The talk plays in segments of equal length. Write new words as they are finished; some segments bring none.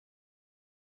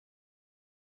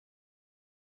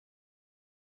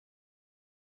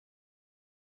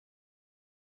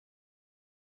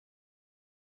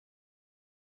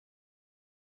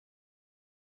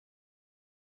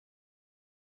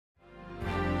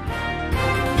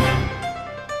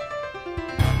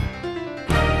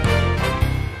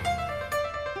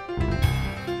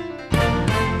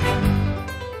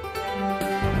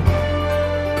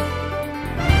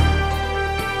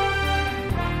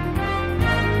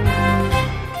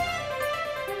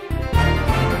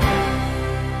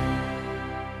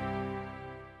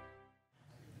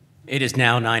It is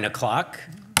now 9 o'clock.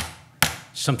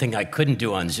 Something I couldn't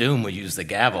do on Zoom would use the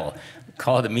gavel.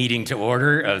 Call the meeting to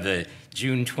order of the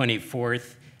June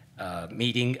 24th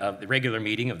the regular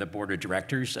meeting of the Board of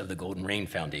Directors of the Golden Rain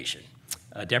Foundation.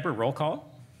 Deborah, roll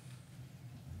call.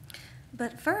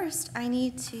 But first, I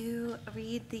need to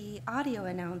read the audio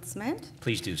announcement.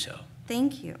 Please do so.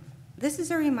 Thank you. This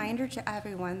is a reminder to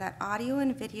everyone that audio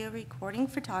and video recording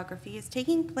photography is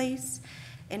taking place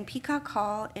in Peacock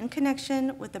Hall in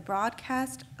connection with the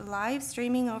broadcast live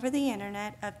streaming over the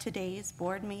internet of today's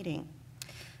board meeting.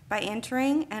 By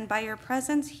entering and by your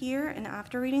presence here and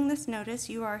after reading this notice,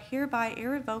 you are hereby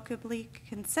irrevocably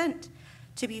consent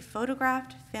to be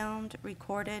photographed, filmed,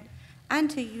 recorded,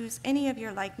 and to use any of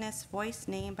your likeness, voice,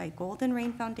 name by Golden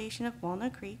Rain Foundation of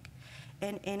Walnut Creek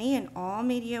in any and all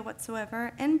media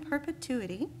whatsoever in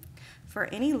perpetuity for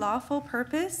any lawful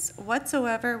purpose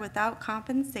whatsoever without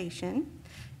compensation.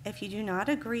 If you do not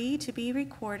agree to be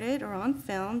recorded or on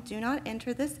film, do not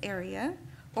enter this area.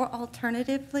 Or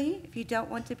alternatively, if you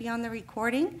don't want to be on the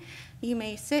recording, you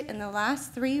may sit in the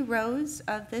last 3 rows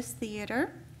of this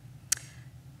theater.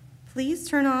 Please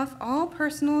turn off all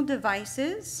personal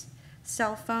devices,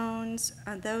 cell phones,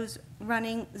 those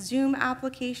running Zoom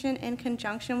application in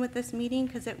conjunction with this meeting,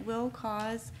 because it will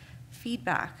cause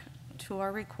feedback to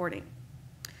our recording.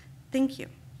 Thank you.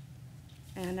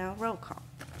 And now roll call.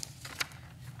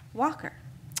 Walker.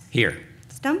 Here.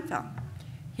 Stumfeld.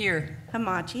 Here.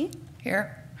 Hamachi.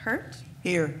 Here. Hurt.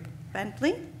 Here.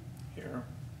 Bentley. Here.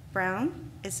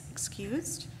 Brown is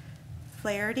excused.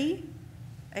 Flaherty,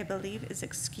 I believe, is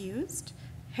excused.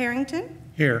 Harrington.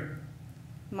 Here.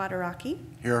 Madaraki.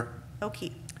 Here.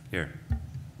 O'Keefe. Here.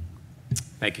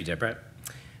 Thank you, Deborah.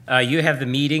 You have the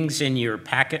meetings in your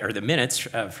packet, or the minutes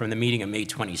from the meeting of May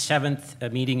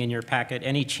 27th meeting in your packet.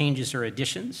 Any changes or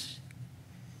additions?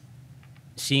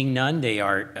 Seeing none, they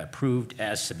are approved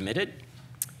as submitted.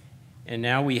 And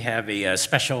now we have a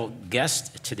special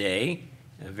guest today.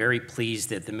 Very pleased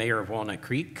that the Mayor of Walnut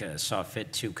Creek saw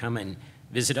fit to come and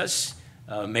visit us.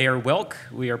 Mayor Wilk,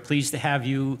 we are pleased to have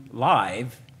you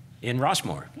live in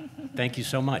Rossmore. Thank you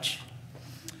so much.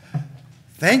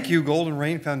 Thank you, Golden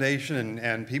Rain Foundation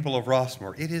and people of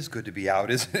Rossmore. It is good to be out,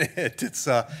 isn't it? It's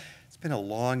been a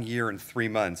long year and 3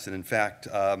 months, and in fact,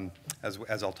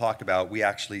 as I'll talk about, we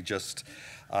actually just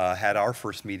had our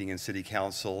first meeting in City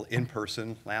Council in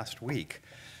person last week.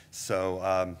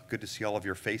 So good to see all of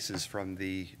your faces from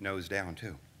the nose down,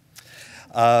 too.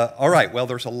 All right, well,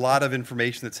 there's a lot of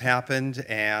information that's happened,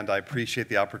 and I appreciate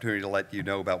the opportunity to let you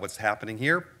know about what's happening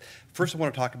here. First, I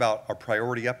want to talk about our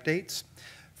priority updates.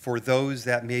 For those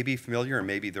that may be familiar, and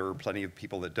maybe there are plenty of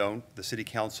people that don't, the City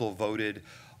Council voted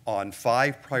on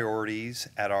 5 priorities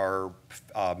at our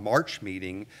March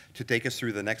meeting to take us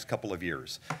through the next couple of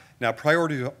years. Now,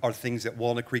 priorities are things that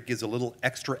Walnut Creek gives a little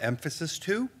extra emphasis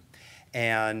to,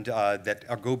 and that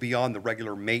go beyond the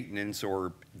regular maintenance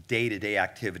or day-to-day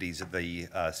activities that the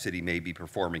city may be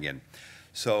performing in.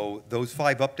 So those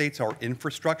 5 updates are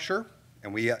infrastructure,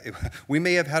 and we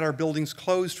may have had our buildings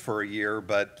closed for a year,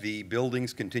 but the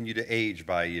buildings continue to age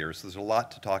by a year, so there's a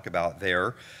lot to talk about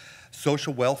there.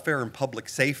 Social welfare and public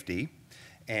safety,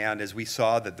 and as we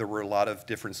saw that there were a lot of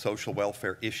different social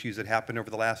welfare issues that happened over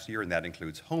the last year, and that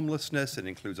includes homelessness, it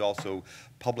includes also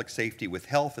public safety with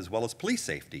health, as well as police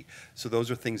safety. So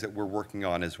those are things that we're working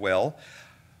on as well.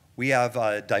 We have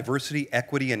diversity,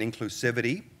 equity, and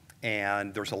inclusivity,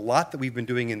 and there's a lot that we've been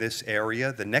doing in this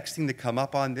area. The next thing to come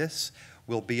up on this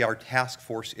will be our task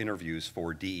force interviews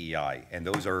for DEI, and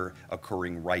those are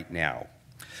occurring right now.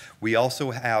 We also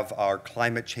have our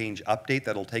climate change update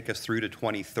that'll take us through to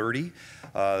 2030.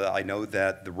 I know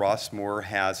that the Rossmore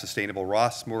has Sustainable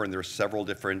Rossmore, and there's several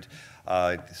different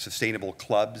sustainable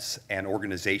clubs and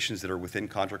organizations that are within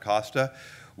Contra Costa.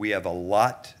 We have a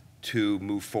lot to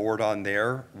move forward on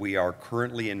there. We are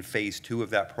currently in phase 2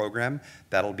 of that program.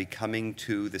 That'll be coming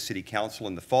to the City Council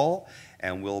in the fall,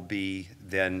 and we'll be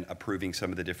then approving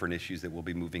some of the different issues that we'll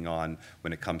be moving on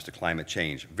when it comes to climate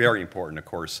change. Very important, of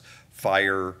course.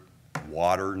 Fire,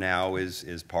 water now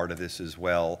is part of this as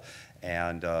well,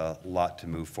 and a lot to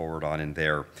move forward on in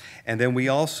there. And then we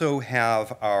also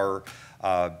have our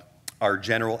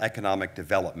general economic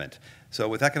development. So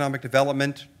with economic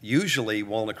development, usually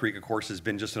Walnut Creek, of course, has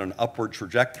been just on an upward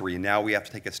trajectory, and now we have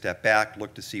to take a step back,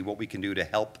 look to see what we can do to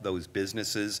help those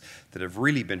businesses that have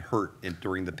really been hurt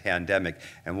during the pandemic,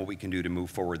 and what we can do to move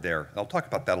forward there. I'll talk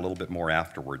about that a little bit more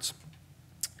afterwards.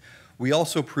 We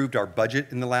also approved our budget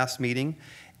in the last meeting,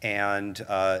 and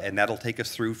that'll take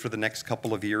us through for the next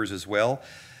couple of years as well.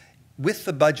 With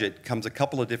the budget comes a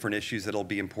couple of different issues that'll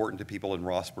be important to people in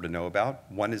Rossmore to know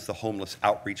about. One is the homeless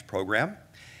outreach program.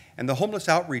 And the homeless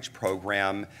outreach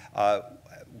program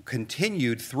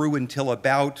continued through until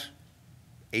about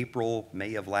April,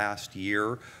 May of last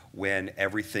year, when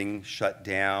everything shut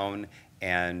down.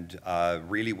 And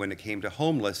really, when it came to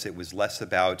homeless, it was less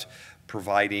about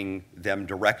providing them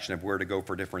direction of where to go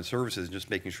for different services, and just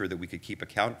making sure that we could keep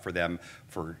account for them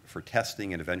for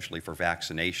testing and eventually for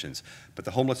vaccinations. But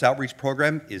the homeless outreach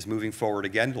program is moving forward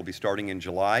again. It'll be starting in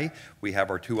July. We have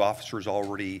our 2 officers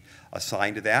already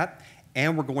assigned to that.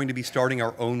 And we're going to be starting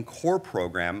our own core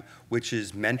program, which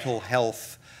is mental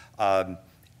health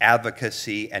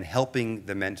advocacy and helping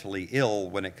the mentally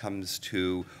ill when it comes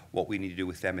to what we need to do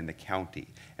with them in the county.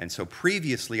 And so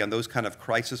previously on those kind of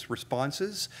crisis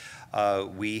responses,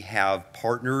 we have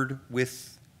partnered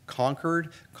with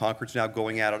Concord. Concord's now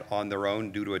going at it on their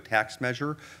own due to a tax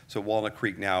measure. So Walnut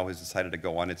Creek now has decided to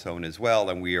go on its own as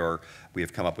well, and we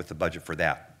have come up with the budget for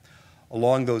that.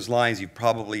 Along those lines, you've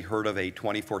probably heard of a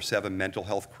 24/7 mental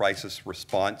health crisis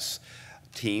response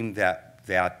team that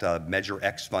Measure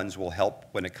X funds will help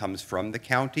when it comes from the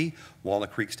county.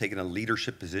 Walnut Creek's taken a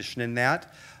leadership position in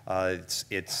that.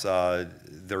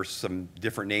 There's some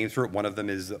different names for it. One of them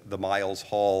is the Miles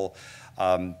Hall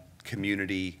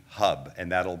Community Hub,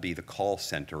 and that'll be the call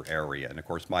center area. And of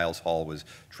course, Miles Hall was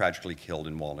tragically killed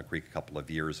in Walnut Creek a couple of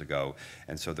years ago,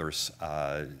 and so this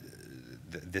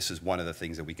is one of the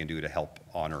things that we can do to help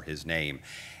honor his name.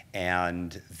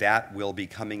 And that will be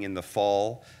coming in the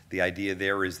fall. The idea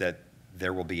there is that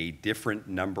there will be a different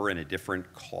number and a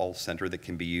different call center that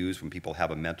can be used when people have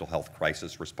a mental health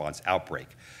crisis response outbreak.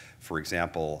 For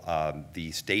example,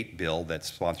 the state bill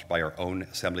that's sponsored by our own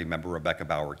Assembly Member Rebecca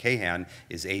Bauer-Cahan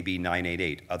is AB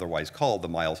 988, otherwise called the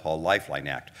Miles Hall Lifeline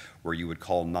Act, where you would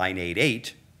call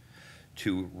 988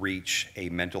 to reach a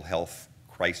mental health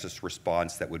crisis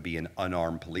response that would be an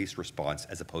unarmed police response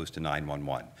as opposed to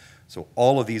 911. So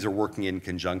all of these are working in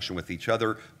conjunction with each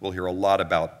other. We'll hear a lot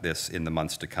about this in the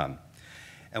months to come.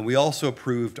 And we also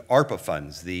approved ARPA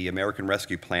funds, the American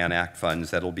Rescue Plan Act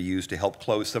funds that will be used to help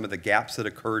close some of the gaps that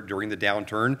occurred during the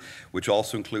downturn, which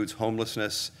also includes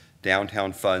homelessness,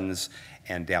 downtown funds,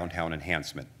 and downtown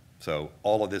enhancement. So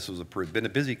all of this was approved. Been a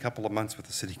busy couple of months with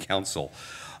the City Council.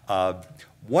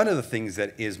 One of the things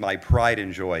that is my pride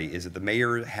and joy is that the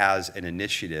mayor has an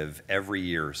initiative every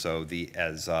year. So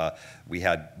as we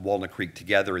had Walnut Creek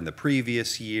Together in the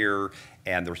previous year,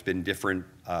 and there's been different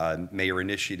mayor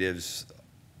initiatives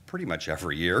pretty much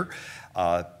every year.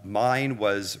 Mine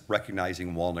was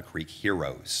recognizing Walnut Creek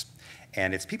heroes.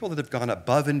 And it's people that have gone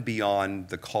above and beyond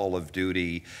the call of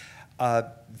duty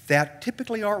that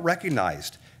typically aren't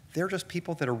recognized. They're just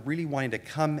people that are really wanting to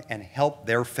come and help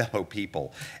their fellow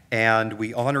people. And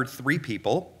we honored 3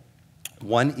 people.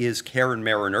 One is Karen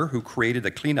Mariner, who created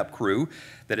a cleanup crew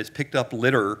that has picked up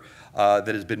litter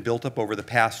that has been built up over the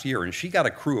past year. And she got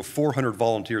a crew of 400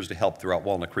 volunteers to help throughout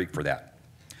Walnut Creek for that.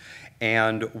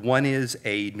 And one is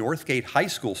a Northgate High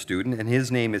School student, and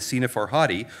his name is Sina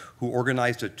Farhadi, who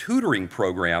organized a tutoring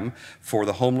program for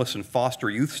the homeless and foster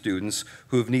youth students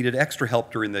who have needed extra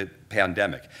help during the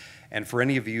pandemic. And for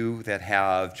any of you that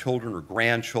have children or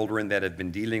grandchildren that have been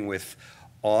dealing with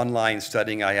online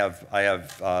studying, I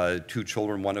have 2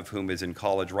 children, one of whom is in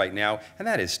college right now, and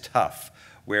that is tough,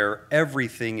 where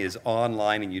everything is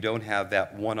online and you don't have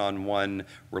that one-on-one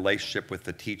relationship with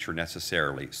the teacher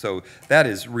necessarily. So that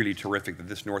is really terrific that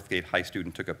this Northgate High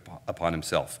student took upon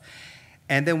himself.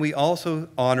 And then we also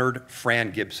honored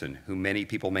Fran Gibson, who many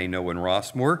people may know in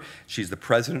Rossmore. She's the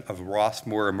president of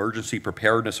Rossmore Emergency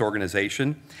Preparedness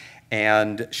Organization.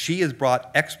 And she has brought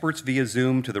experts via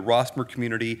Zoom to the Rossmore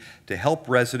community to help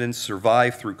residents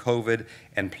survive through COVID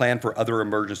and plan for other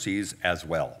emergencies as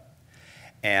well.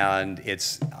 And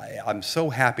I'm so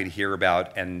happy to hear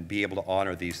about and be able to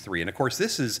honor these 3. And of course,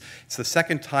 it's the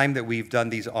second time that we've done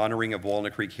these honoring of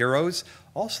Walnut Creek heroes.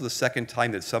 Also the second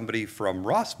time that somebody from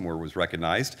Rossmore was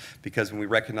recognized, because when we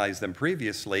recognized them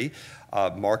previously,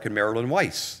 Mark and Marilyn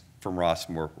Weiss from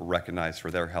Rossmore were recognized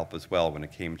for their help as well when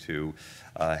it came to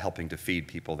helping to feed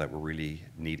people that were really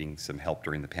needing some help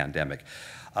during the pandemic.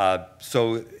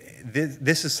 So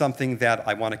this is something that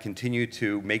I want to continue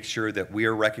to make sure that we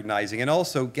are recognizing, and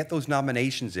also get those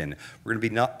nominations in. We're going to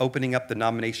be opening up the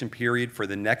nomination period for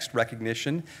the next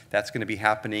recognition. That's going to be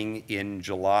happening in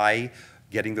July,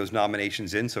 getting those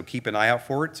nominations in, so keep an eye out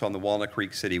for it. It's on the Walnut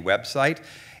Creek City website.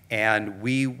 And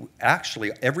we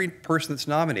actually, every person that's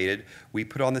nominated, we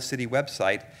put on the city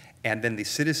website, and then the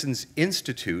Citizens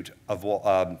Institute of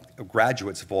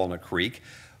graduates of Walnut Creek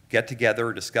get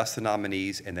together, discuss the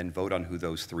nominees, and then vote on who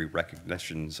those 3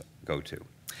 recognitions go to.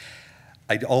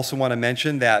 I also want to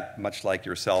mention that, much like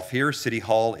yourself here, City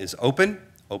Hall is open.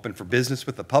 open for business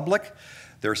with the public.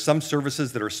 There are some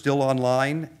services that are still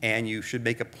online, and you should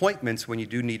make appointments when you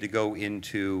do need to go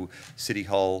into City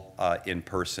Hall in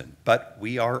person. But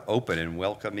we are open and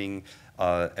welcoming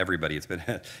everybody.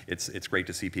 It's great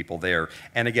to see people there.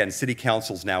 And again, City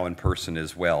Council's now in person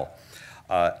as well.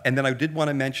 And then I did want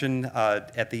to mention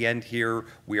at the end here,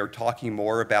 we are talking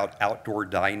more about outdoor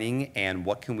dining and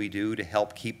what can we do to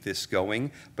help keep this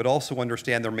going, but also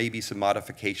understand there may be some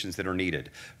modifications that are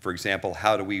needed. For example,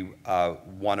 how do we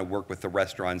want to work with the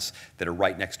restaurants that are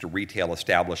right next to retail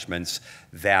establishments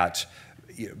that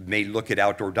may look at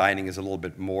outdoor dining as a little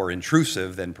bit more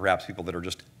intrusive than perhaps people that are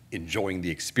just enjoying the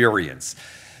experience.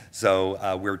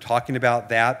 So we're talking about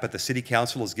that, but the City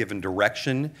Council has given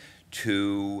direction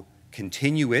to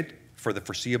continue it for the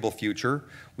foreseeable future.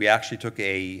 We actually took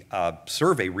a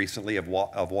survey recently of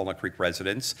Walnut Creek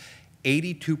residents.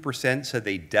 82% said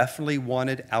they definitely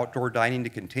wanted outdoor dining to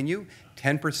continue.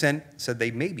 10% said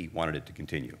they maybe wanted it to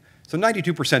continue. So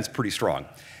 92% is pretty strong.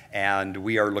 And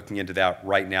we are looking into that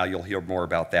right now. You'll hear more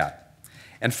about that.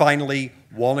 And finally,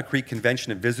 Walnut Creek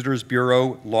Convention and Visitors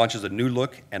Bureau launches a new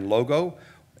look and logo.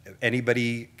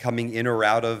 Anybody coming in or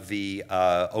out of the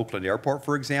Oakland Airport,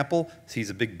 for example,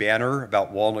 sees a big banner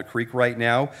about Walnut Creek right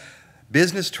now.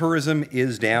 Business tourism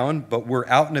is down, but we're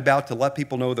out and about to let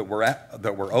people know that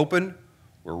we're open,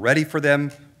 we're ready for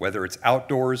them, whether it's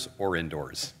outdoors or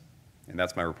indoors. And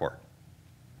that's my report.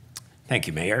 Thank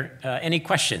you, Mayor. Any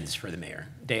questions for the mayor?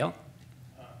 Dale?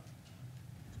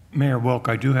 Mayor Wilk,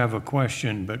 I do have a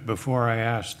question, but before I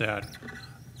ask that,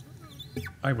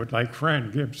 I would like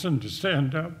Fran Gibson to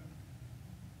stand up.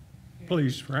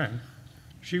 Please, Fran.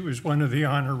 She was one of the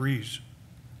honorees.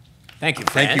 Thank you,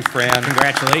 Fran. Thank you, Fran.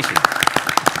 Congratulations.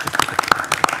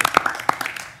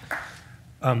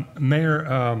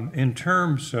 Mayor, in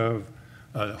terms of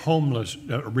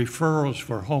referrals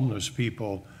for homeless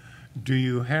people, do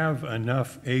you have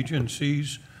enough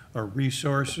agencies or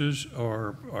resources,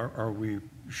 or are we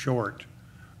short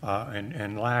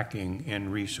and lacking in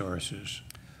resources?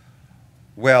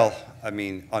 Well, I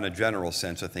mean, on a general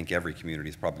sense, I think every community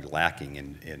is probably lacking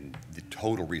in the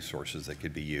total resources that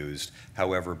could be used.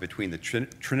 However, between the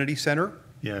Trinity Center,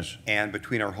 yes, and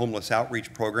between our homeless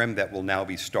outreach program that will now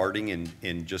be starting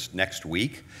in just next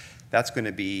week, that's going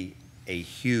to be a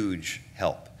huge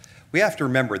help. We have to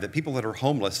remember that people that are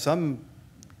homeless, some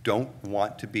don't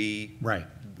want to be right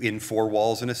in four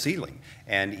walls and a ceiling.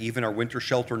 And even our winter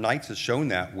shelter nights has shown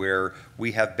that, where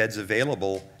we have beds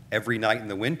available every night in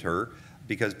the winter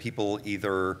because people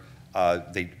either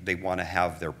they want to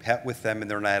have their pet with them and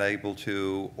they're not able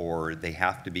to, or they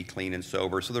have to be clean and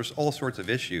sober. So there's all sorts of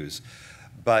issues.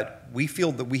 But we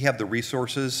feel that we have the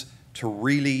resources to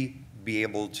really be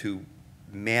able to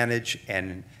manage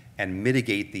and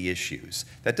mitigate the issues.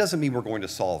 That doesn't mean we're going to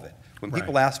solve it. When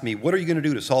people ask me, what are you going to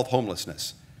do to solve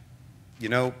homelessness? You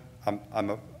know,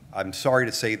 I'm sorry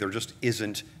to say there just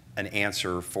isn't an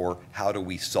answer for how do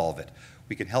we solve it.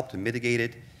 We can help to mitigate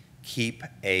it, keep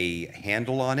a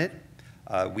handle on it.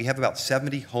 We have about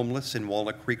 70 homeless in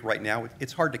Walnut Creek right now.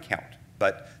 It's hard to count,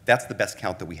 but that's the best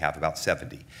count that we have, about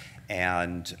 70.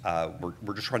 And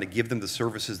we're just trying to give them the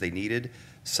services they needed.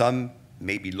 Some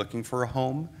may be looking for a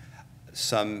home.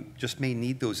 Some just may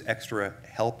need those extra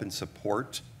help and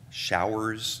support,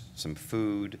 showers, some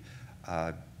food,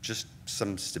 just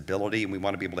some stability, and we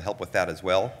want to be able to help with that as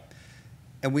well.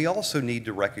 And we also need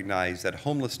to recognize that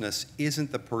homelessness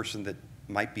isn't the person that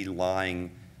might be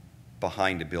lying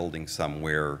behind a building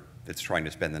somewhere that's trying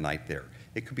to spend the night there.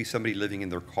 It could be somebody living in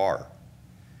their car.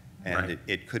 And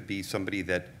it could be somebody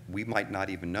that we might not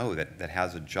even know that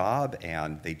has a job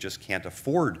and they just can't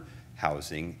afford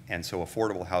housing, and so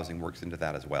affordable housing works into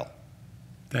that as well.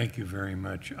 Thank you very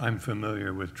much. I'm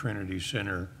familiar with Trinity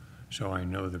Center, so I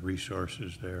know the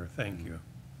resources there. Thank you.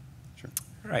 Sure.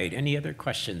 All right, any other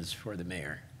questions for the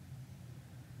mayor?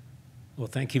 Well,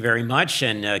 thank you very much,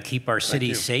 and keep our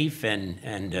city safe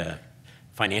and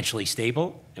financially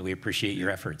stable, and we appreciate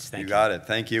your efforts. Thank you. You got it.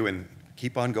 Thank you, and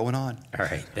keep on going on. All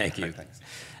right, thank you. All right,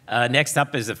 thanks. Next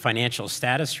up is the financial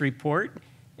status report,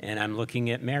 and I'm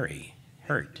looking at Mary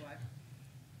Hurt.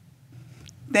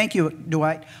 Thank you,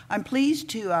 Dwight. I'm pleased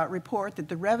to report that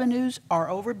the revenues are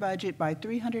over budget by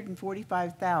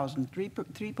 $345,000,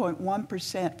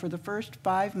 3.1% for the first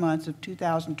 5 months of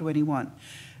 2021.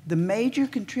 The major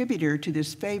contributor to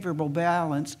this favorable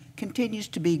balance continues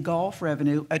to be golf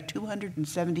revenue at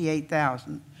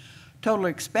 $278,000. Total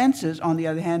expenses, on the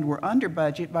other hand, were under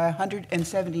budget by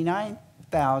 $179,000,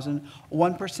 1%,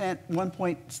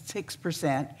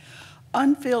 1.6%.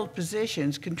 Unfilled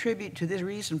positions contribute to the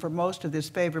reason for most of this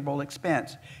favorable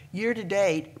expense.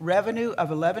 Year-to-date, revenue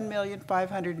of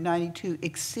 $11,592,000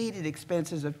 exceeded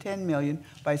expenses of $10 million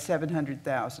by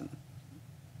 $700,000.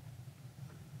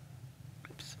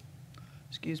 Oops.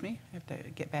 Excuse me, I have to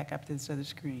get back up to this other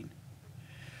screen.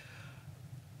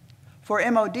 For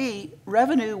MOD,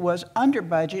 revenue was under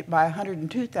budget by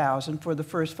 $102,000 for the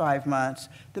first 5 months.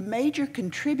 The major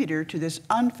contributor to this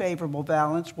unfavorable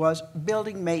balance was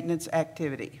building maintenance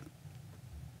activity.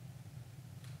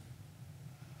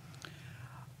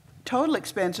 Total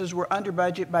expenses were under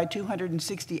budget by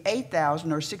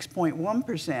 $268,000 or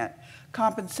 6.1%.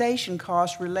 Compensation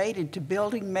costs related to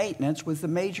building maintenance was the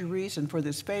major reason for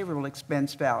this favorable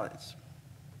expense balance.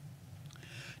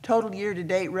 Total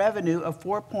year-to-date revenue of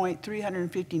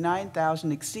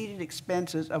 $4,359,000 exceeded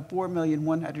expenses of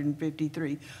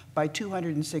 $4,153,000 by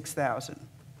 $206,000.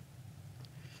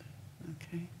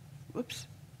 Okay. Whoops.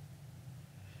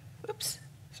 Whoops.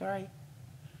 Sorry.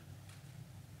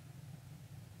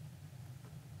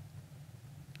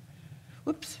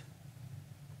 Whoops.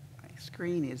 My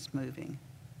screen is moving.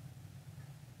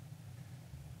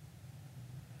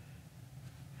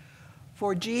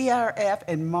 For GRF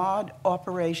and MOD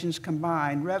operations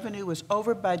combined, revenue was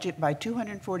over budget by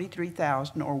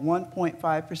 $243,000 or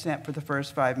 1.5% for the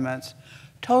first 5 months.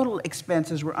 Total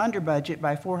expenses were under budget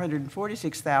by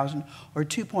 $446,000 or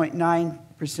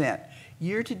 2.9%.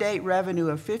 Year-to-date revenue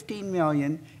of $15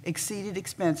 million exceeded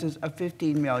expenses of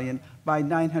 $15 million by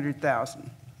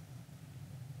 $900,000.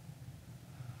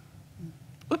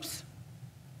 Oops.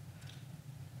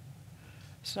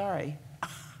 Sorry.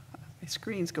 My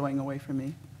screen's going away from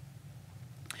me.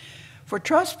 For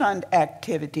trust fund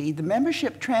activity, the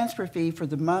membership transfer fee for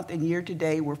the month and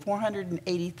year-to-date were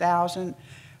 $480,000,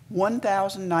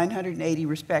 $1,980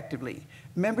 respectively.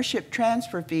 Membership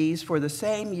transfer fees for the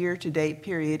same year-to-date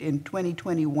period in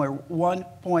 2020 were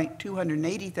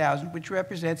 $1,280,000, which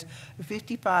represents a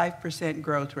 55%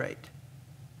 growth rate.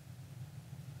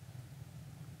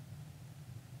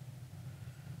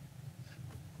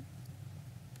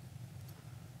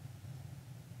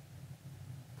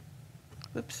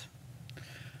 Oops.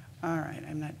 All right,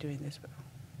 I'm not doing this well.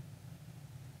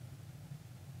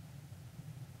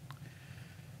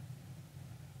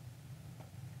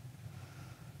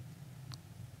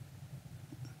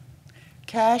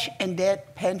 Cash and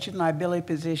debt pension liability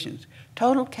positions.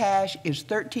 Total cash is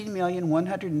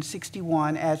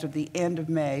 $13,161,000 as of the end of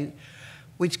May,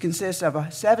 which consists of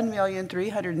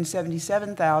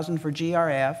 $7,377,000 for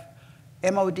GRF,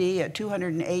 MOD at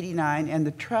 $289,000, and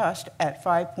the trust at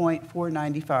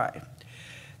 $5.495.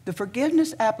 The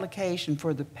forgiveness application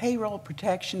for the Payroll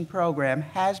Protection Program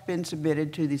has been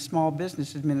submitted to the Small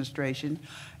Business Administration.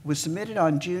 It was submitted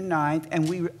on June 9th, and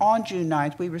on June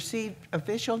 9th, we received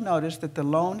official notice that the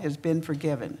loan has been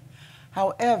forgiven.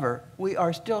 However, we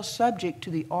are still subject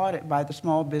to the audit by the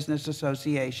Small Business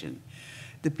Association.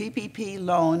 The PPP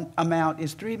loan amount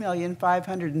is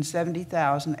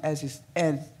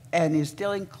 $3,570,000 and is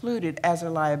still included as a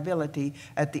liability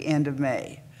at the end of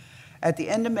May. At the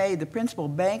end of May, the principal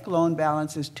bank loan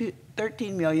balance is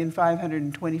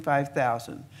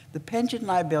 $13,525,000. The pension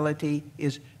liability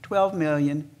is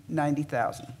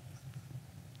 $12,090,000.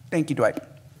 Thank you, Dwight.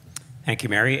 Thank you,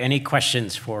 Mary. Any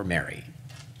questions for Mary?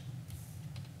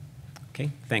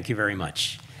 Okay, thank you very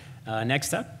much.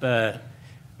 Next up,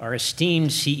 our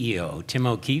esteemed CEO, Tim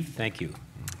O'Keefe. Thank you.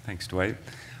 Thanks, Dwight.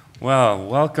 Well,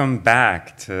 welcome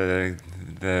back to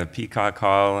the Peacock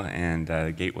Hall and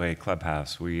Gateway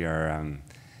Clubhouse. We are,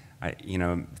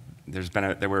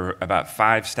 there were about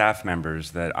 5 staff members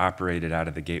that operated out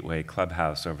of the Gateway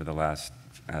Clubhouse over the last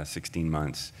 16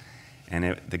 months.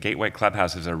 And the Gateway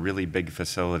Clubhouse is a really big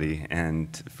facility, and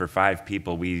for 5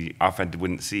 people, we often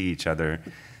wouldn't see each other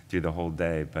through the whole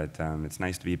day. But it's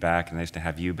nice to be back, and nice to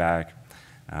have you back,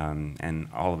 and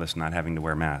all of us not having to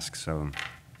wear masks. So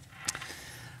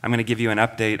I'm going to give you an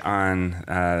update on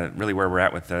really where we're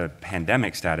at with the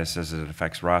pandemic status as it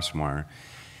affects Rossmore.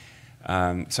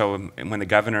 So when the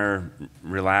governor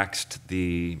relaxed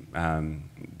the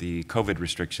COVID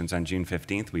restrictions on June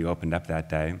 15th, we opened up that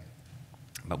day.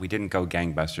 But we didn't go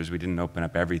gangbusters. We didn't open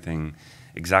up everything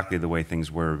exactly the way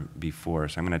things were before.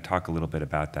 So I'm going to talk a little bit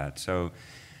about that. So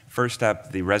first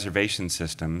up, the reservation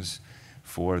systems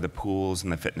for the pools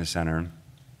and the fitness center,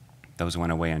 those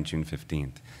went away on June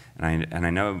 15th. And I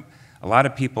know a lot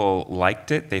of people liked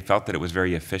it. They felt that it was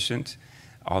very efficient,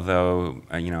 although,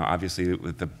 obviously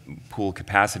with the pool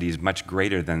capacity is much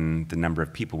greater than the number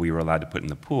of people we were allowed to put in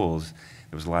the pools.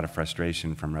 There was a lot of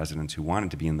frustration from residents who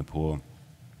wanted to be in the pool.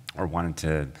 or wanted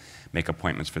to make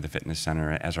appointments for the fitness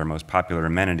center as our most popular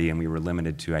amenity, and we were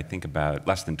limited to, I think, about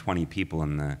less than 20 people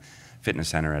in the fitness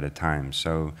center at a time.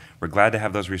 So we're glad to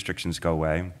have those restrictions go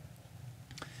away.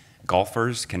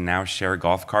 Golfers can now share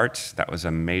golf carts. That was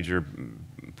a major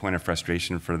point of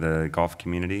frustration for the golf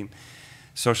community.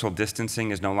 Social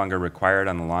distancing is no longer required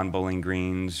on the lawn bowling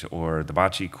greens or the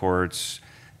bocce courts,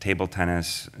 table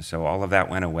tennis. So all of that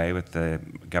went away with the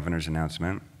governor's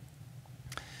announcement.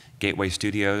 Gateway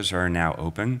studios are now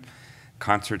open.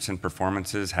 Concerts and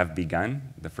performances have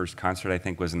begun. The first concert, I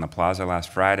think, was in the Plaza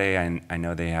last Friday. I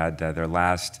know they had their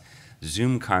last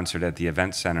Zoom concert at the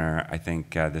Event Center, I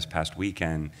think, this past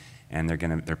weekend, and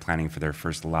they're planning for their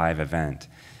first live event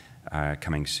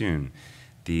coming soon.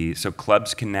 So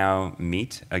clubs can now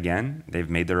meet again. They've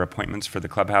made their appointments for the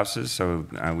clubhouses, so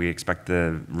we expect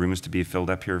the rooms to be filled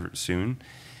up here soon.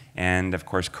 And of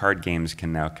course, card games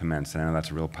can now commence. And I know that's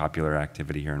a real popular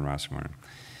activity here in Rossmore.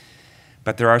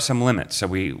 But there are some limits. So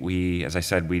we as I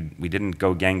said, we didn't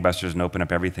go gangbusters and open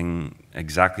up everything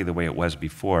exactly the way it was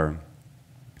before.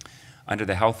 Under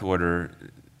the health order,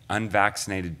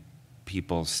 unvaccinated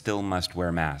people still must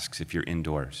wear masks if you're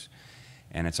indoors.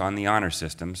 And it's on the honor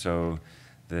system. So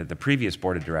the previous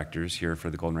board of directors here for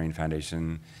the Golden Rain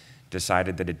Foundation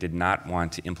decided that it did not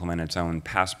want to implement its own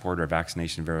passport or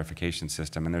vaccination verification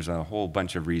system, and there's a whole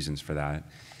bunch of reasons for that.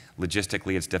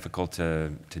 Logistically, it's difficult to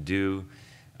do.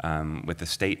 With the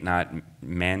state not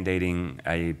mandating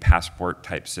a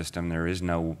passport-type system, there is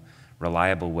no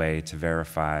reliable way to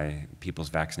verify people's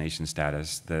vaccination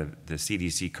status. The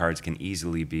CDC cards can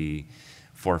easily be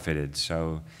forfeited,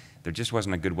 so there just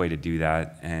wasn't a good way to do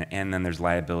that. And then there's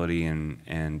liability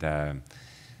and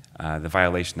the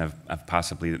violation of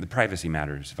possibly the privacy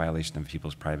matters, violation of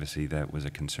people's privacy that was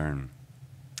a concern.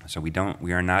 So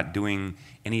we are not doing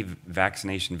any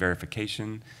vaccination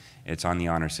verification. It's on the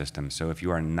honor system. So if you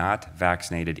are not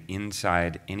vaccinated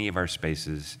inside any of our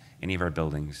spaces, any of our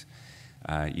buildings,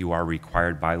 you are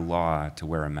required by law to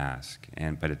wear a mask.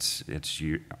 But it's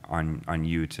on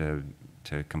you to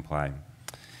comply.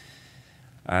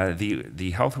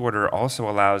 The health order also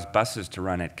allows buses to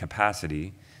run at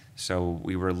capacity. So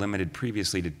we were limited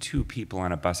previously to 2 people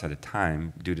on a bus at a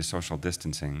time due to social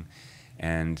distancing.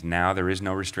 And now there is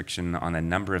no restriction on the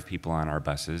number of people on our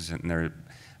buses. And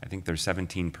I think there's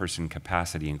 17-person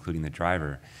capacity, including the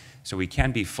driver. So we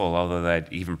can be full, although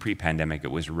that even pre-pandemic,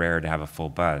 it was rare to have a full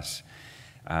bus.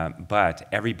 But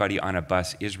everybody on a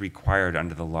bus is required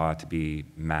under the law to be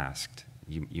masked.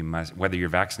 You must, whether you're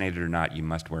vaccinated or not, you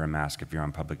must wear a mask if you're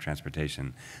on public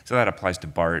transportation. So that applies to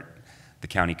BART, the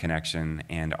County Connection,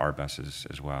 and our buses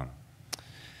as well.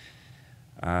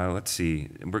 Let's see,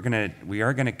 we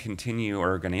are gonna continue,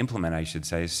 or gonna implement, I should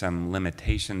say, some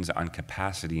limitations on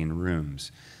capacity in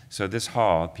rooms. So this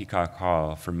hall, Peacock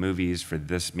Hall, for movies, for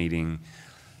this meeting,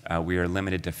 we are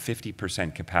limited to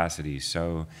 50% capacity.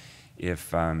 So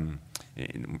if,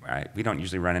 we don't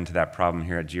usually run into that problem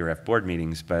here at GRF board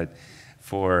meetings, but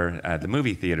for the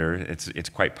movie theater, it's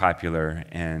quite popular,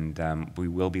 and we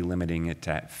will be limiting it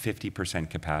to 50%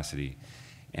 capacity.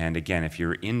 And again, if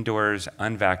you're indoors,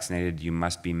 unvaccinated, you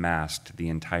must be masked the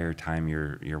entire time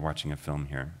you're watching a film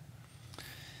here.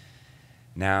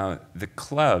 Now, the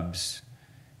clubs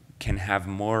can have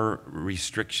more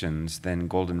restrictions than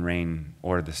Golden Rain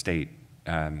or the state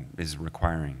is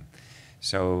requiring.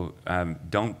 So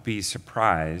don't be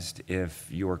surprised if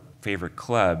your favorite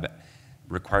club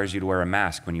requires you to wear a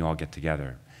mask when you all get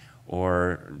together,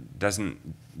 or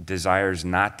desires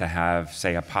not to have,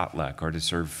 say, a potluck, or to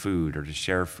serve food, or to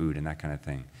share food, and that kind of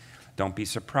thing. Don't be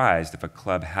surprised if a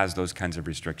club has those kinds of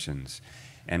restrictions.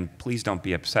 And please don't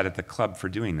be upset at the club for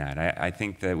doing that. I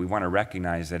think that we want to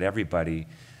recognize that everybody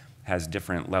has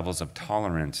different levels of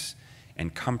tolerance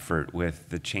and comfort with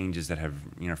the changes that have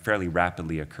fairly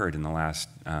rapidly occurred in the last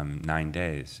 9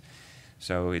 days.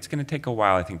 So it's going to take a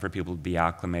while, I think, for people to be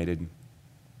acclimated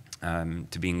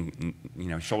to being,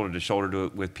 shoulder to shoulder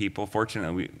with people.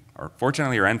 Fortunately or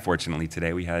unfortunately,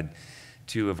 today we had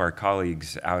 2 of our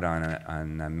colleagues out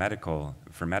on medical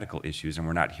issues, and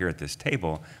we're not here at this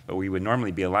table, but we would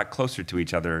normally be a lot closer to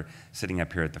each other sitting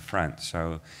up here at the front.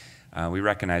 So we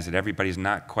recognize that everybody's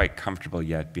not quite comfortable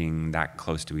yet being that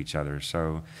close to each other.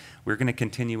 So we're going to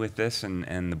continue with this,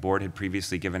 and the board had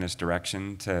previously given us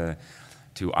direction to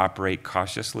operate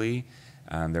cautiously.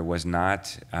 There was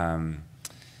not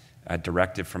a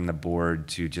directive from the board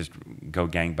to just go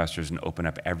gangbusters and open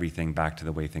up everything back to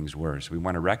the way things were. So we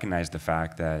want to recognize the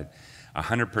fact that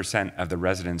 100% of the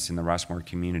residents in the Rossmore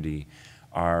community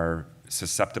are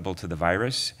susceptible to the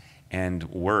virus, and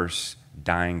worse,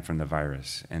 dying from the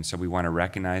virus. And so we want to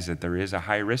recognize that there is a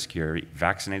high risk here,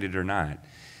 vaccinated or not.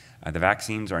 The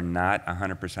vaccines are not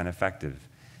 100% effective.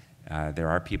 There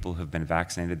are people who've been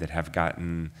vaccinated that have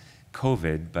gotten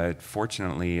COVID, but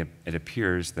fortunately it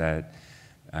appears that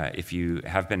if you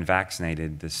have been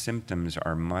vaccinated, the symptoms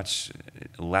are much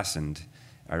lessened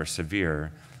or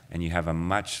severe, and you have a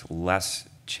much less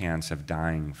chance of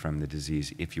dying from the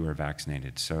disease if you are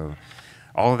vaccinated. So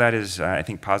all of that is, I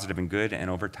think, positive and good, and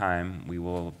over time we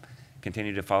will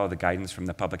continue to follow the guidance from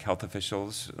the public health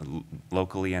officials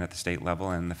locally and at the state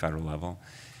level and the federal level,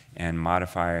 and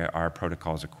modify our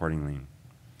protocols accordingly.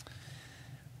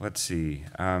 Let's see.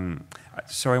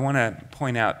 So I want to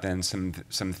point out then some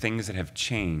things that have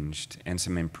changed and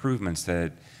some improvements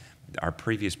that our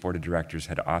previous board of directors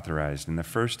had authorized. And the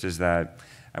first is that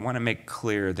I want to make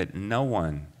clear that no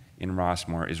one in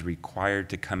Rossmore is required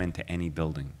to come into any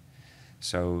building.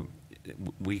 So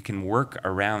we can work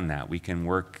around that. We can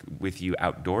work with you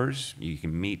outdoors. You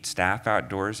can meet staff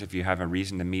outdoors. If you have a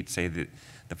reason to meet, say, the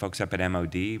folks up at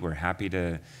MOD, we're happy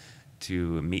to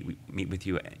meet with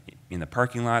you in the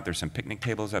parking lot. There's some picnic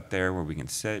tables up there where we can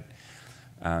sit.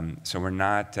 So we're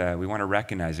not, we want to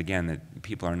recognize, again, that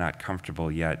people are not comfortable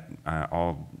yet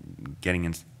all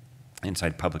getting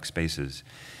inside public spaces.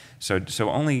 So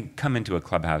only come into a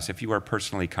clubhouse if you are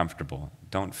personally comfortable.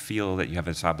 Don't feel that you have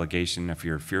this obligation if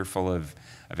you're fearful of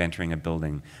entering a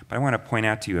building. But I want to point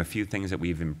out to you a few things that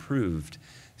we've improved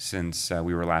since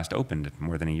we were last opened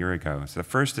more than a year ago. So the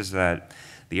first is that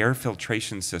the air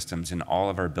filtration systems in all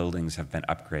of our buildings have been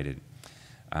upgraded.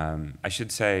 I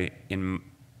should say in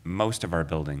most of our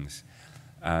buildings,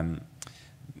 and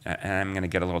I'm going to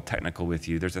get a little technical with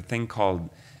you, there's a thing called,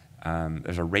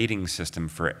 there's a rating system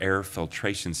for air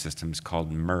filtration systems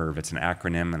called MERV. It's an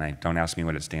acronym, and don't ask me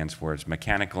what it stands for. It's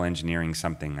Mechanical Engineering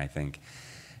something, I think,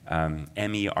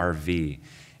 MERV.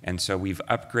 And so we've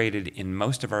upgraded in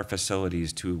most of our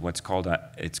facilities to what's called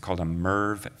it's called a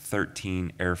MERV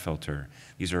 13 air filter.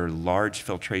 These are large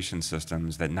filtration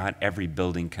systems that not every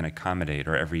building can accommodate,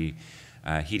 or every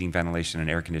heating, ventilation, and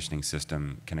air conditioning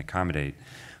system can accommodate.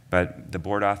 But the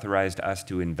board authorized us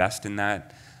to invest in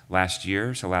that last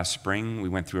year. So last spring, we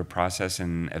went through a process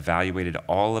and evaluated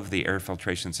all of the air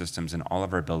filtration systems in all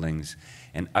of our buildings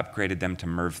and upgraded them to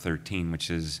MERV 13,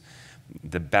 which is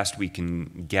the best we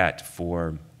can get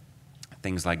for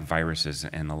things like viruses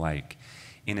and the like.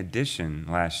 In addition,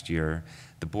 last year,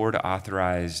 the board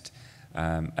authorized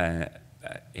another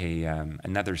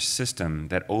system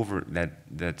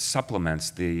that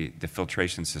supplements the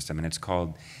filtration system, and it's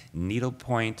called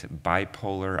needlepoint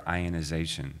bipolar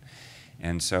ionization.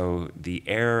 And so the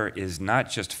air is not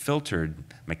just filtered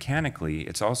mechanically,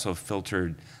 it's also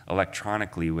filtered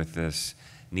electronically with this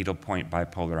needlepoint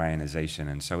bipolar ionization.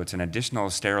 And so it's an additional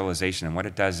sterilization, and what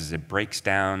it does is it breaks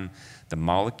down the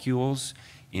molecules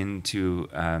into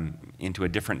a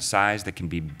different size that can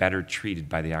be better treated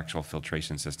by the actual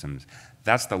filtration systems.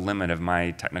 That's the limit of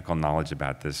my technical knowledge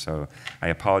about this, so I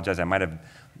apologize. I might have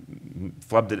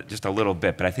flubbed it just a little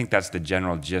bit, but I think that's the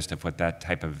general gist of what that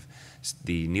type of,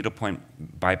 the needlepoint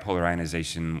bipolar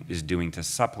ionization is doing to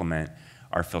supplement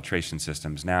our filtration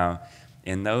systems. Now,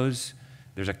 in those,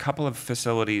 there's a couple of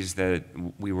facilities that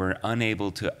we were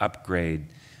unable to upgrade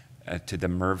to the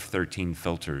MERV 13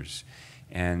 filters.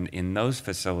 And in those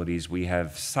facilities, we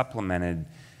have supplemented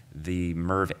the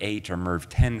MERV 8 or MERV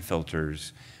 10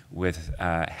 filters with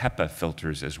HEPA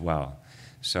filters as well.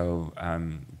 So,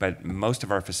 but most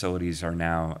of our facilities are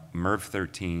now MERV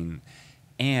 13,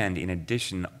 and in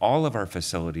addition, all of our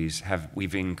facilities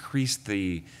we've increased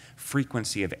the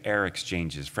frequency of air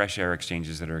exchanges, fresh air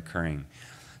exchanges that are occurring.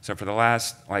 So for the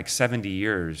last 70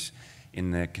 years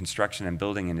in the construction and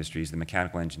building industries, the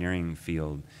mechanical engineering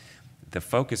field, the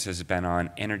focus has been on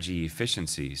energy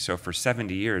efficiency. So for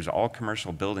 70 years, all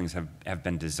commercial buildings have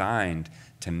been designed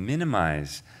to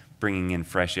minimize bringing in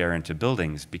fresh air into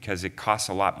buildings because it costs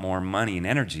a lot more money and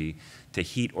energy to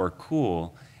heat or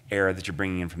cool air that you're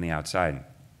bringing in from the outside.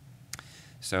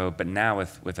 So, but now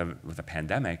with a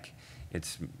pandemic,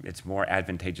 it's more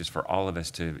advantageous for all of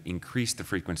us to increase the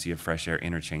frequency of fresh air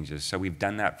interchanges. So we've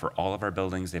done that for all of our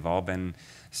buildings. They've all been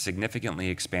significantly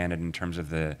expanded in terms of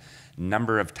the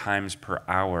number of times per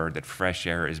hour that fresh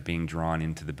air is being drawn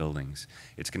into the buildings.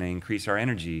 It's going to increase our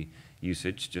energy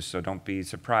usage, just so don't be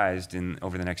surprised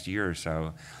over the next year or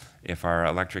so if our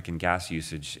electric and gas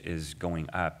usage is going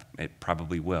up. It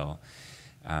probably will.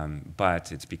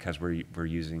 But it's because we're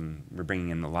bringing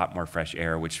in a lot more fresh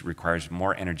air, which requires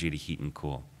more energy to heat and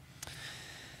cool.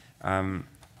 I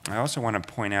also want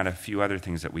to point out a few other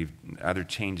things that other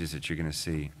changes that you're going to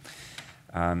see.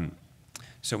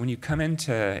 So when you come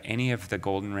into any of the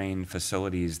Golden Rain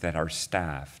facilities that are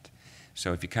staffed,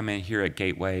 So if you come in here at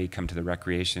Gateway, come to the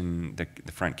recreation,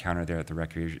 the front counter there at the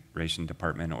recreation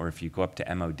department, or if you go up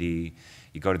to MOD, you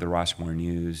go to the Rossmore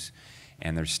News,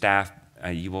 and there's staff,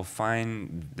 you will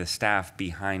find the staff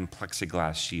behind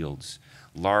plexiglass shields,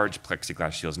 large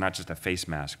plexiglass shields, not just a face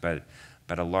mask, but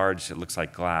a large, it looks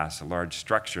like glass, a large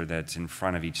structure that's in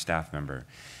front of each staff member.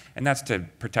 And that's to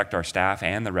protect our staff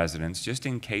and the residents, just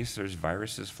in case there's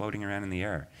viruses floating around in the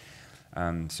air.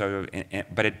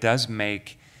 But it does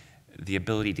make the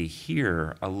ability to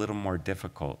hear a little more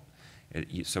difficult.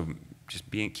 So just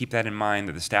keep that in mind,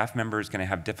 that the staff member is going to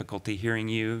have difficulty hearing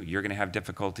you. You're going to have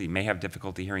difficulty, may have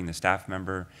difficulty hearing the staff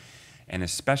member. And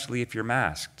especially if you're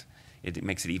masked, it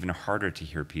makes it even harder to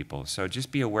hear people. So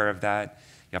just be aware of that.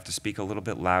 You have to speak a little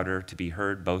bit louder to be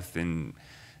heard, both on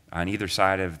either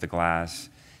side of the glass.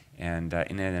 And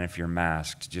then if you're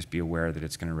masked, just be aware that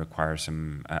it's going to require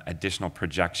some additional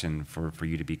projection for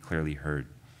you to be clearly heard.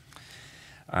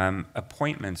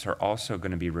 Appointments are also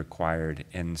going to be required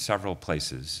in several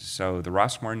places. So the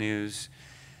Rossmore News,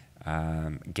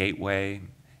 Gateway,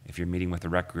 if you're meeting with a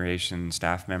recreation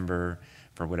staff member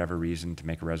for whatever reason to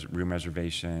make a room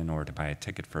reservation or to buy a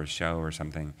ticket for a show or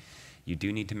something, you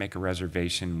do need to make a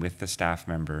reservation with the staff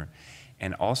member,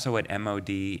 and also at MOD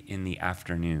in the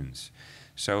afternoons.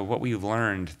 So what we've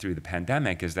learned through the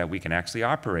pandemic is that we can actually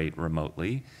operate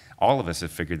remotely. All of us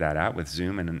have figured that out with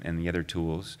Zoom and the other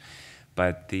tools.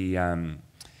 But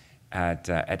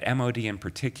at MOD in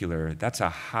particular, that's a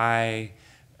high,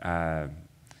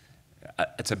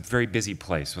 it's a very busy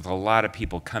place with a lot of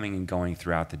people coming and going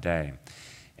throughout the day.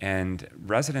 And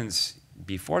residents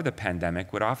before the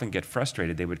pandemic would often get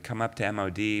frustrated. They would come up to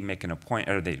MOD, make an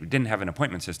appointment, or they didn't have an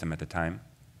appointment system at the time.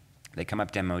 They come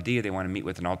up to MOD, they want to meet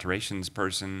with an alterations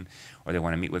person, or they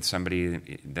want to meet with somebody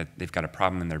that they've got a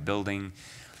problem in their building.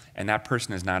 And that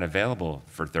person is not available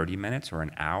for 30 minutes or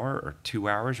an hour or 2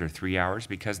 hours or 3 hours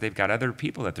because they've got other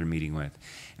people that they're meeting with.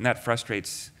 And that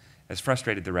has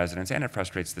frustrated the residents, and it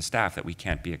frustrates the staff that we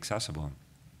can't be accessible.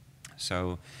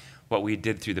 So what we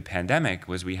did through the pandemic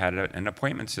was we had an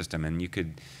appointment system, and you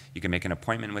can make an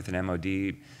appointment with an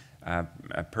MOD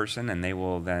a person, and they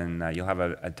will then, you'll have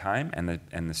a time, and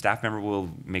the staff member will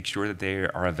make sure that they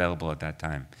are available at that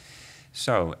time.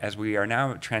 So as we are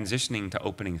now transitioning to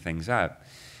opening things up,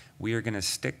 we are going to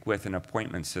stick with an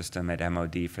appointment system at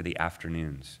MOD for the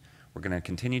afternoons. We're going to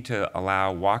continue to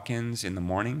allow walk-ins in the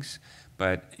mornings,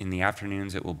 but in the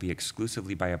afternoons it will be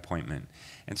exclusively by appointment.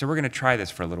 And so we're going to try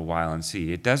this for a little while and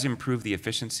see. It does improve the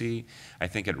efficiency. I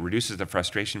think it reduces the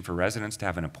frustration for residents to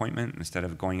have an appointment instead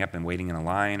of going up and waiting in a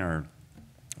line or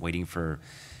waiting for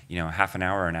half an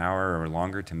hour or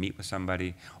longer to meet with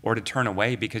somebody, or to turn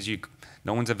away because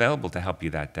no one's available to help you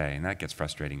that day, and that gets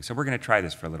frustrating. So we're going to try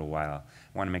this for a little while.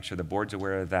 I want to make sure the board's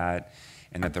aware of that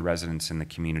and that the residents in the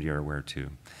community are aware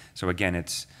too. So again,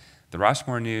 it's the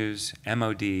Rossmore News,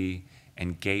 MOD,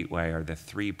 and Gateway are the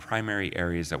three primary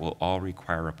areas that will all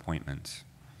require appointments.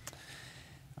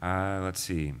 Let's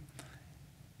see.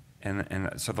 And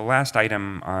so the last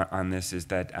item on this is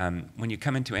that when you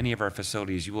come into any of our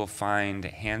facilities, you will find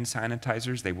hand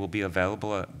sanitizers. They will be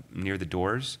available near the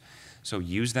doors. So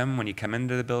use them when you come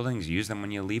into the buildings, use them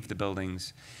when you leave the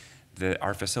buildings.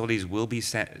 Our facilities will be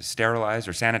sterilized,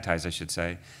 or sanitized, I should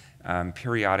say,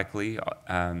 periodically.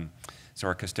 So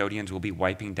our custodians will be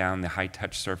wiping down the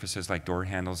high-touch surfaces like door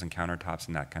handles and countertops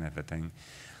and that kind of a thing.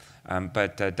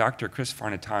 But Dr. Chris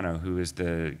Farnitano, who is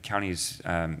the county's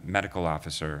medical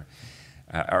officer,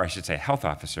 or I should say health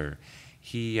officer,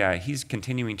 he's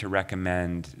continuing to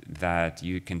recommend that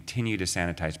you continue to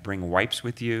sanitize. Bring wipes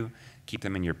with you, keep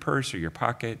them in your purse or your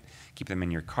pocket, keep them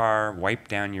in your car, wipe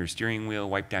down your steering wheel,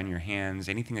 wipe down your hands,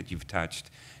 anything that you've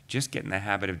touched. Just get in the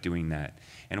habit of doing that.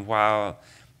 And while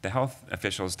the health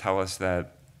officials tell us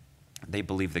that they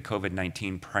believe that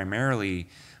COVID-19 primarily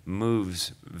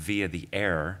moves via the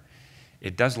air,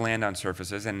 it does land on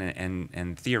surfaces,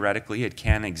 and theoretically it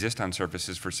can exist on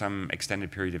surfaces for some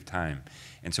extended period of time.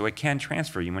 And so it can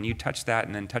transfer you. When you touch that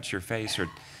and then touch your face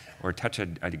or touch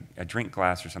a drink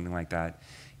glass or something like that,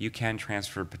 you can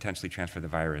potentially transfer the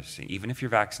virus, even if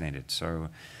you're vaccinated. So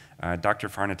Dr.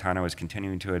 Farnitano is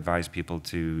continuing to advise people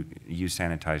to use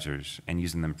sanitizers and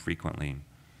using them frequently.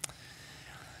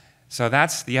 So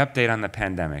that's the update on the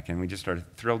pandemic, and we just are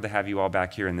thrilled to have you all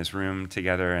back here in this room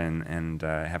together and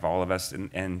have all of us.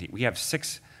 And we have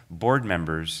 6 board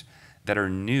members that are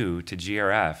new to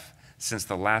GRF since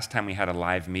the last time we had a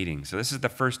live meeting. So this is the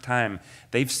first time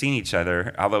they've seen each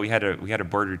other, although we had a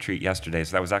board retreat yesterday,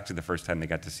 so that was actually the first time they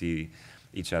got to see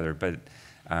each other. But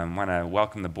I want to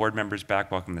welcome the board members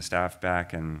back, welcome the staff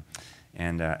back, and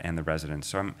the residents.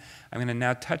 So I'm going to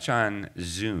now touch on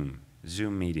Zoom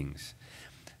meetings.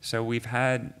 So we've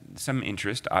had some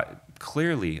interest,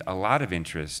 clearly a lot of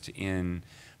interest in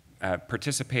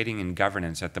participating in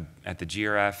governance at the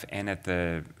GRF and at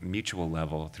the mutual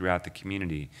level throughout the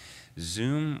community.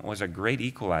 Zoom was a great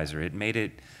equalizer. It made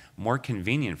it more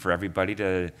convenient for everybody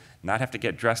to not have to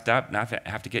get dressed up, not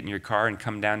have to get in your car and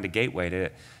come down to Gateway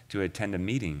to attend a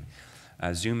meeting.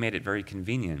 Zoom made it very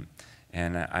convenient.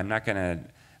 And I'm not going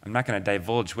to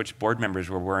divulge which board members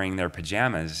were wearing their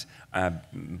pajamas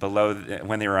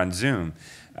when they were on Zoom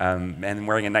and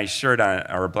wearing a nice shirt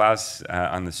or a blouse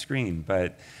on the screen.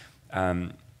 But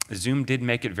Zoom did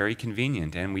make it very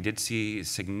convenient, and we did see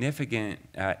significant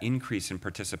increase in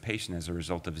participation as a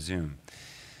result of Zoom.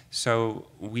 So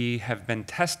we have been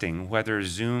testing whether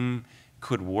Zoom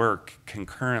could work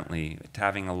concurrently to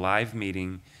having a live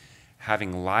meeting,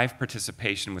 having live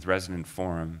participation with resident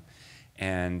forum,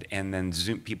 and then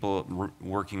Zoom people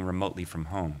working remotely from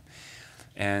home.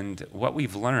 And what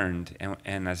we've learned,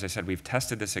 and as I said, we've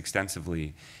tested this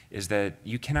extensively, is that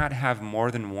you cannot have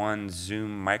more than one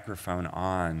Zoom microphone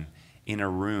on in a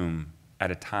room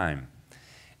at a time.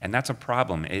 And that's a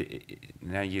problem.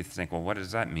 Now you think, well, what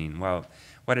does that mean? Well,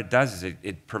 what it does is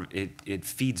it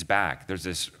feeds back. There's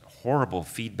this horrible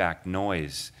feedback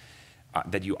noise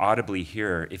that you audibly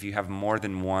hear if you have more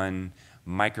than one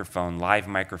microphone, live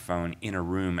microphone, in a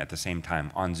room at the same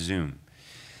time on Zoom.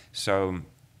 So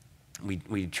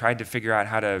we tried to figure out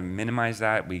how to minimize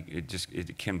that.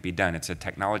 It can't be done. It's a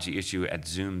technology issue at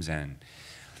Zoom's end.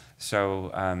 So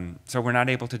we're not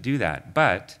able to do that.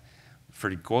 But for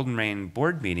Golden Rain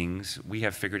board meetings, we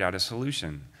have figured out a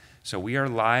solution. So we are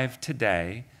live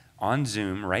today on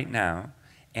Zoom right now,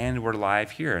 and we're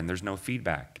live here, and there's no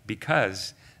feedback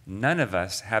because none of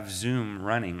us have Zoom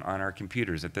running on our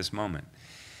computers at this moment.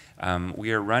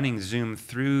 We are running Zoom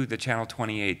through the Channel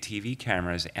 28 TV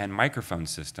cameras and microphone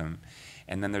system,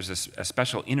 and then there's a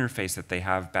special interface that they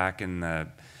have back in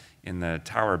the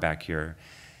tower back here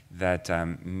that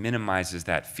minimizes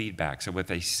that feedback. So with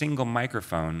a single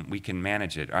microphone, we can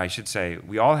manage it. Or I should say,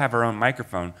 we all have our own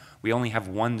microphone. We only have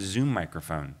one Zoom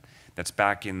microphone that's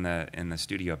back in the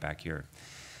studio back here.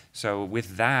 So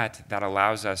with that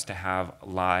allows us to have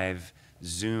live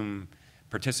Zoom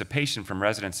participation from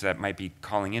residents that might be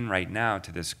calling in right now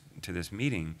to this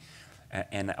meeting,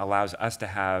 and allows us to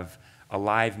have a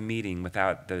live meeting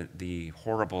without the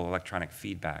horrible electronic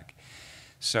feedback.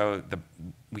 So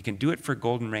we can do it for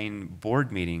Golden Rain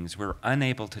board meetings. We're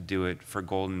unable to do it for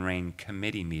Golden Rain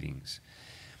committee meetings.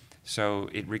 So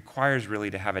it requires really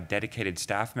to have a dedicated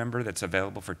staff member that's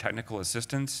available for technical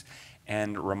assistance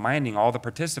and reminding all the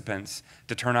participants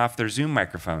to turn off their Zoom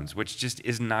microphones, which just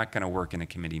is not going to work in a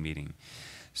committee meeting.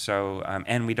 So,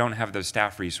 and we don't have those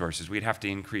staff resources. We'd have to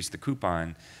increase the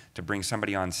coupon to bring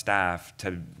somebody on staff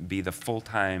to be the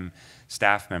full-time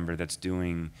staff member that's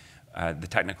doing the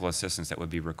technical assistance that would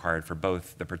be required for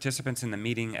both the participants in the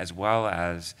meeting as well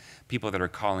as people that are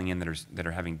calling in that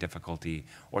are having difficulty,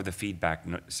 or the feedback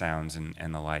sounds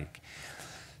and the like.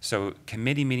 So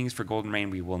committee meetings for Golden Rain,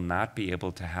 we will not be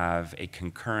able to have a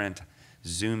concurrent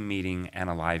Zoom meeting and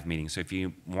a live meeting. So if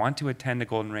you want to attend a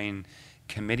Golden Rain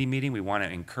committee meeting, we want to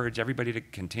encourage everybody to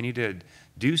continue to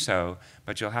do so,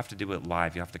 but you'll have to do it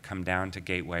live. You'll have to come down to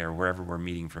Gateway or wherever we're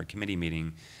meeting for a committee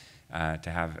meeting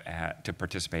to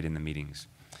participate in the meetings.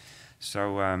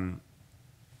 So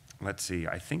let's see.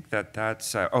 I think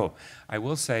that's. I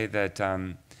will say that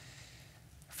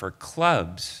for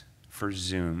clubs for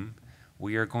Zoom,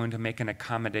 we are going to make an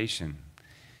accommodation.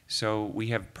 So we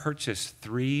have purchased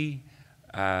 3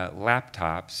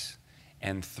 laptops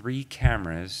and 3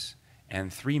 cameras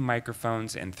and 3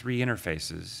 microphones and 3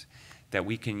 interfaces that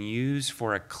we can use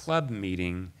for a club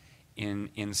meeting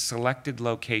in selected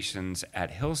locations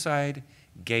at Hillside,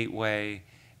 Gateway,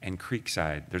 and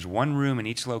Creekside. There's one room in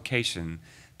each location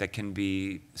that can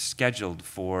be scheduled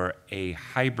for a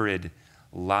hybrid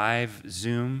live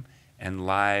Zoom and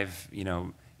live,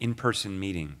 in-person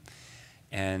meeting.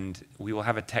 And we will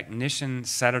have a technician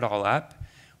set it all up.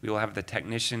 We will have the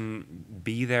technician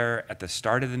be there at the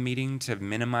start of the meeting to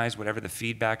minimize whatever the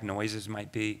feedback noises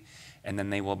might be, and then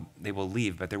they will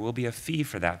leave. But there will be a fee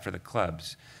for that for the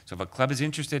clubs. So if a club is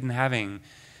interested in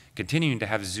continuing to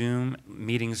have Zoom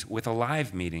meetings with a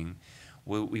live meeting,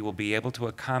 we will be able to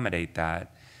accommodate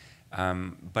that,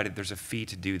 but there's a fee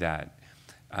to do that.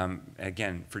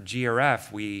 Again, for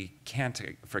GRF,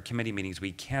 for committee meetings,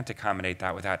 we can't accommodate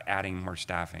that without adding more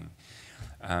staffing,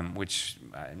 which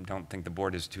I don't think the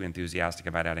board is too enthusiastic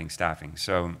about adding staffing.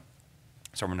 So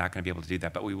we're not going to be able to do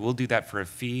that. But we will do that for a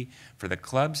fee for the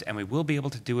clubs, and we will be able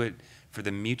to do it for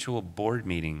the mutual board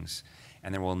meetings,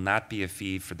 and there will not be a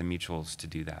fee for the mutuals to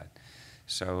do that.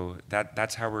 So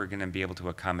that's how we're going to be able to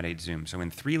accommodate Zoom. So in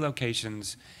 3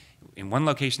 locations, in 1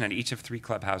 location at each of 3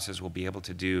 clubhouses, we'll be able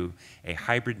to do a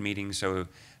hybrid meeting, so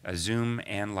a Zoom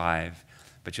and live,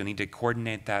 but you'll need to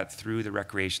coordinate that through the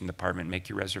recreation department, make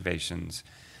your reservations,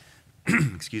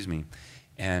 excuse me,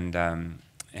 and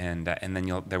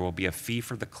then there will be a fee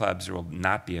for the clubs. There will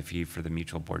not be a fee for the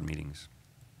mutual board meetings.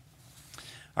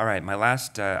 All right, my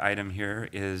last item here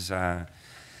is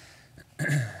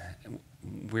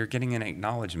we're getting an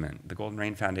acknowledgement. The Golden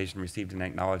Rain Foundation received an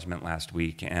acknowledgement last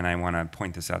week, and I want to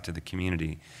point this out to the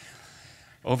community.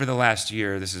 Over the last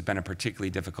year, this has been a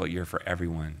particularly difficult year for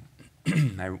everyone.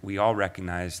 We all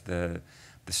recognize the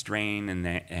strain and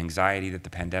the anxiety that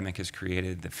the pandemic has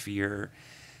created, the fear,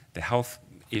 the health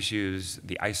issues,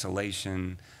 the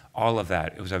isolation, all of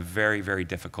that. It was a very, very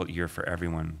difficult year for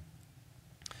everyone.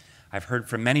 I've heard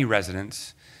from many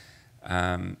residents,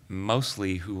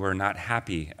 mostly who were not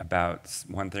happy about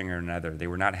one thing or another. They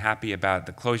were not happy about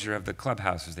the closure of the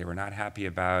clubhouses. They were not happy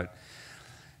about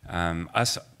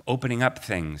us opening up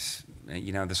things.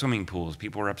 You know, the swimming pools,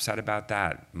 people were upset about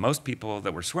that. Most people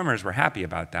that were swimmers were happy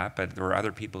about that, but there were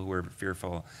other people who were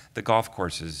fearful. The golf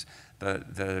courses,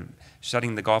 the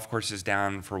shutting the golf courses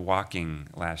down for walking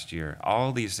last year,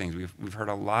 all these things. We've heard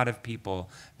a lot of people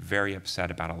very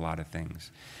upset about a lot of things.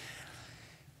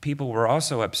 People were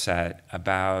also upset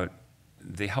about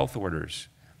the health orders.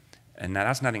 And now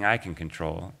that's nothing I can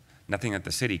control, nothing that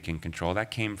the city can control. That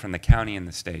came from the county and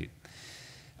the state.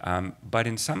 But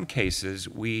in some cases,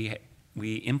 we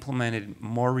implemented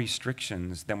more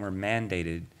restrictions than were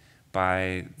mandated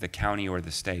by the county or the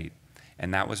state.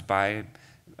 And that was by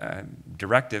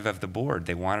directive of the board.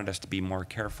 They wanted us to be more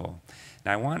careful.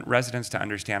 Now, I want residents to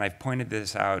understand, I've pointed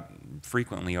this out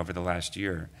frequently over the last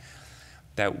year,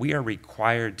 that we are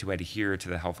required to adhere to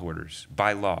the health orders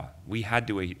by law. We had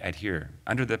to adhere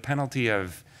under the penalty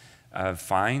of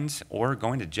fines or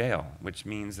going to jail, which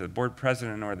means the board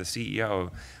president or the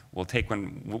CEO will take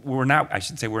one. We're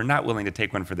not willing to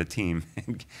take one for the team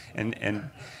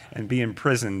and be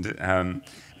imprisoned.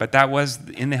 But that was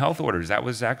in the health orders. That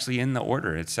was actually in the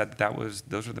order. It said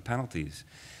those were the penalties.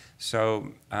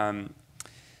 So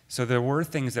there were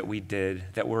things that we did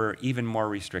that were even more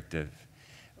restrictive.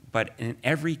 But in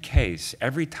every case,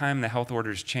 every time the health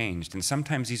orders changed, and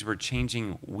sometimes these were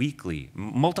changing weekly,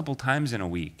 multiple times in a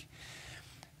week,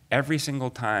 every single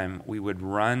time we would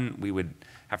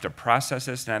have to process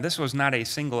this. Now, this was not a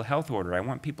single health order. I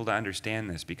want people to understand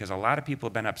this because a lot of people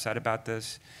have been upset about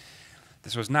this.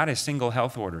 This was not a single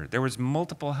health order. There was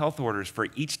multiple health orders for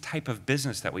each type of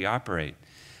business that we operate,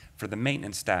 for the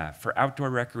maintenance staff, for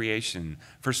outdoor recreation,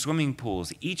 for swimming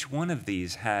pools. Each one of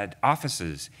these had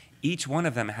offices. Each one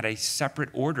of them had a separate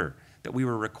order that we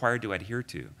were required to adhere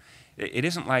to. It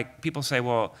isn't like people say,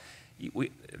 well,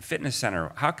 fitness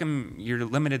center, how come you're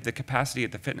limited the capacity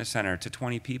at the fitness center to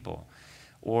 20 people?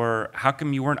 Or how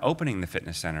come you weren't opening the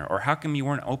fitness center? Or how come you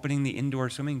weren't opening the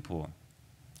indoor swimming pool?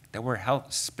 There were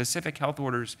specific health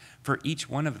orders for each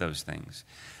one of those things.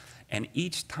 And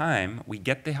each time we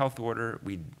get the health order,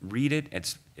 we read it,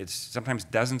 it's sometimes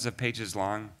dozens of pages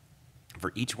long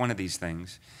for each one of these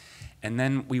things. And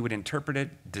then we would interpret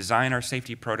it, design our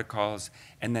safety protocols,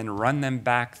 and then run them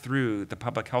back through the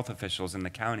public health officials in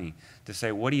the county to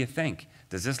say, what do you think?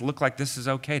 Does this look like this is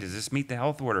okay? Does this meet the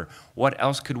health order? What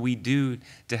else could we do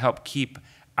to help keep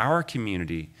our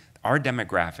community, our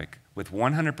demographic, with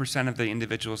 100% of the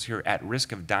individuals here at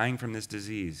risk of dying from this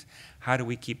disease? How do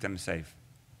we keep them safe?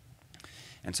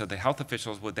 And so the health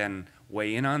officials would then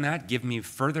weigh in on that, give me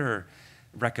further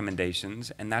recommendations,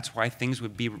 and that's why things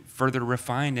would be further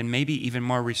refined and maybe even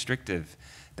more restrictive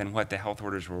than what the health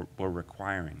orders were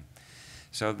requiring.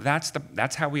 So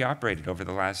that's how we operated over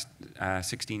the last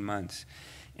 16 months.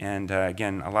 And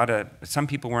again, some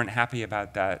people weren't happy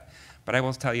about that, but I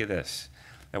will tell you this,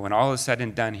 that when all is said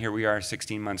and done, here we are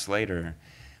 16 months later,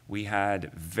 we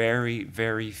had very,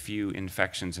 very few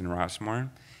infections in Rossmore,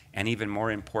 and even more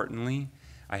importantly,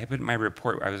 I have put in my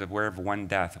report, I was aware of 1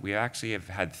 death. We actually have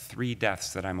had 3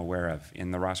 deaths that I'm aware of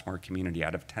in the Rossmore community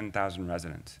out of 10,000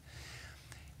 residents.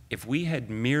 If we had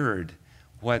mirrored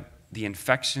what the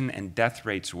infection and death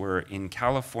rates were in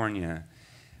California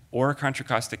or Contra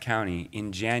Costa County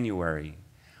in January,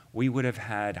 we would have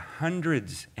had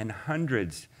hundreds and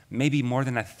hundreds, maybe more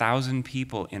than 1,000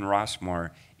 people in Rossmore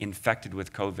infected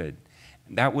with COVID.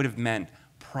 That would have meant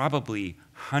probably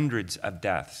hundreds of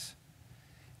deaths.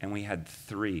 And we had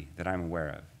 3 that I'm aware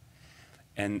of.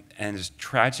 And as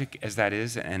tragic as that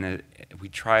is, and we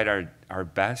tried our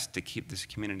best to keep this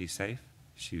community safe.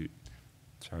 Shoot,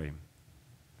 sorry.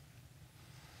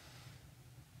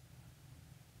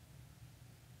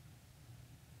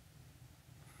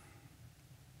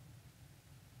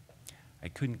 I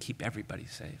couldn't keep everybody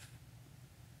safe.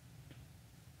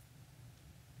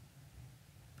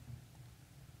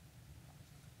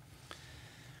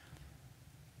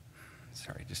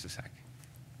 Sorry, just a sec.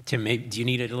 Tim, do you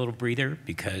need a little breather?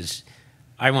 Because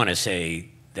I want to say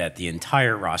that the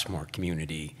entire Rossmore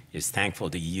community is thankful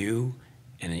to you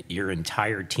and your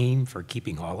entire team for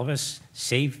keeping all of us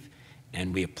safe,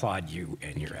 and we applaud you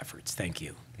and your efforts. Thank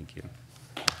you. Thank you.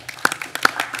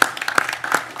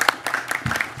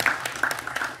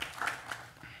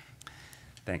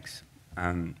 Thanks.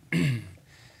 I'm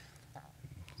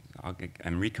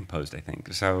recomposed, I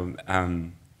think. So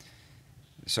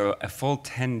a full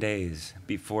 10 days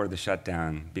before the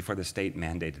shutdown, before the state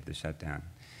mandated the shutdown,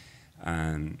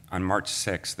 on March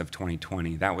 6th of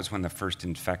 2020, that was when the first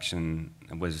infection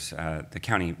was, the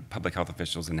county public health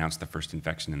officials announced the first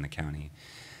infection in the county.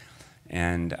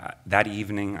 And that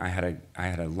evening, I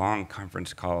had a long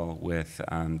conference call with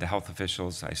the health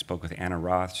officials. I spoke with Anna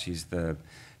Roth. She's the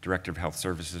Director of Health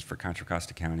Services for Contra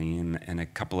Costa County, and a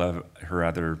couple of her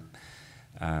other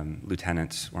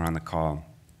lieutenants were on the call.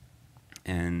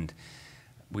 And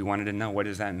we wanted to know, what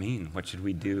does that mean? What should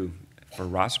we do for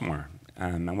Rossmore?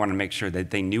 I wanted to make sure that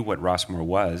they knew what Rossmore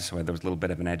was, so there was a little bit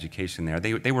of an education there.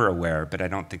 They were aware, but I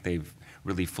don't think they've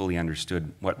really fully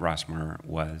understood what Rossmore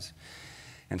was.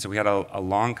 And so we had a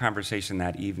long conversation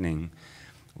that evening.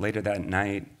 Later that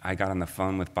night, I got on the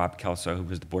phone with Bob Kelso, who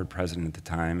was the board president at the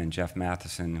time, and Jeff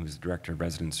Matheson, who was the director of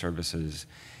resident services.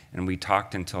 And we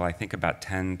talked until I think about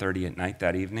 10:30 at night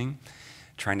that evening,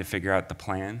 trying to figure out the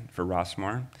plan for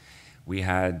Rossmore. We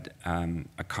had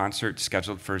a concert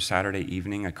scheduled for Saturday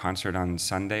evening, a concert on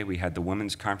Sunday. We had the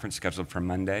women's conference scheduled for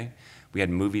Monday. We had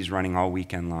movies running all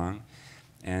weekend long.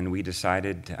 And we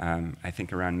decided, I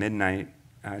think around midnight,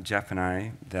 Jeff and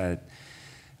I, that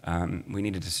we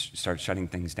needed to start shutting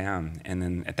things down. And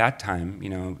then at that time,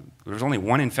 there was only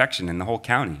one infection in the whole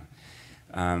county.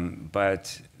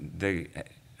 But the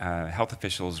health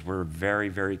officials were very,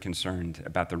 very concerned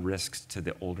about the risks to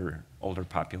the older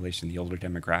population, the older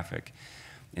demographic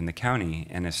in the county,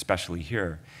 and especially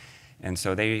here. And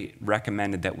so they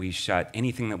recommended that we shut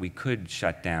anything that we could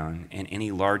shut down, and any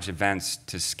large events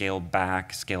to scale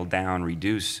back, scale down,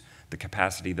 reduce the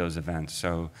capacity of those events.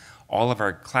 So all of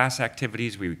our class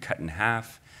activities we would cut in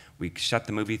half. We shut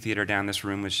the movie theater down. This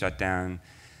room was shut down.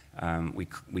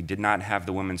 We did not have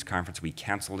the women's conference. We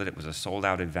canceled it. It was a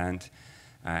sold-out event.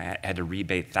 I had to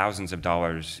rebate thousands of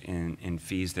dollars in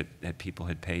fees that people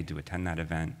had paid to attend that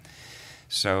event.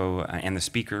 So, and the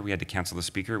speaker, we had to cancel the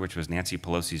speaker, which was Nancy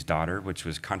Pelosi's daughter, which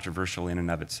was controversial in and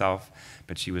of itself,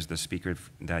 but she was the speaker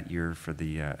that year for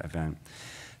the event.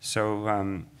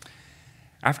 So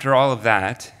after all of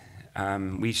that,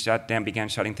 we began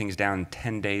shutting things down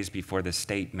 10 days before the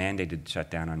state mandated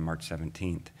shutdown on March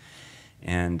 17th.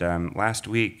 And last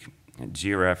week,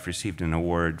 GRF received an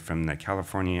award from the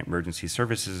California Emergency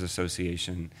Services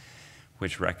Association,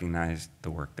 which recognized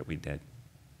the work that we did.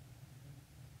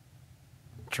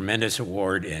 Tremendous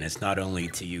award, and it's not only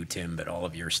to you, Tim, but all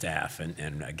of your staff.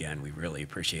 And again, we really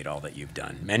appreciate all that you've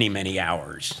done. Many, many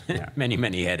hours, Yeah. many,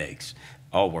 many headaches,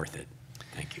 all worth it.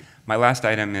 Thank you. My last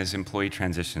item is employee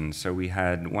transitions. So we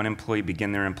had one employee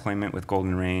begin their employment with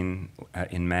Golden Rain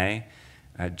in May.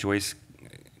 Joyce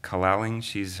Kalaling,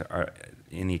 she's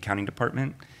in the accounting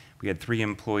department. We had 3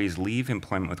 employees leave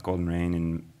employment with Golden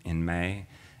Rain in May.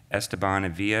 Esteban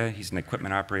Avila, he's an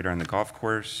equipment operator on the golf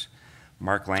course.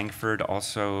 Mark Langford,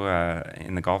 also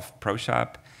in the golf pro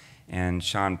shop. And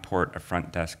Sean Port, a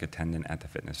front desk attendant at the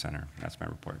fitness center. That's my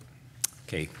report.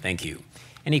 Okay, thank you.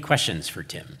 Any questions for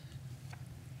Tim?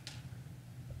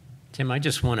 Tim, I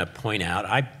just want to point out,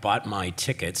 I bought my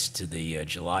tickets to the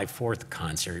July 4th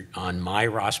concert on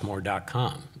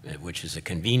myrossmore.com, which is a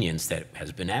convenience that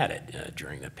has been added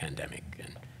during the pandemic. And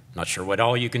I'm not sure what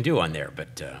all you can do on there,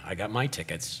 but I got my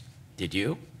tickets. Did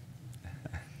you?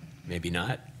 Maybe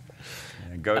not.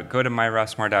 Go to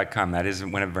myrossmore.com. That is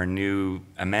one of our new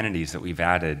amenities that we've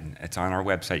added. It's on our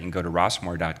website. You can go to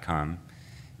rossmore.com,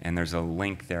 and there's a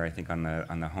link there, I think, on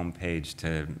the home page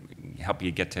to help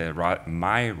you get to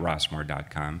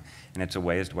myrossmore.com. And it's a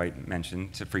way, as Dwight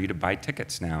mentioned, for you to buy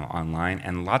tickets now online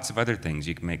and lots of other things.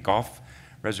 You can make golf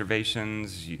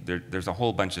reservations. There's a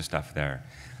whole bunch of stuff there.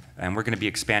 And we're going to be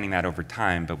expanding that over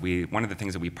time, but one of the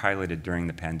things that we piloted during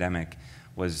the pandemic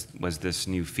was this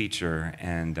new feature,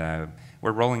 and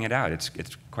we're rolling it out. It's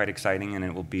quite exciting, and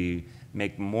it will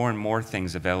make more and more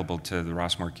things available to the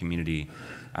Rossmore community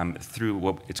through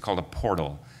what it's called a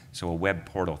portal, so a web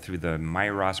portal through the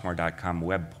myrossmore.com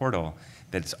web portal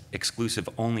that's exclusive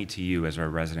only to you as a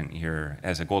resident here,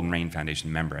 as a Golden Rain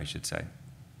Foundation member, I should say.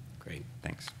 Great.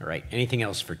 Thanks. All right. Anything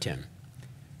else for Tim?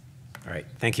 All right,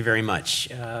 thank you very much.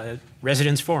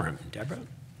 Residents Forum, Deborah?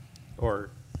 Or,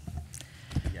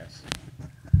 yes.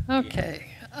 Okay.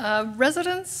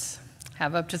 Residents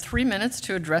have up to 3 minutes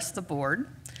to address the board.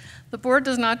 The board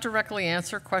does not directly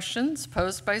answer questions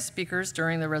posed by speakers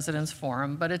during the residents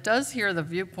forum, but it does hear the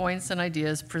viewpoints and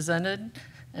ideas presented,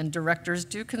 and directors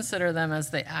do consider them as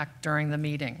they act during the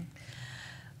meeting.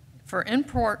 For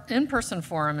in-person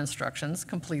forum instructions,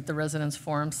 complete the residents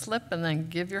forum slip and then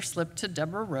give your slip to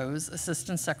Deborah Rose,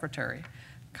 Assistant Secretary.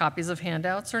 Copies of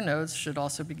handouts or notes should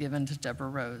also be given to Deborah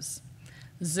Rose.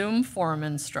 Zoom forum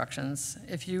instructions.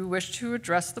 If you wish to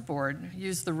address the board,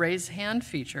 use the raise hand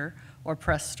feature or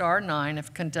press *9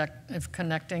 if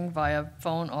connecting via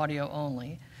phone audio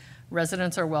only.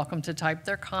 Residents are welcome to type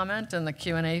their comment in the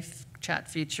Q&A chat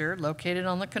feature located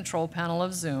on the control panel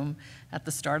of Zoom at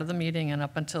the start of the meeting and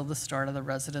up until the start of the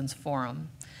residents forum.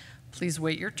 Please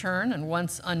wait your turn, and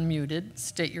once unmuted,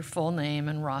 state your full name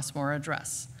and Rossmore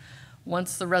address.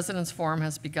 Once the residents forum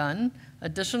has begun,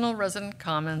 additional resident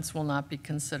comments will not be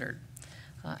considered.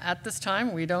 At this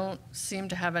time, we don't seem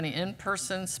to have any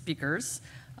in-person speakers,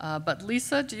 but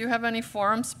Lisa, do you have any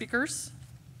forum speakers?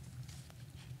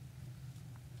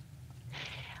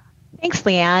 Thanks,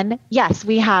 Leanne. Yes,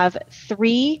 we have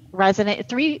three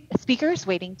speakers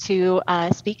waiting to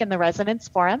speak in the residents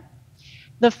forum.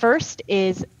 The first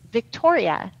is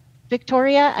Victoria.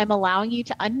 Victoria, I'm allowing you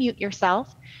to unmute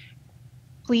yourself.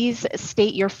 Please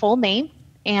state your full name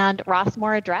and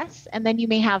Rossmore address, and then you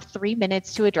may have 3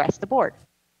 minutes to address the board.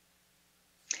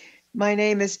 My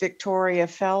name is Victoria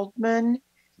Feldman,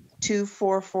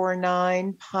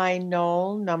 2449 Pine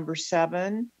Knoll, number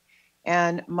 7.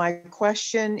 And my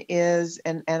question is,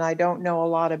 and I don't know a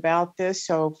lot about this,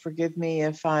 so forgive me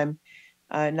if I'm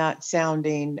not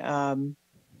sounding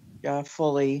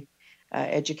fully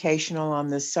educational on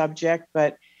this subject,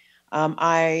 but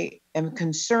I am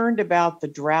concerned about the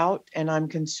drought, and I'm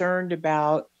concerned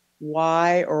about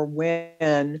why or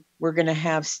when we're going to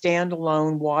have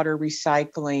standalone water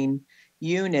recycling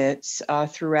units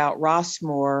throughout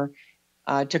Rossmore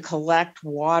to collect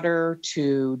water,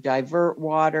 to divert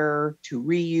water, to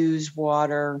reuse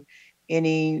water.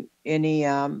 Anybody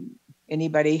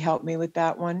help me with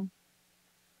that one?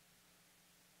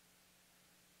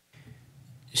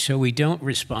 So we don't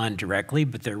respond directly,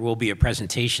 but there will be a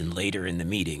presentation later in the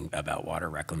meeting about water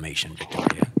reclamation,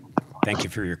 Victoria. Thank you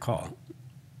for your call.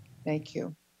 Thank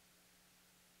you.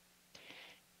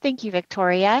 Thank you,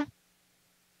 Victoria.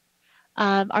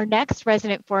 Our next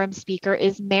resident forum speaker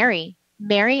is Mary.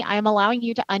 Mary, I am allowing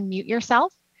you to unmute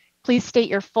yourself. Please state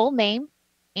your full name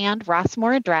and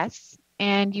Rossmore address,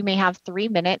 and you may have 3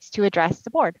 minutes to address the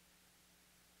board.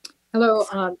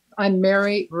 Hello, I'm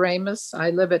Mary Ramus. I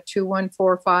live at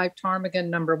 2145 Ptarmigan,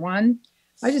 number 1.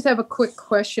 I just have a quick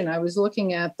question. I was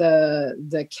looking at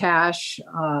the cash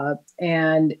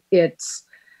and it's,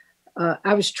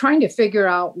 I was trying to figure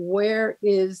out where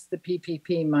is the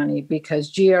PPP money,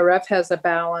 because GRF has a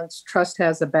balance, trust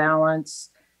has a balance,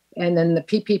 and then the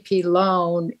PPP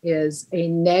loan is a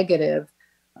negative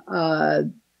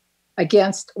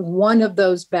against one of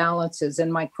those balances.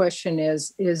 And my question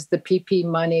is the PP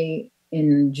money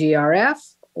in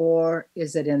GRF or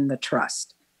is it in the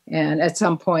trust? And at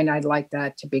some point, I'd like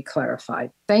that to be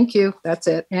clarified. Thank you. That's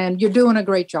it. And you're doing a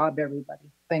great job,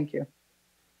 everybody. Thank you.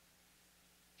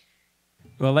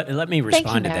 Well, let me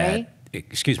respond to Mary. that.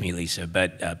 Excuse me, Lisa,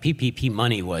 but PPP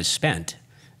money was spent.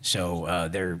 So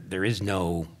there is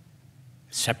no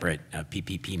separate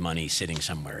PPP money sitting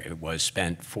somewhere. It was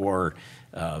spent for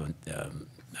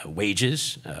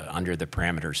wages under the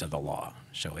parameters of the law.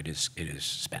 So it is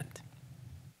spent.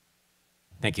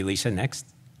 Thank you, Lisa. Next.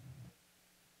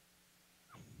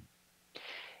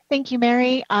 Thank you,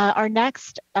 Mary. Our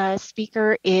next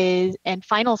speaker is, and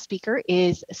final speaker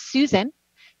is Susan.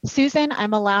 Susan,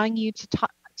 I'm allowing you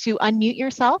to unmute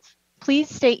yourself. Please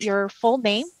state your full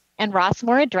name and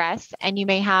Rossmore address, and you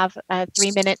may have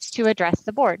 3 minutes to address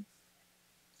the board.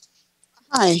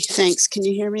 Hi, thanks. Can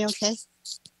you hear me okay?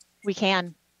 We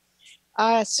can.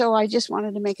 So I just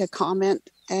wanted to make a comment.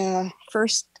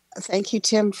 First, thank you,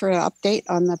 Tim, for an update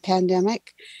on the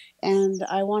pandemic. And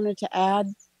I wanted to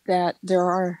add that there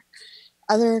are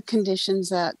other conditions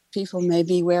that people may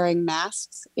be wearing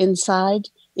masks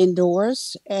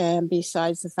indoors, and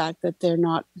besides the fact that they're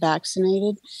not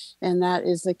vaccinated, and that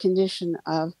is the condition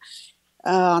of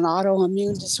an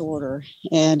autoimmune disorder.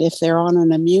 And if they're on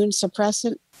an immune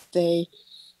suppressant, they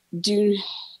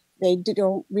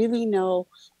don't really know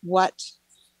what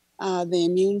the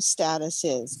immune status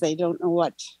is. They don't know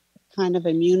what kind of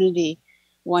immunity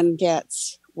one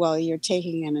gets while you're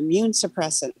taking an immune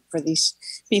suppressant for these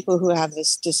people who have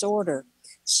this disorder.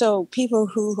 So people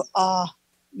who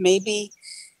maybe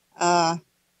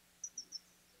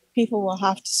people will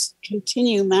have to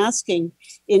continue masking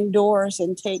indoors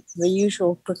and take the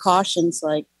usual precautions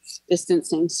like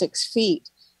distancing 6 feet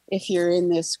if you're in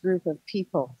this group of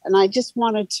people. And I just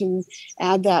wanted to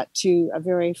add that to a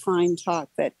very fine talk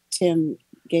that Tim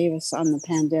gave us on the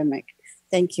pandemic.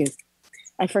 Thank you.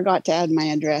 I forgot to add my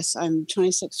address. I'm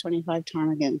 2625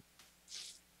 Ptarmigan.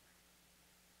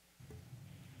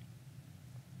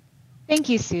 Thank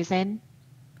you, Susan.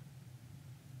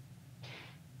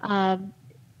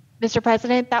 Mr.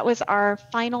 President, that was our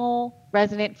final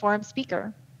resident forum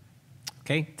speaker.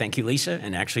 Okay, thank you, Lisa.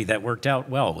 And actually, that worked out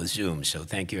well with Zoom. So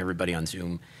thank you, everybody on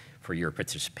Zoom, for your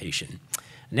participation.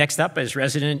 Next up is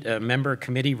resident member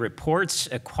committee reports,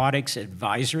 Aquatics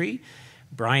Advisory.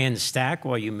 Brian Stack,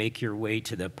 while you make your way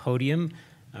to the podium,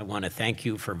 I want to thank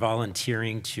you for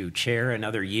volunteering to chair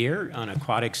another year on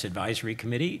Aquatics Advisory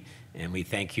Committee. And we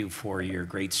thank you for your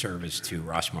great service to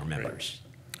Rossmore members.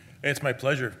 It's my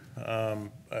pleasure.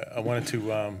 I wanted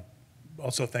to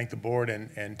also thank the board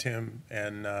and Tim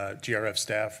and GRF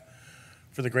staff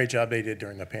for the great job they did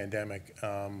during the pandemic.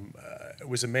 It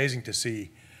was amazing to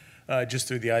see, just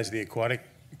through the eyes of the Aquatic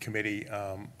Committee,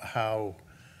 how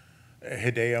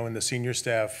Hideo and the senior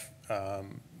staff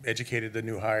educated the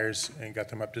new hires and got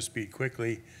them up to speed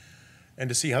quickly, and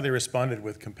to see how they responded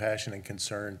with compassion and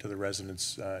concern to the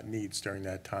residents' needs during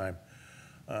that time.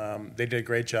 They did a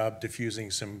great job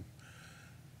diffusing some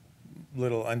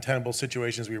little untenable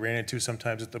situations we ran into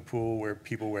sometimes at the pool where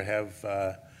people would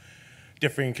have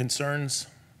differing concerns.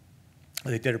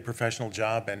 They did a professional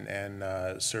job and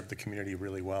served the community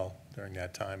really well during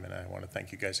that time, and I want to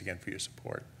thank you guys again for your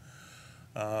support.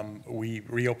 We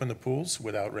reopened the pools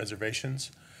without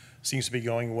reservations. Seems to be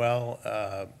going well.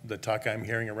 The talk I'm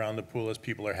hearing around the pool is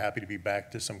people are happy to be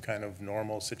back to some kind of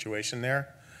normal situation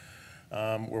there.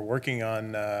 We're working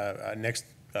on next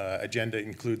agenda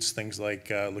includes things like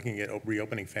looking at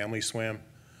reopening family swim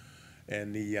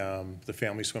and the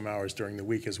family swim hours during the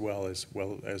week as well as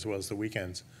the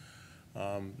weekends,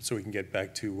 so we can get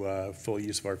back to full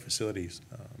use of our facilities.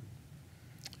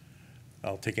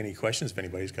 I'll take any questions if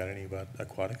anybody's got any about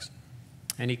aquatics.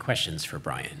 Any questions for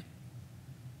Brian?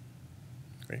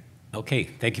 Great. Okay,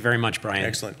 thank you very much, Brian.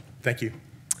 Excellent. Thank you.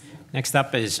 Next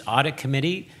up is Audit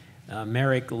Committee,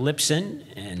 Merrick Lipson.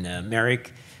 And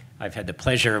Merrick, I've had the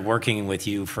pleasure of working with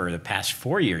you for the past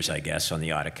 4 years, I guess, on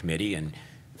the Audit Committee, and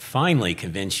finally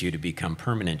convinced you to become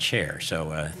permanent chair.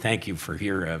 So thank you for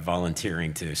your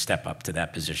volunteering to step up to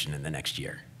that position in the next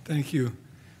year. Thank you.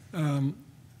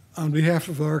 On behalf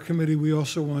of our committee, we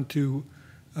also want to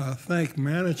thank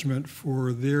management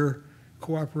for their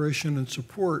cooperation and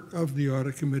support of the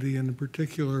Audit Committee, and in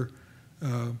particular,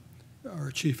 our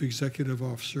Chief Executive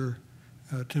Officer,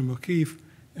 Tim O'Keefe,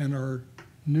 and our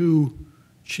new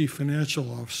Chief Financial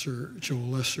Officer, Joel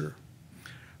Lesser.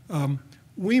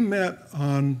 We met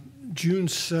on June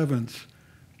 7th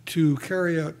to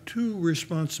carry out two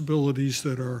responsibilities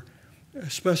that are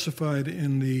specified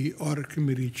in the Audit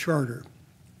Committee charter.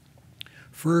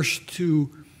 First, to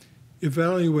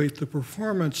evaluate the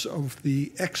performance of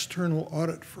the external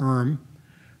audit firm,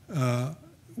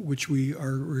 which we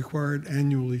are required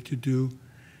annually to do.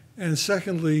 And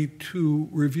secondly, to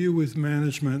review with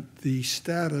management the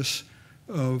status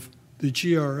of the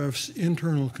GRF's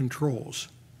internal controls.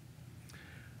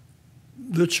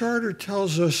 The charter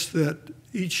tells us that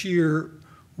each year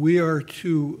we are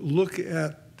to look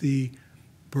at the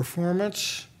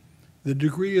performance, the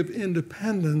degree of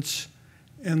independence,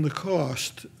 and the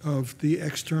cost of the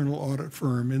external audit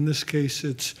firm. In this case,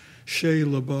 it's Shea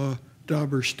Labaugh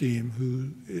Doberstein, who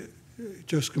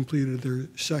just completed their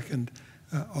second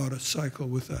audit cycle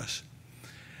with us.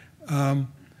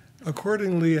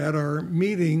 Accordingly, at our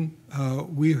meeting,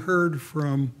 we heard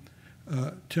from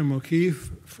Tim O'Keefe,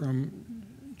 from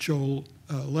Joel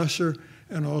Lesser,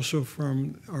 and also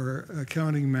from our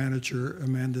accounting manager,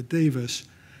 Amanda Davis,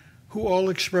 who all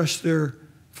expressed their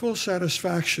full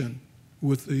satisfaction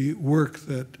with the work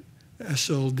that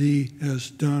SLD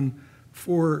has done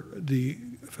for the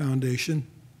foundation.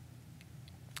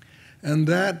 And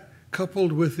that,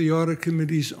 coupled with the Audit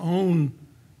Committee's own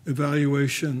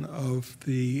evaluation of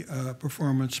the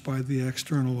performance by the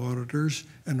external auditors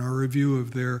and our review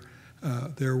of their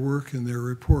work and their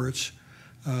reports,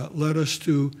 led us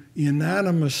to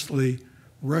unanimously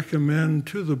recommend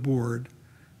to the board,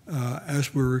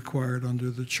 as we're required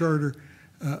under the charter,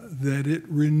 that it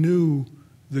renew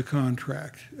the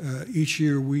contract. Each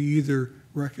year we either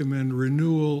recommend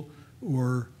renewal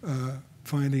or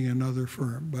finding another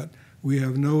firm, but we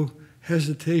have no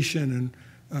hesitation in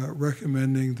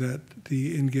recommending that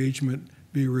the engagement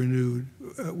be renewed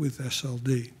with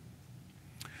SLD.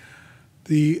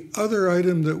 The other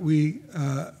item that we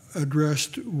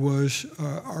addressed was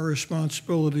our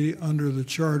responsibility under the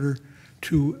charter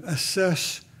to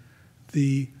assess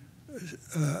the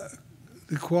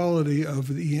quality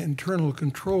of the internal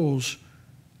controls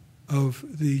of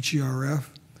the GRF,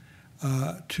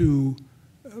 to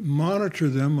monitor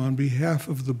them on behalf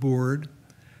of the board,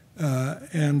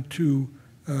 and to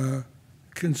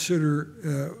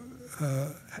consider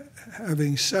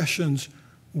having sessions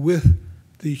with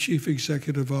the chief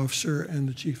executive officer and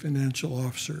the chief financial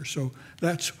officer. So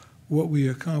that's what we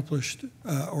accomplished,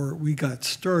 or we got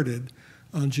started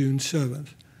on June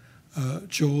 7th.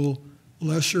 Joel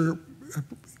Lesser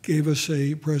gave us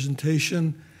a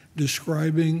presentation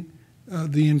describing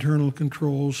the internal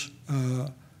controls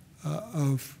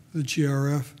of the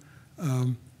GRF,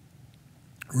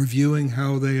 reviewing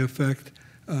how they affect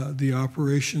the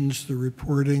operations, the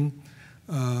reporting,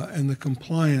 and the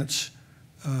compliance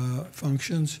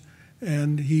functions.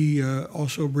 And he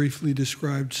also briefly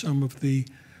described some of the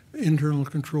internal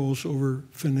controls over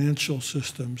financial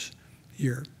systems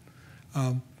here.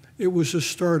 It was a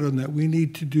start on that. We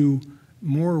need to do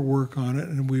more work on it,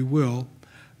 and we will.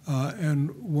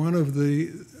 And one of the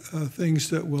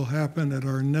things that will happen at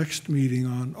our next meeting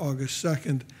on August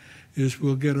 2nd is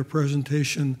we'll get a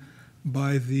presentation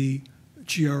by the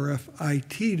GRF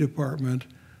IT department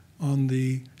on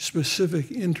the specific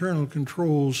internal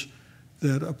controls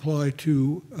that apply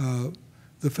to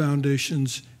the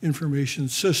Foundation's information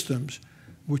systems,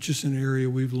 which is an area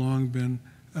we've long been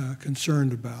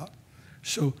concerned about.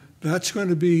 So that's going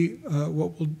to be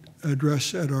what we'll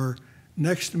address at our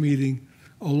next meeting,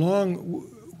 along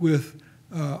with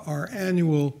our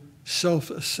annual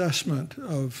self-assessment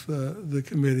of the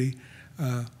committee.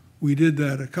 We did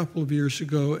that a couple of years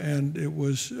ago, and it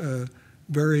was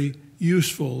very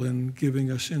useful in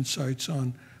giving us insights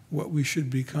on what we should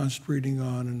be concentrating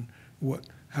on and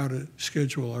how to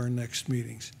schedule our next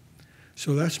meetings.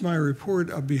 So that's my report.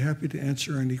 I'll be happy to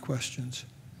answer any questions.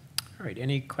 All right,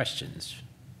 any questions?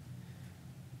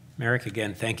 Merrick,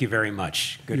 again, thank you very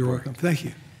much. Good You're work. welcome. Thank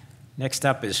you. Next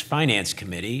up is Finance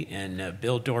Committee, and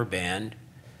Bill Dorband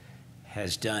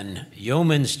has done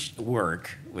yeoman's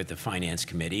work with the Finance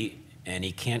Committee, and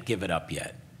he can't give it up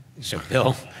yet. So,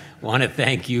 Bill, want to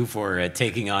thank you for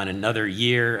taking on another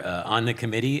year on the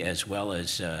committee, as well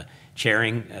as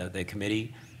chairing the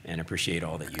committee, and appreciate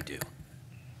all that you do.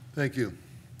 Thank you.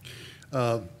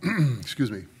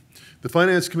 Excuse me. The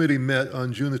Finance Committee met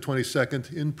on June the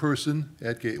 22nd in person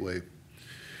at Gateway.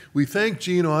 We thank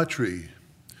Gene Autry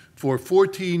for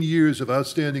 14 years of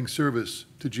outstanding service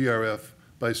to GRF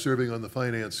by serving on the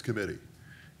Finance Committee.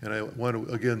 And I want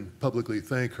to, again, publicly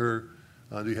thank her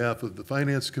on behalf of the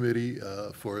Finance Committee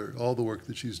for all the work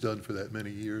that she's done for that many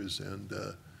years. And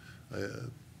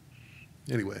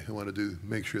anyway, I wanted to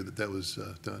make sure that that was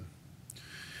done.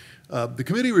 The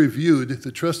committee reviewed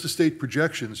the trust estate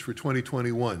projections for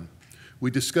 2021.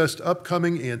 We discussed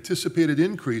upcoming anticipated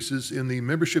increases in the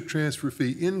membership transfer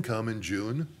fee income in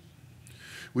June.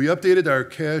 We updated our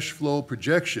cash flow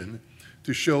projection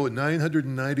to show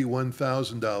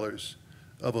 $991,000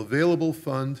 of available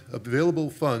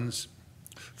funds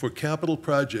for capital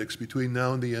projects between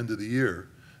now and the end of the year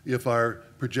if our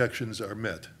projections are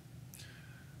met.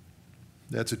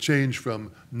 That's a change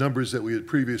from numbers that we had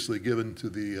previously given to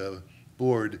the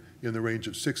board in the range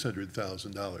of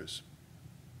 $600,000.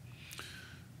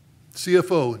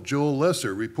 CFO Joel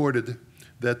Lesser reported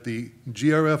that the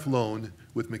GRF loan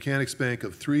with Mechanics Bank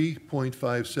of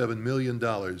 $3.57 million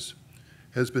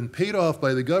has been paid off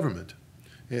by the government,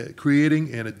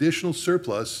 creating an additional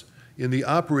surplus in the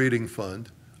operating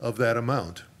fund of that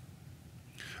amount.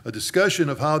 A discussion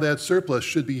of how that surplus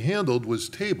should be handled was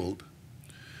tabled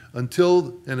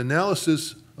until an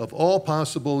analysis of all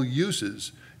possible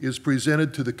uses is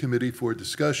presented to the committee for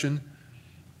discussion.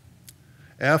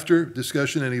 After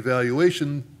discussion and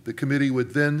evaluation, the committee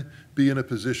would then be in a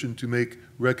position to make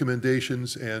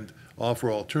recommendations and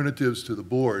offer alternatives to the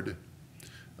board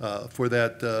for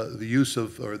that, the use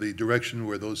of, or the direction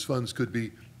where those funds could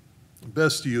be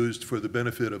best used for the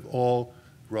benefit of all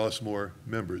Rossmore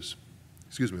members,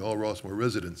 excuse me, all Rossmore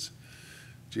residents,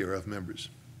 GRF members.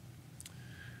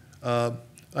 I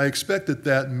expect that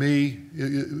that may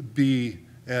be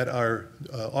at our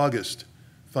August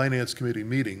Finance Committee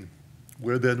meeting,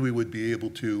 where then we would be able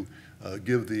to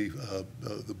give the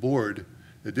board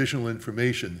additional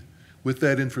information. With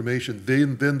that information,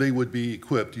 then they would be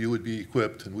equipped, you would be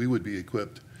equipped, and we would be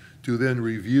equipped to then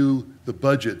review the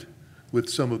budget with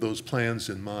some of those plans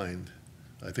in mind.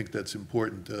 I think that's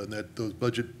important, that those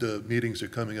budget meetings are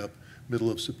coming up middle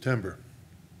of September.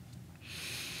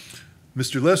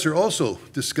 Mr. Lesser also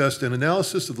discussed an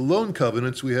analysis of the loan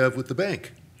covenants we have with the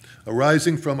bank,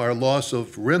 arising from our loss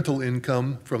of rental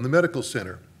income from the medical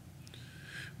center.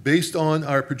 Based on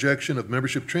our projection of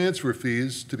membership transfer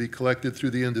fees to be collected through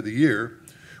the end of the year,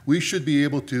 we should be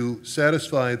able to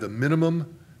satisfy the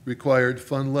minimum required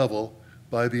fund level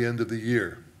by the end of the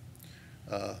year.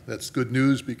 That's good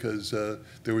news because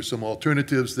there were some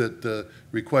alternatives that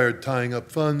required tying up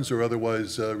funds or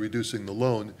otherwise reducing the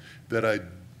loan that I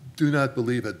do not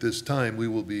believe at this time we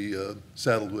will be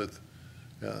saddled with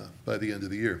by the end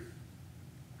of the year.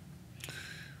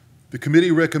 The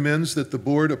committee recommends that the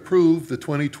board approve the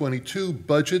 2022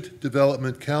 budget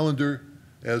development calendar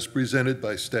as presented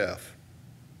by staff.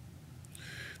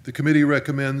 The committee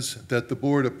recommends that the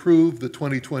board approve the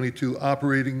 2022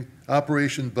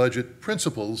 operation budget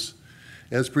principles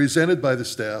as presented by the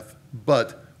staff,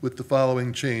 but with the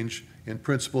following change in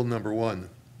principle number 1.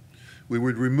 We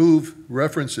would remove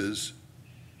references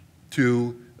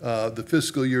to the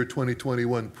fiscal year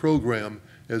 2021 program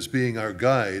as being our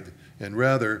guide, and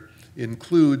rather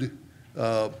include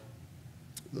a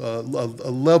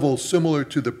level similar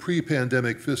to the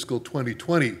pre-pandemic fiscal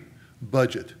 2020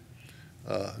 budget.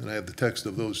 And I have the text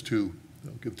of those two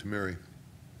I'll give to Mary.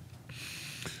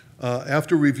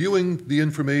 After reviewing the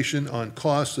information on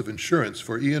costs of insurance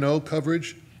for E&O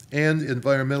coverage and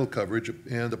environmental coverage,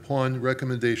 and upon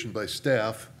recommendation by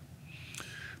staff,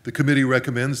 the committee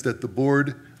recommends that the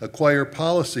board acquire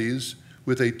policies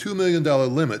with a $2 million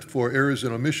limit for errors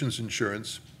and omissions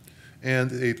insurance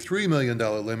and a $3 million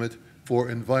limit for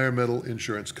environmental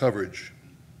insurance coverage.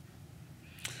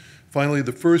 Finally,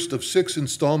 the first of 6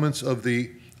 installments of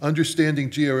the Understanding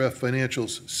GRF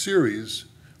Financials series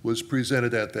was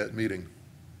presented at that meeting.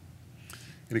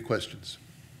 Any questions?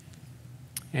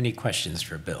 Any questions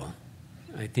for Bill?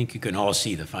 I think you can all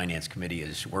see the Finance Committee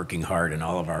is working hard on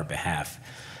all of our behalf.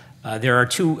 There are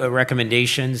 2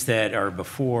 recommendations that are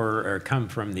before or come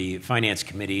from the Finance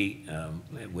Committee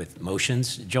with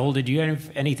motions. Joel, did you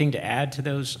have anything to add to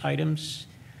those items?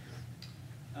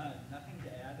 Nothing to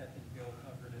add. I think Bill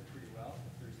covered it pretty well.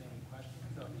 If there's any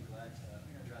questions, I'll be glad to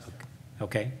address them.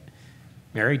 Okay.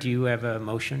 Mary, do you have a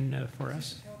motion for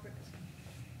us?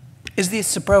 Is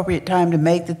this appropriate time to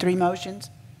make the 3 motions?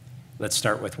 Let's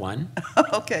start with 1.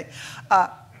 Okay.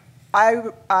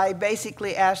 I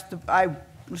basically asked,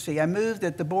 let's see, I move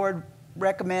that the board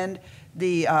recommend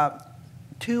the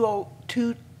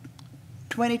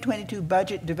 2022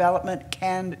 budget development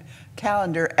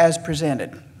calendar as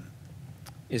presented.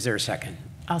 Is there a second?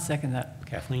 I'll second that.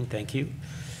 Kathleen, thank you.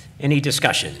 Any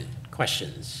discussion,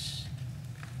 questions?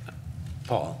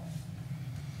 Paul?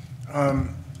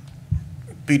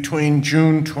 Between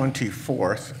June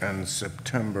 24th and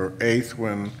September 8th,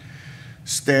 when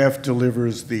staff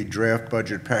delivers the draft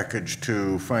budget package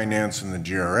to Finance and the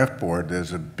GRF board,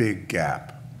 there's a big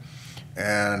gap.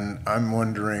 And I'm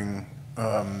wondering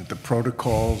the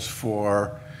protocols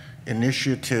for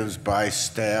initiatives by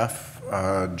staff,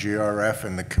 GRF,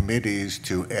 and the committees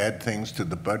to add things to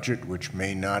the budget which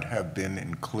may not have been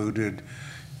included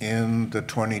in the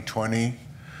 2020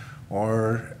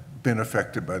 or been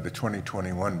affected by the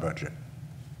 2021 budget.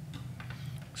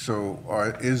 So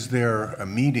is there a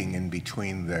meeting in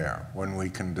between there when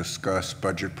we can discuss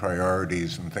budget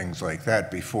priorities and things like that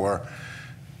before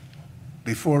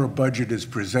a budget is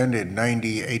presented,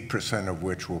 98% of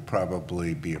which will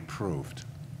probably be approved?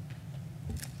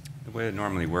 The way it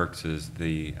normally works is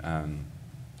the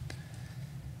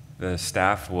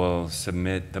staff will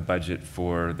submit the budget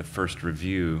for the first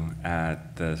review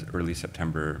at the early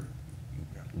September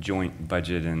joint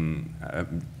budget and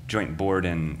joint board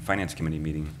and finance committee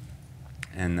meeting.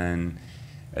 And then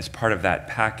as part of that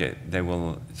packet, they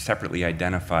will separately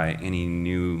identify any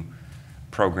new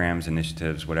programs,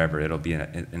 initiatives, whatever. It'll be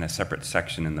in a separate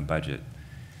section in the budget.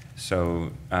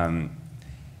 So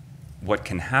what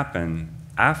can happen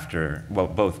after, well,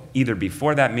 both either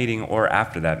before that meeting or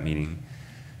after that meeting,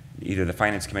 either the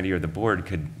finance committee or the board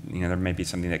could, there may be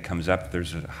something that comes up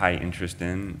there's a high interest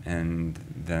in, and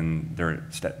then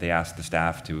they ask the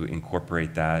staff to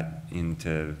incorporate that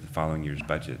into the following year's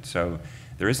budget. So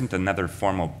there isn't another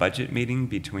formal budget meeting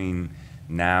between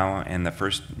now and the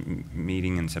first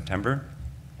meeting in September.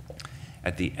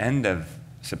 At the end of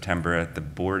September, at the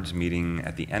board's meeting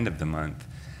at the end of the month,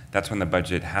 that's when the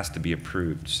budget has to be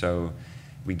approved. So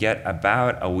we get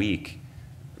about a week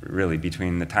really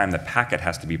between the time the packet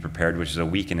has to be prepared, which is a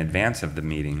week in advance of the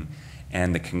meeting,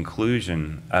 and the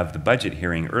conclusion of the budget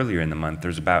hearing earlier in the month.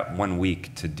 There's about 1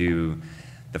 week to do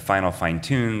the final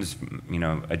fine-tunes,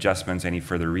 adjustments, any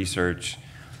further research.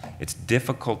 It's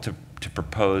difficult to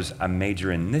propose a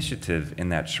major initiative in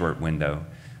that short window,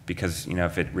 because, you know,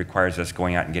 if it requires us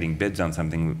going out and getting bids on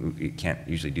something, we can't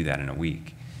usually do that in a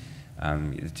week.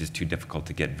 It's just too difficult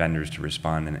to get vendors to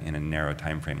respond in a narrow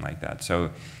time frame like that.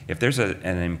 So if there's an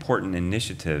important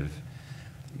initiative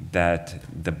that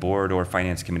the board or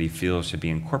finance committee feels should be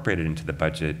incorporated into the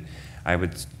budget, I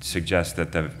would suggest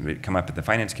that it come up at the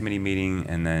finance committee meeting,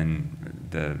 and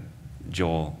then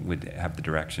Joel would have the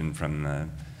direction from the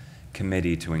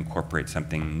committee to incorporate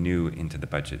something new into the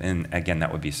budget. And again,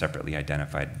 that would be separately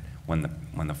identified when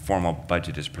the formal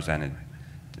budget is presented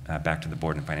back to the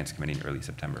board and finance committee in early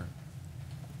September.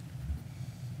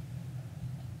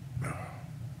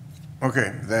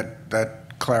 Okay,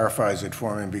 that clarifies it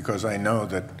for me, because I know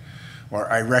that, or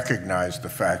I recognize the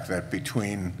fact that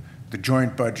between the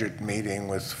joint budget meeting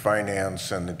with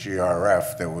finance and the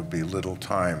GRF, there would be little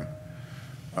time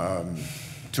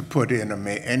to put in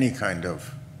any kind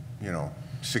of, you know,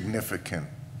 significant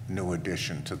new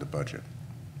addition to the budget.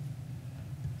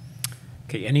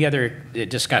 Okay, any other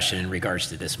discussion in regards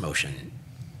to this motion?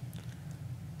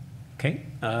 Okay,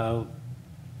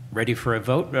 ready for a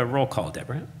vote? Roll call,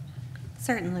 Deborah.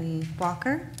 Certainly.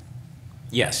 Walker,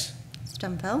 Yes.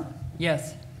 Stumpo,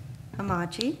 Yes.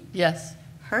 Hamachi, Yes.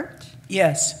 Hurt,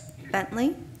 Yes.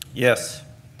 Bentley, Yes.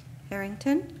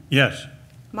 Harrington, Yes.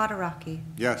 Mataraki.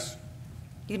 Yes.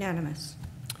 Unanimous.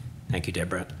 Thank you,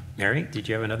 Deborah. Mary, did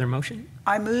you have another motion?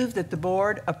 I move that the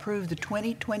board approve the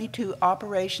 2022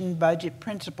 operation budget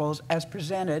principles as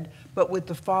presented, but with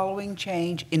the following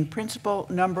change in principle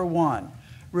number 1.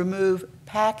 Remove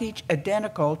package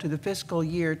identical to the fiscal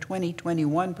year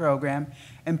 2021 program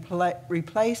and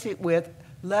replace it with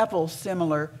level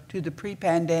similar to the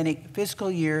pre-pandemic fiscal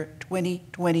year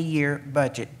 2020 year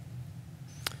budget.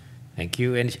 Thank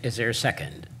you. And is there a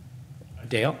second?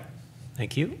 Dale?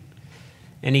 Thank you.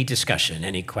 Any discussion,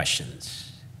 any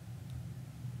questions?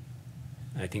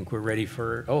 I think we're ready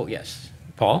for, oh, yes.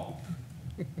 Paul?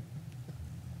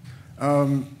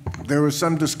 There was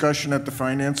some discussion at the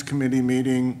Finance Committee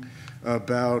meeting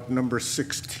about number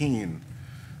 16.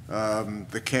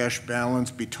 The cash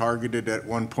balance be targeted at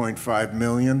 1.5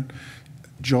 million.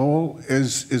 Joel,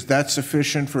 is that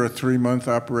sufficient for a 3-month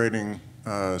operating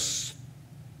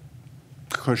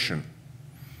cushion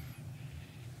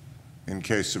in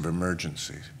case of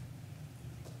emergency?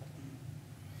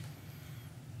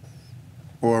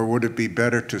 Or would it be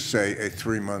better to say a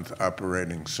 3-month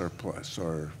operating surplus?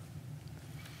 Or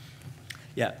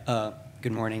Yeah,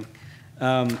 good morning.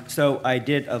 So I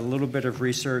did a little bit of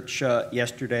research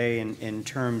yesterday in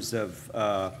terms of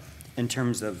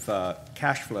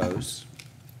cash flows,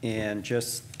 and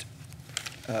just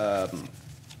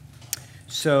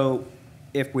so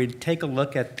if we take a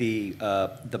look at the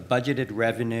budgeted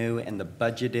revenue and the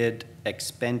budgeted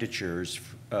expenditures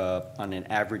on an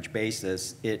average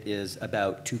basis, it is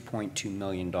about $2.2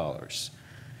 million.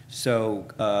 So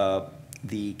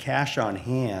the cash on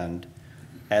hand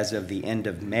as of the end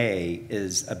of May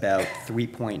is about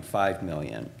 3.5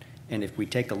 million. And if we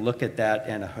take a look at that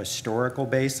on a historical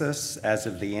basis, as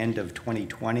of the end of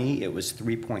 2020, it was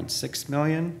 3.6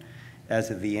 million.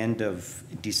 As of the end of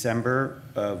December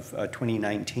of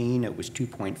 2019, it was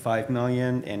 2.5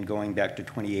 million, and going back to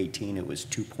 2018, it was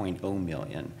 2.0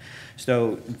 million.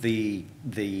 So the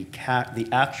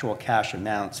actual cash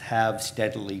amounts have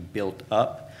steadily built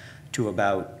up to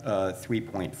about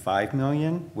 3.5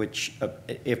 million, which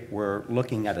if we're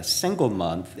looking at a single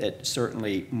month, it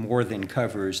certainly more than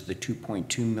covers the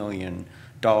 $2.2 million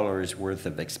worth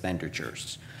of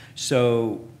expenditures.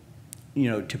 So, you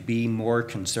know, to be more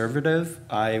conservative,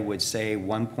 I would say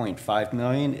 1.5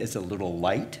 million is a little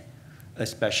light,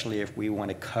 especially if we want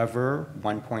to cover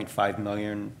 1.5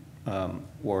 million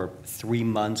or 3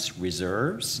 months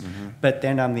reserves. Mm-hmm. But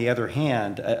then on the other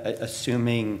hand,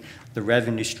 assuming the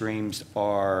revenue streams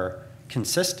are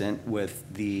consistent with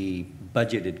the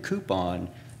budgeted coupon,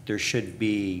 there should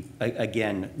be,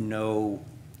 again, no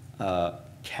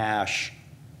cash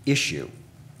issue.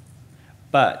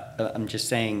 But I'm just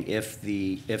saying, if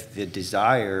the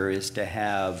desire is to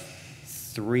have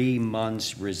 3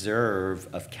 months reserve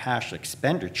of cash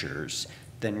expenditures,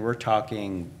 then we're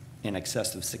talking in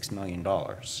excess of $6 million.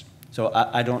 So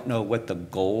I don't know what the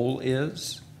goal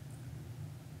is.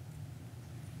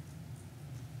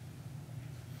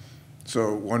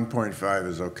 so 1.5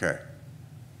 is okay.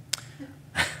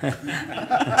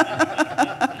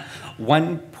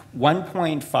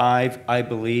 1.5, I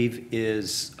believe,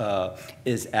 is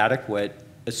adequate,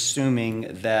 assuming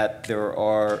that there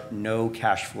are no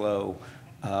cash flow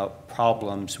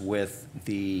problems with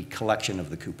the collection of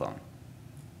the coupon.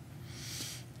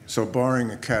 So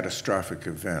barring a catastrophic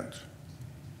event,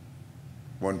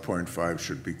 1.5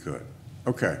 should be good.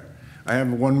 Okay. I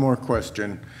have one more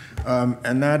question,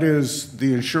 and that is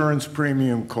the insurance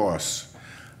premium costs.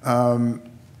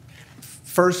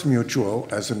 First Mutual,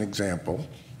 as an example,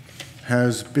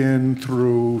 has been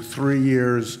through 3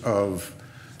 years of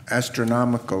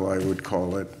astronomical, I would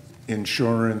call it,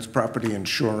 property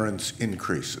insurance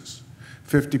increases.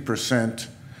 50%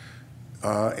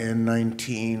 in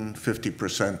 19,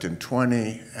 50% in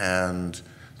 20, and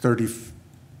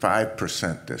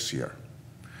 35% this year.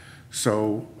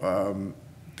 So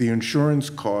the insurance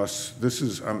costs,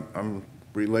 I'm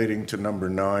relating to number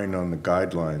 9 on the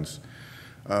guidelines,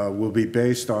 will be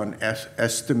based on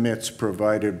estimates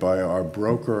provided by our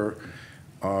broker,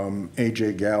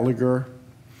 AJ Gallagher.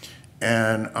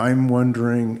 And I'm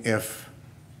wondering if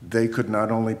they could not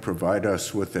only provide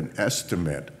us with an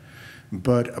estimate,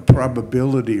 but a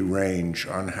probability range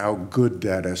on how good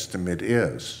that estimate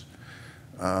is.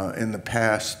 In the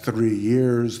past 3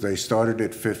 years, they started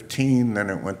at 15, then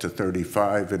it went to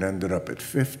 35, it ended up at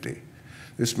 50.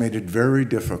 This made it very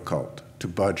difficult to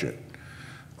budget.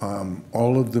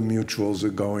 All of the mutuals are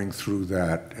going through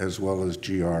that, as well as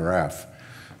GRF.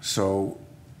 So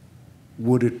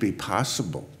would it be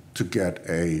possible to get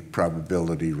a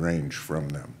probability range from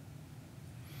them?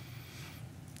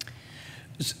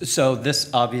 So this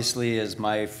obviously is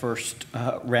my first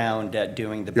round at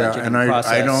doing the budgeting and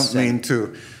process. I don't mean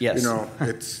to, yes.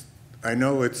 I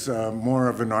know it's more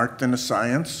of an art than a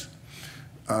science.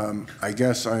 I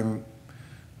guess I'm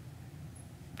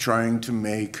trying to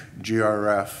make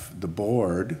GRF, the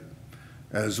board,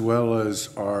 as well as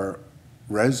our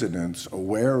residents,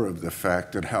 aware of the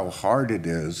fact that how hard it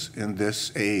is in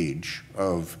this age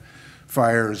of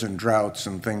fires and droughts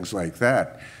and things like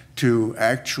that to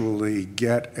actually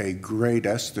get a great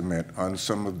estimate on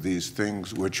some of these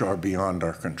things which are beyond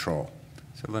our control.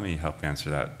 So let me help answer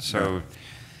that. So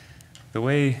the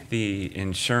way the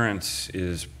insurance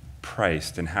is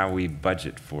priced and how we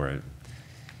budget for it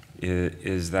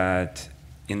is that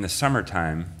in the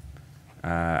summertime,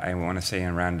 I want to say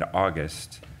around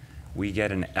August, we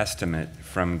get an estimate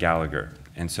from Gallagher.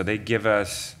 And so they give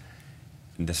us,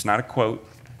 it's not a quote,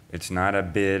 it's not a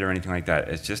bid or anything like that.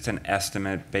 It's just an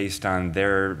estimate based on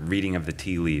their reading of the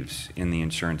tea leaves in the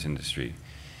insurance industry.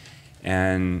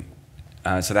 And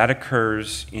so that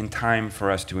occurs in time for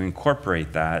us to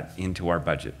incorporate that into our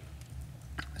budget.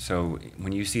 So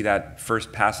when you see that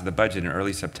first pass of the budget in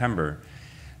early September,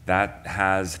 that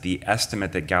has the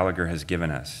estimate that Gallagher has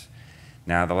given us.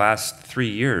 Now, the last 3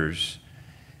 years,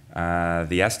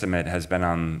 the estimate has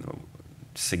been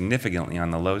significantly on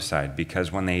the low side,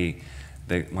 because when the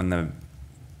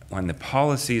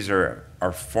policies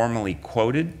are formally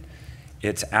quoted,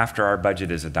 it's after our budget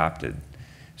is adopted.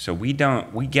 So we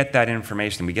get that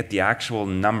information, we get the actual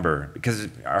number, because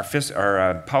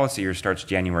our policy year starts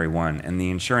January 1, and the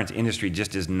insurance industry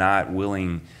just is not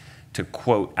willing to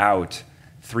quote out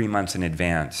 3 months in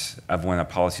advance of when a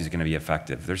policy is going to be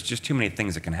effective. There's just too many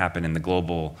things that can happen in the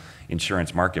global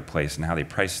insurance marketplace and how they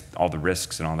price all the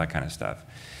risks and all that kind of stuff.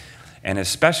 And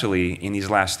especially in these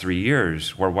last 3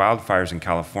 years, where wildfires in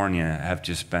California have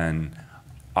just been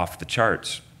off the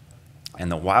charts.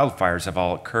 And the wildfires have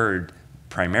all occurred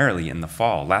primarily in the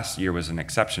fall. Last year was an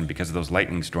exception because of those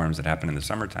lightning storms that happened in the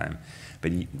summertime.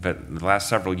 But the last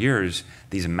several years,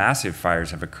 these massive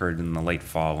fires have occurred in the late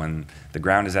fall when the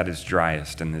ground is at its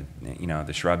driest and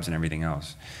the shrubs and everything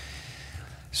else.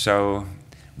 So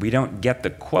we don't get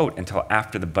the quote until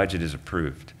after the budget is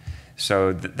approved.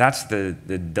 So that's the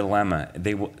dilemma.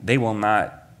 They will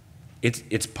not.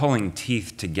 It's pulling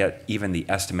teeth to get even the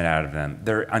estimate out of them.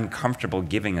 They're uncomfortable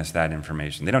giving us that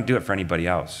information. They don't do it for anybody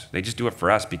else. They just do it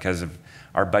for us because of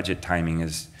our budget timing.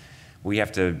 We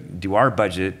have to do our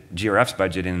budget, GRF's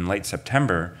budget, in late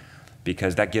September,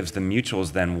 because that gives the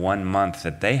mutuals then 1 month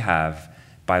that they have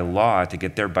by law to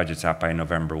get their budgets out by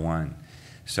November 1.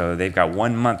 So they've got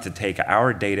 1 month to take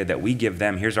our data that we give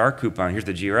them. Here's our coupon. Here's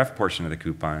the GRF portion of the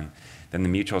coupon. Then the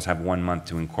mutuals have 1 month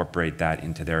to incorporate that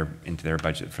into their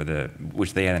budget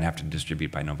which they then have to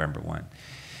distribute by November 1.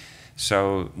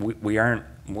 So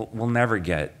we'll never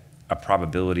get a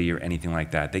probability or anything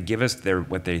like that. They give us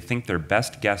what they think their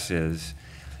best guess is,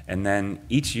 and then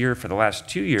each year for the last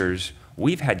 2 years,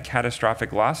 we've had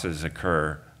catastrophic losses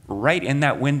occur right in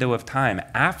that window of time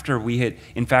after we had,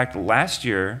 in fact, last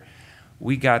year,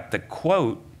 we got the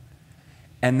quote,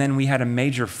 and then we had a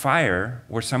major fire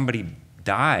where somebody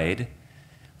died.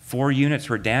 4 units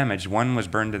were damaged, 1 was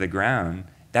burned to the ground.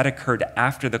 That occurred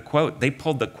after the quote. They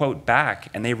pulled the quote back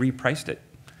and they repriced it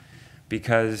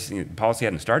because the policy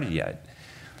hadn't started yet.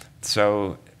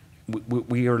 So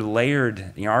we are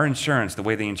layered. Our insurance, the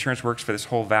way the insurance works for this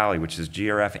whole valley, which is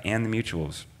GRF and the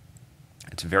mutuals,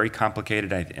 It's very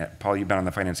complicated. Paul, you've been on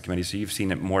the Finance Committee, so you've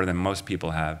seen it more than most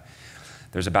people have.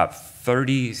 There's about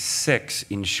 36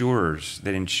 insurers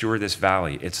that insure this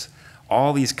valley. It's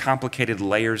all these complicated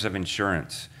layers of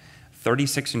insurance.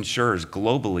 36 insurers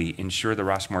globally insure the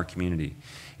Rossmore community.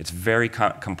 It's very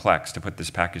complex to put this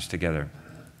package together.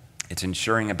 It's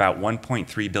insuring about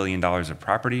 $1.3 billion of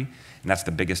property, and that's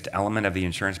the biggest element of the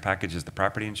insurance package is the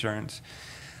property insurance.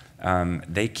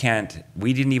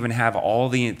 We didn't even have all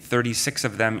the 36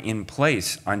 of them in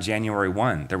place on January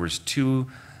 1. There was 2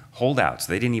 holdouts.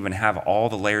 They didn't even have all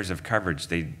the layers of coverage.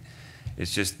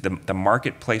 It's just the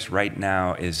marketplace right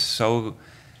now is so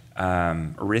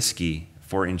risky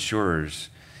for insurers.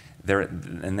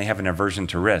 And they have an aversion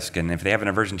to risk. And if they have an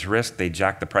aversion to risk, they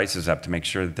jack the prices up to make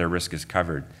sure that their risk is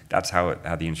covered. That's how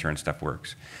the insurance stuff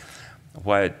works.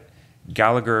 What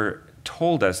Gallagher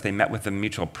told us, they met with the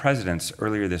mutual presidents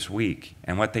earlier this week,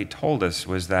 and what they told us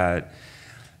was that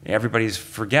everybody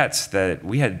forgets that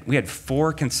we had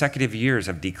 4 consecutive years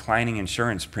of declining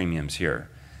insurance premiums here.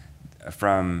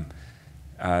 From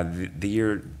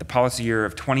the policy year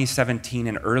of 2017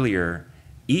 and earlier,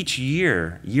 each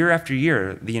year, year after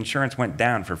year, the insurance went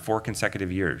down for 4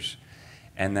 consecutive years.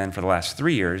 And then for the last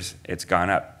 3 years, it's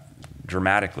gone up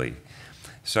dramatically.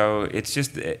 So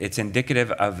it's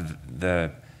indicative of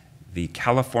the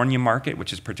California market,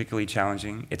 which is particularly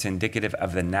challenging. It's indicative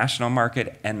of the national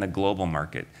market and the global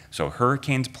market. So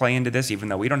hurricanes play into this, even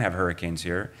though we don't have hurricanes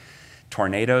here.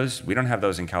 Tornadoes, we don't have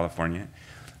those in California.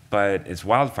 But it's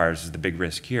wildfires is the big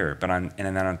risk here. And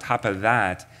then on top of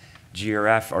that,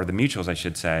 GRF, or the mutuals, I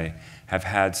should say, have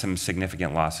had some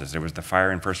significant losses. There was the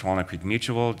fire in First Walnut Creek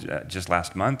Mutual just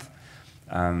last month.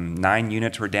 9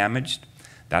 units were damaged.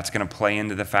 That's going to play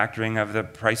into the factoring of the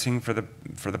pricing for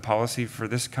the policy for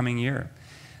this coming year.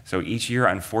 So each year,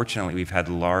 unfortunately, we've had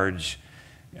large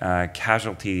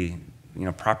casualty,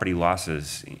 property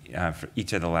losses for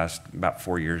each of the last about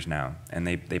 4 years now, and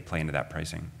they play into that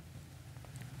pricing.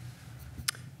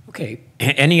 Okay.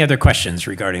 Any other questions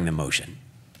regarding the motion?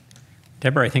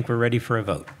 Deborah, I think we're ready for a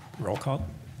vote. Roll call.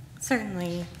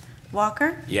 Certainly.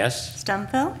 Walker? Yes.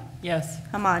 Stumfeld? Yes.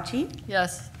 Hamachi?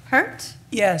 Yes. Hurt?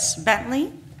 Yes.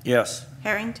 Bentley? Yes.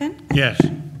 Harrington? Yes.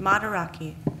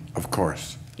 Madaraki? Of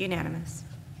course. Unanimous.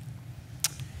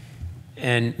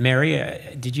 And Mary,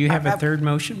 did you have a third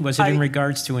motion? Was it in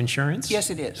regards to insurance? Yes,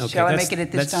 it is. Okay, Shall I make it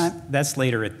at this time? That's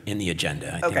later in the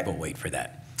agenda. I Okay. think we'll wait for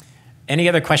that. Any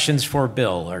other questions for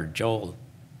Bill or Joel? All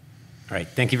right,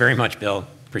 thank you very much, Bill.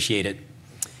 Appreciate it.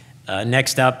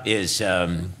 Next up is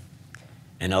an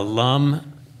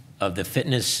alum of the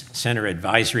Fitness Center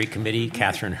Advisory Committee,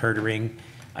 Catherine Herdering.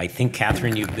 I think,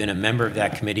 Catherine, you've been a member of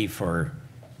that committee for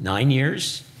 9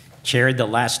 years, chaired the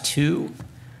last 2.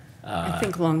 I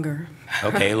think longer.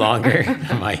 Okay, longer.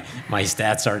 My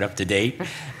stats aren't up to date.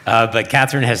 But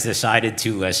Catherine has decided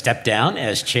to step down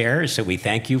as chair, so we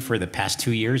thank you for the past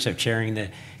 2 years of chairing the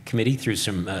committee through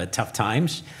some tough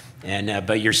times.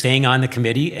 But you're staying on the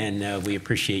committee, and we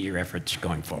appreciate your efforts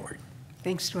going forward.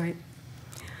 Thanks, Dwight.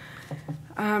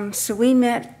 So we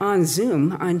met on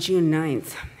Zoom on June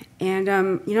 9th. And,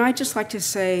 I'd just like to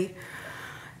say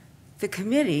the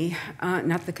committee,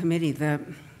 not the committee, the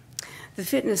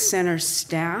Fitness Center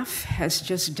staff has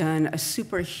just done a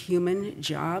superhuman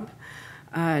job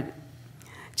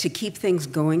to keep things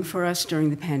going for us during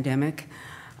the pandemic.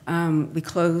 We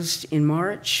closed in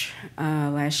March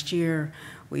last year.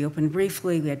 We opened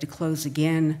briefly. We had to close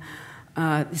again.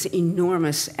 This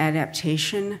enormous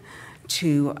adaptation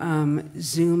to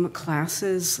Zoom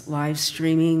classes, live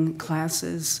streaming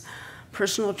classes,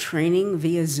 personal training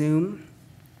via Zoom.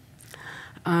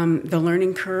 The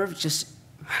learning curve just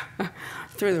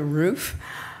through the roof.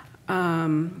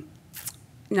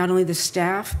 Not only the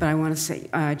staff, but I want to say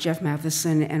Jeff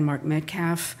Matheson and Mark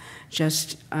Metcalf,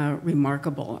 just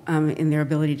remarkable in their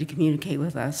ability to communicate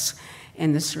with us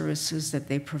and the services that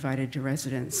they provided to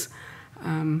residents.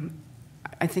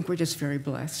 I think we're just very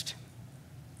blessed.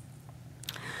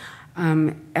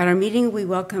 At our meeting, we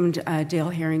welcomed Dale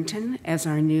Harrington as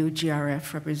our new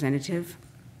GRF representative.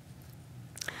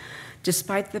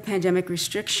 Despite the pandemic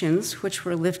restrictions, which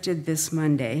were lifted this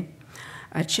Monday,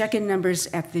 check-in numbers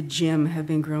at the gym have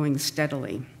been growing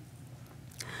steadily.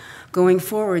 Going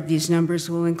forward, these numbers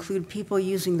will include people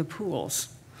using the pools,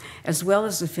 as well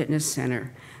as the fitness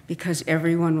center, because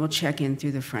everyone will check in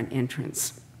through the front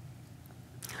entrance.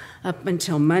 Up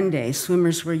until Monday,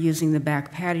 swimmers were using the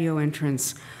back patio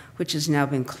entrance, which has now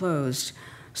been closed,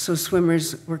 so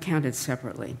swimmers were counted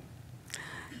separately.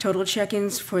 Total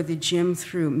check-ins for the gym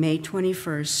through May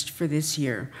 21st for this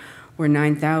year were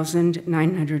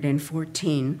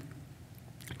 9,914.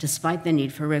 Despite the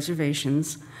need for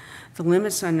reservations, the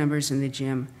limits on numbers in the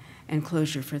gym, and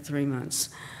closure for 3 months.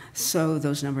 So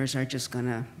those numbers are just going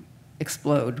to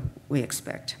explode, we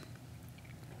expect.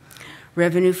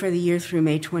 Revenue for the year through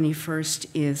May 21st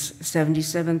is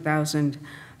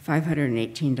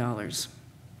 $77,518.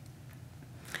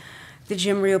 The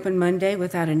gym reopened Monday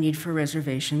without a need for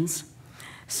reservations.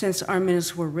 Since our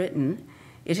minutes were written,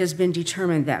 it has been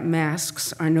determined that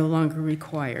masks are no longer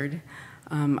required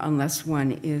unless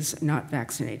one is not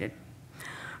vaccinated.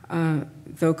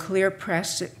 Though clear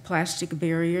plastic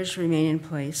barriers remain in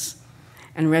place,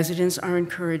 and residents are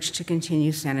encouraged to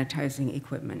continue sanitizing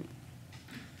equipment.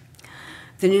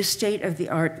 The new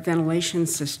state-of-the-art ventilation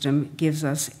system gives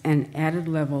us an added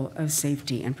level of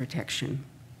safety and protection.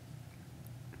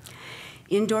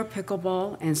 Indoor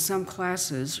pickleball and some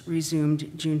classes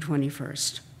resumed June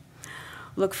 21st.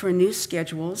 Look for new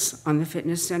schedules on the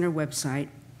Fitness Center website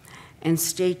and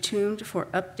stay tuned for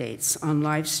updates on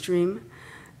live stream,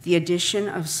 the addition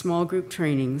of small group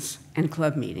trainings, and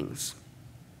club meetings.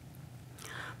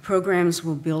 Programs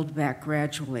will build back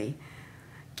gradually.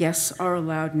 Guests are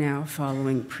allowed now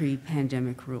following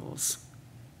pre-pandemic rules.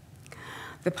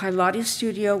 The Pilates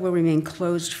studio will remain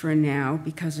closed for now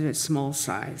because of its small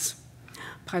size.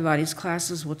 Pilates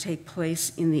classes will take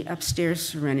place in the upstairs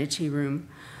Serenity Room,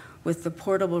 with the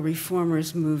portable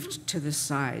reformers moved to the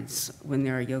sides when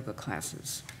there are yoga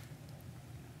classes.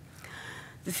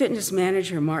 The fitness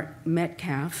manager, Mark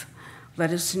Metcalf,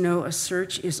 let us know a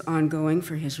search is ongoing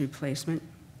for his replacement.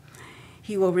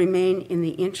 He will remain in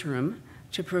the interim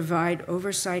to provide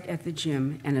oversight at the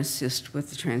gym and assist with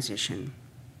the transition.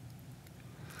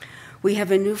 We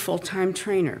have a new full-time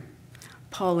trainer,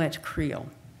 Paulette Creel.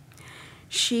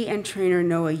 She and trainer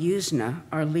Noah Usna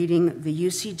are leading the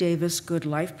UC Davis Good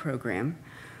Life program,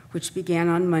 which began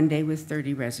on Monday with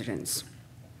 30 residents.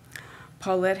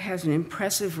 Paulette has an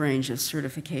impressive range of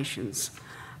certifications,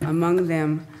 among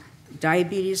them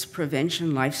diabetes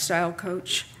prevention lifestyle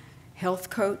coach, health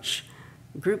coach,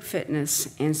 group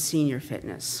fitness, and senior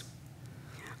fitness.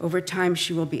 Over time,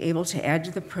 she will be able to add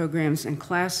to the programs and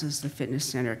classes the Fitness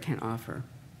Center can offer.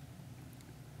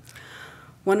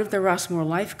 One of the Rossmore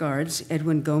lifeguards,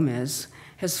 Edwin Gomez,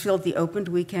 has filled the opened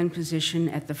weekend position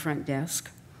at the front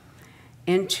desk,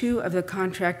 and 2 of the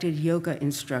contracted yoga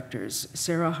instructors,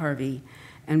 Sarah Harvey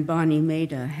and Bonnie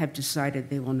Maida, have decided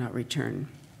they will not return.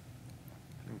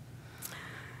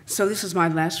 So this is my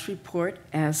last report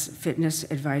as Fitness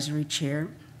Advisory Chair,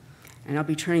 and I'll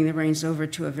be turning the reins over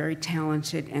to a very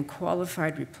talented and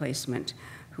qualified replacement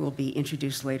who will be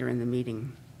introduced later in the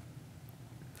meeting.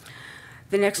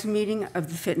 The next meeting of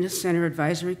the Fitness Center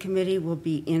Advisory Committee will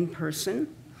be in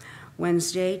person,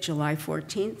 Wednesday, July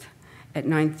 14th at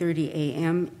 9:30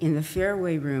 a.m. in the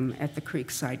Fairway Room at the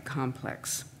Creekside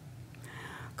Complex.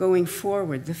 Going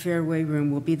forward, the Fairway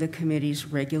Room will be the committee's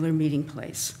regular meeting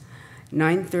place,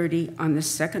 9:30 on the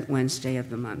second Wednesday of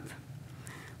the month.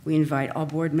 We invite all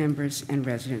board members and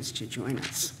residents to join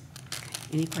us.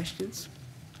 Any questions?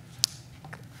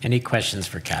 Any questions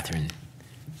for Catherine?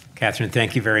 Catherine,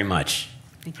 thank you very much.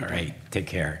 Thank you. All right, take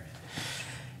care.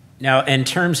 Now, in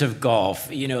terms of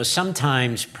golf, you know,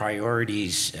 sometimes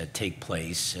priorities take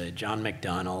place. John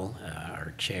McDonnell,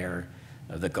 our chair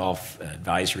of the Golf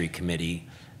Advisory Committee,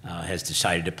 has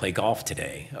decided to play golf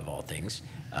today, of all things.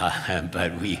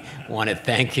 But we want to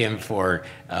thank him for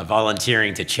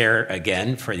volunteering to chair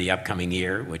again for the upcoming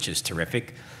year, which is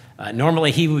terrific.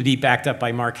 Normally, he would be backed up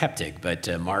by Mark Heptig,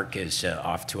 but Mark is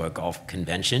off to a golf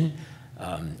convention.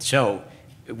 So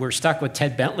we're stuck with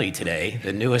Ted Bentley today,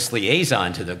 the newest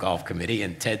liaison to the golf committee.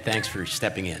 And Ted, thanks for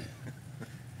stepping in.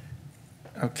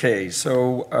 Okay,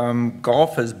 so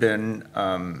golf has been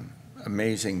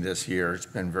amazing this year. It's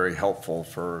been very helpful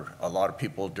for a lot of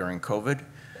people during COVID.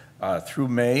 Through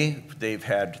May, they've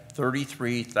had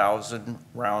 33,000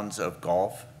 rounds of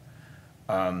golf,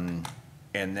 and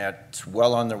that's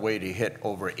well on their way to hit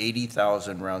over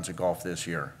 80,000 rounds of golf this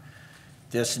year.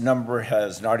 This number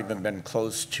has not even been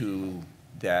close to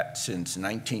that since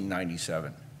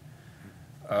 1997.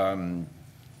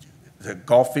 The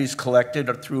golf fees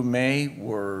collected through May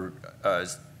were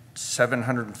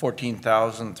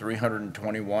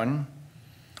 $714,321,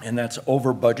 and that's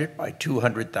over budget by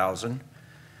 $200,000,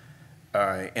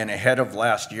 and ahead of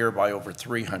last year by over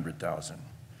 $300,000.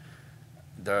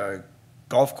 The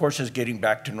golf course is getting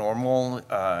back to normal.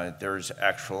 There's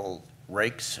actual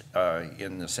rakes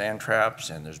in the sand traps,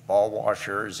 and there's ball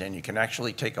washers, and you can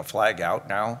actually take a flag out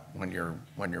now when you're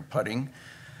putting.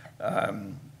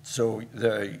 And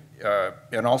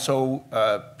also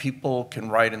people can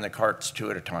ride in the carts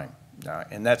 2 at a time,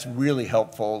 and that's really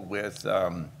helpful with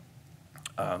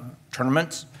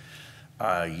tournaments.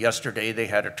 Yesterday, they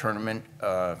had a tournament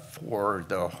for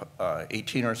the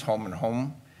 18ers home and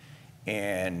home,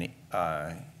 and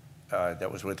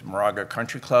that was with Moraga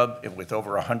Country Club, with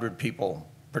over 100 people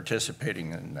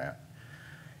participating in that.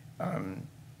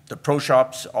 The pro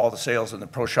shops, all the sales in the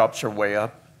pro shops are way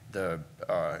up. The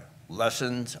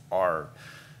lessons are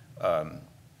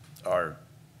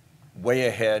way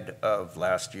ahead of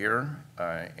last year,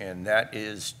 and that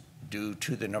is due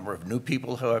to the number of new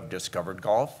people who have discovered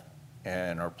golf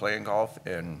and are playing golf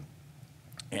and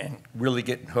really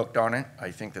getting hooked on it.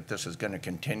 I think that this is going to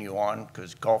continue on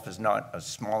because golf is not a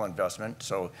small investment.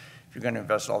 So if you're going to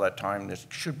invest all that time, this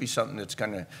should be something that's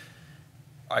going to,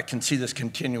 I can see this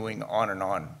continuing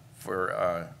on for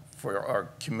our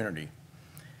community.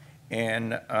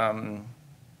 And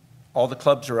all the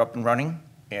clubs are up and running,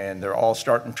 and they're all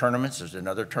starting tournaments. There's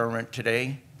another tournament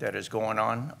today that is going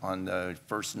on the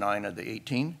first 9 of the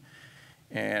 18.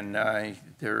 And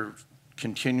they're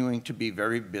continuing to be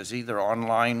very busy. They're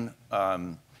online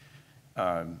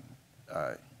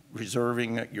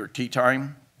reserving your tee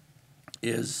time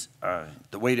is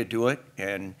the way to do it.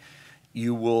 And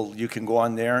you can go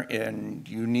on there, and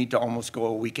you need to almost go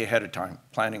a week ahead of time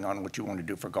planning on what you want to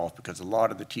do for golf, because a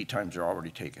lot of the tee times are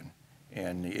already taken.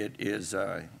 And it is,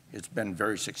 it's been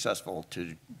very successful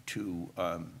to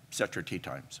set your tee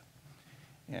times.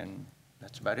 And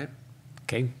that's about it.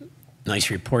 Okay.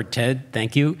 Nice report, Ted.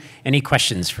 Thank you. Any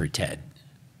questions for Ted?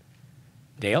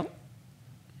 Dale?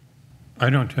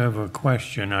 I don't have a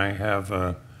question. I have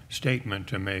a statement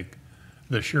to make.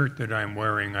 The shirt that I'm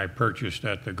wearing, I purchased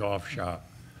at the golf shop.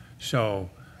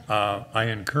 So I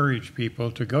encourage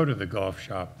people to go to the golf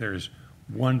shop. There's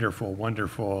wonderful,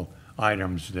 wonderful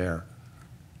items there.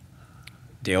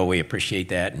 Dale, we appreciate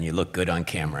that, and you look good on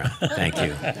camera. Thank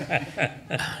you.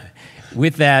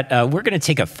 With that, we're going to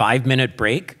take a 5-minute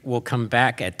break. We'll come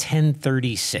back at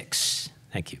 10:36.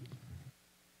 Thank you.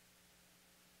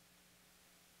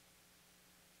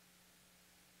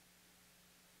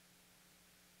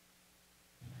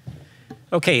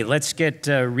 Okay, let's get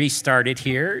restarted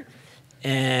here,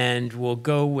 and we'll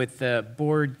go with the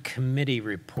board committee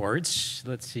reports.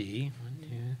 Let's see. 1, 2,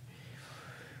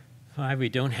 5. We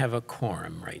don't have a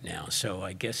quorum right now, so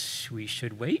I guess we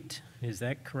should wait. Is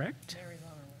that correct?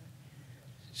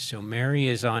 So Mary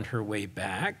is on her way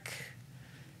back.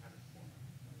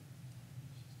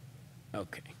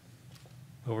 Okay.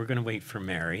 Well, we're going to wait for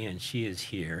Mary, and she is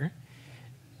here.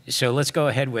 So let's go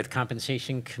ahead with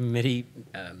Compensation Committee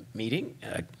meeting.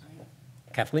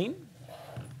 Kathleen?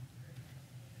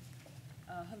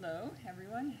 Hello,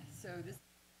 everyone.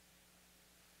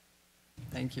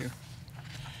 Thank you.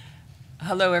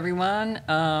 Hello, everyone.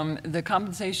 The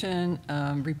compensation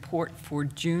report for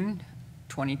June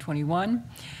 2021.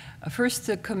 First,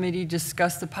 the committee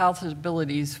discussed the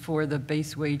possibilities for the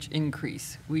base wage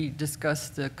increase. We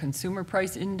discussed the Consumer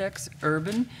Price Index,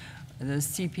 urban, the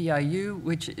CPIU,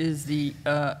 which is the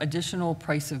additional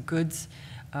price of goods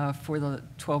for the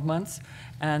 12 months,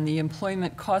 and the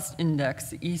Employment Cost Index,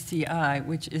 the ECI,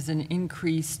 which is an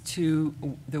increase to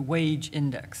the wage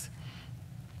index.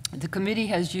 The committee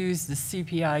has used the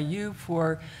CPIU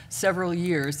for several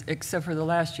years, except for the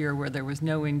last year where there was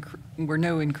no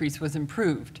increase was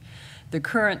improved. The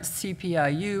current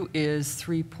CPIU is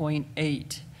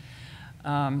 3.8.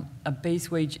 A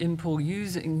base wage impool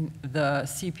using the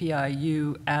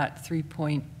CPIU at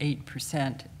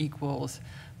 3.8% equals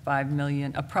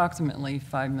approximately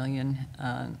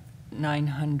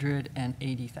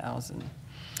 5,980,000.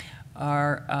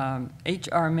 Our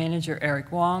HR manager,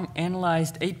 Eric Wong,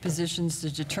 analyzed 8 positions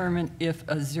to determine if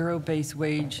a zero base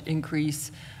wage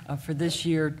increase for this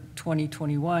year,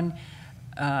 2021,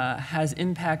 has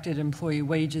impacted employee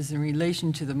wages in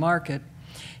relation to the market.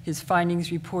 His findings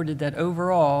reported that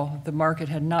overall, the market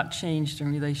had not changed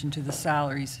in relation to the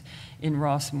salaries in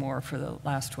Rossmore for the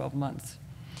last 12 months.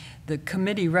 The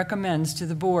committee recommends to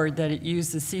the board that it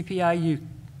use the CPIU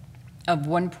of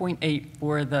 1.8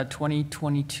 for the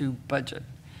 2022 budget.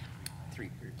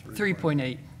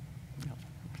 3.8.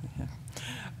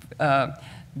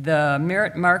 The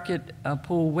merit market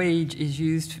pool wage is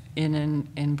used in an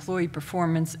employee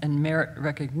performance and merit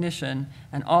recognition,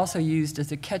 and also used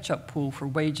as a catch-up pool for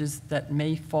wages that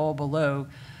may fall below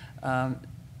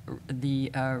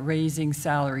the raising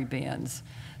salary bands.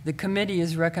 The committee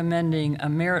is recommending a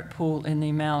merit pool in the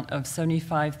amount of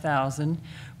 $75,000,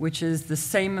 which is the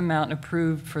same amount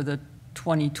approved for the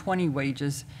 2020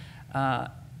 wages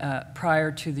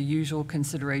prior to the unusual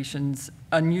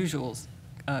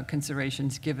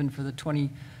considerations given for the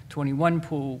 2021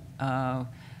 pool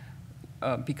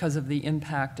because of the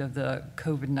impact of the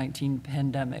COVID-19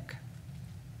 pandemic.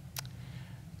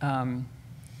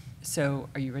 So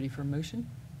are you ready for a motion?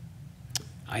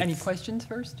 Any questions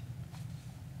first?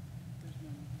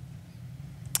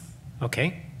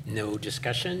 Okay, no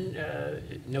discussion,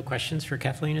 no questions for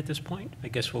Kathleen at this point? I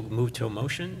guess we'll move to a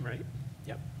motion, right?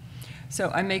 Yep. So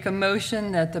I make a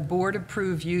motion that the board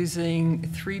approve using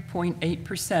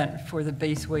 3.8% for the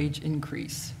base wage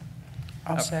increase.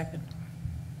 I'll second.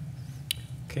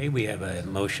 Okay, we have a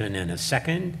motion and a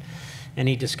second.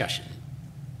 Any discussion?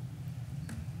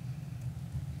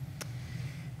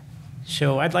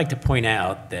 So I'd like to point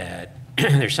out that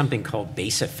there's something called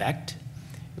base effect,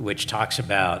 which talks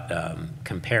about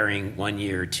comparing one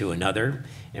year to another.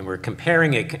 And we're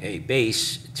comparing a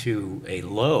base to a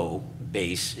low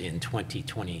base in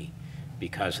 2020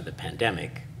 because of the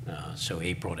pandemic. So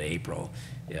April to April,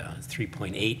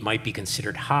 3.8 might be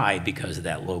considered high because of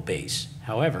that low base.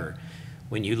 However,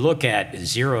 when you look at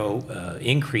zero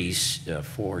increase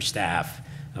for staff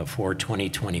for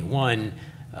 2021,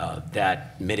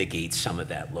 that mitigates some of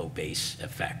that low base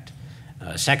effect.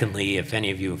 Secondly, if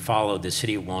any of you have followed the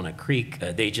city of Walnut Creek,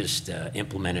 they just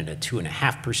implemented a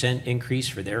 2.5% increase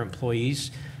for their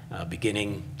employees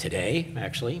beginning today,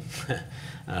 actually,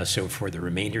 so for the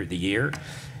remainder of the year.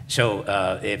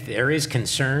 So if there is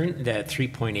concern that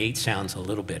 3.8 sounds a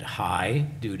little bit high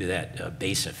due to that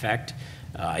base effect,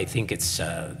 I think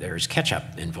there's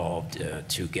catch-up involved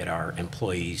to get our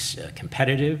employees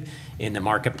competitive in the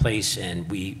marketplace, and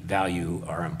we value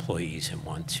our employees and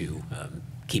want to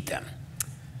keep them.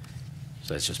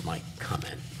 So that's just my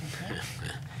comment. Okay.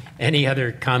 Any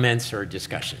other comments or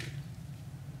discussion?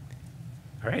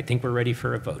 All right, I think we're ready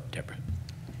for a vote, Deborah.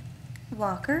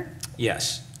 Walker,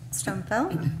 Yes.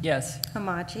 Stumfeld, Yes.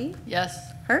 Hamachi,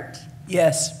 Yes. Hurt,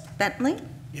 Yes. Bentley,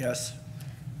 Yes.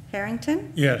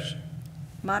 Harrington, Yes.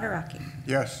 Mataraki.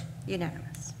 Yes.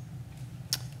 Unanimous.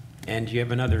 And you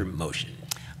have another motion.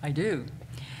 I do.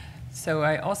 So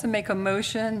I also make a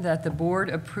motion that the board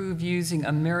approve using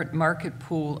a merit market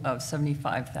pool of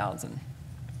 $75,000.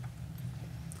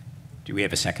 Do we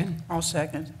have a second? I'll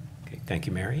second. Okay, thank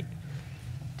you, Mary.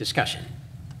 Discussion.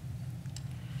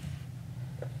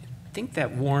 I think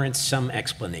that warrants some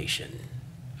explanation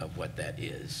of what that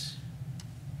is.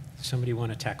 Somebody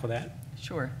want to tackle that?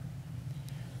 Sure.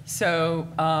 So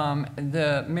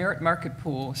the merit market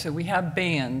pool, so we have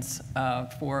bands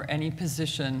for any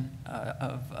position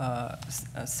of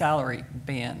salary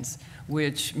bands,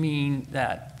 which mean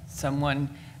that someone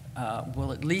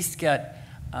will at least get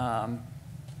a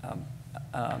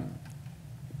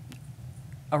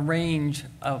range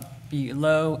of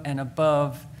below and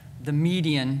above the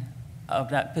median of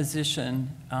that position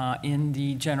in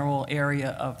the general area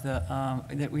of the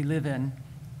that we live in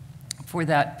for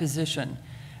that position.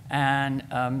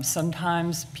 And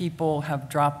sometimes people have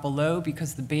dropped below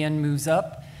because the band moves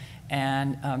up,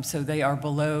 and so they are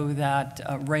below that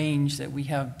range that we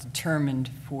have determined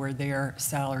for their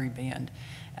salary band.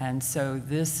 And so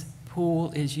this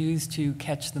pool is used to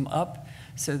catch them up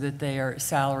so that their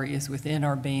salary is within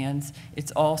our bands.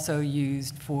 It's also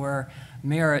used for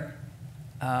merit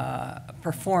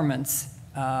performance,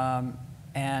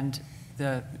 and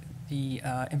the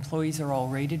employees are all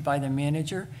rated by the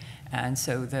manager. And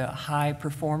so the high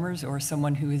performers or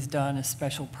someone who has done a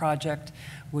special project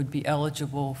would be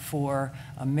eligible for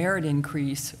a merit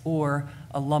increase or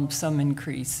a lump sum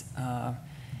increase.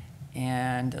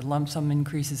 And a lump sum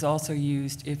increase is also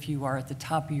used if you are at the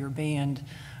top of your band,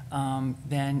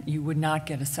 then you would not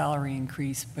get a salary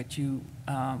increase, but you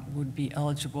would be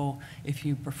eligible if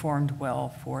you performed well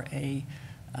for a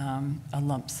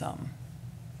lump sum.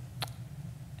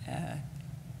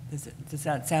 Does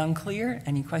that sound clear?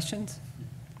 Any questions?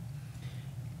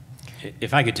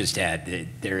 If I could just add that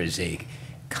there is a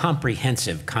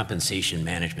comprehensive compensation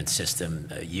management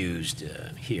system used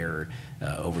here,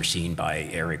 overseen by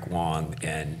Eric Wong,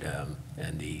 and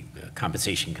the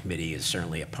compensation committee is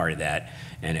certainly a part of that,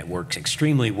 and it works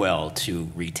extremely well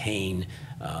to retain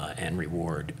and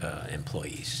reward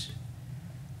employees.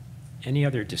 Any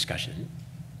other discussion?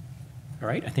 All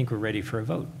right, I think we're ready for a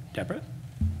vote. Deborah?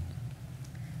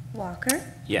 Walker,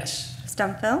 Yes.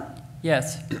 Stumfeld,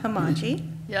 Yes.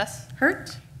 Hamachi, Yes.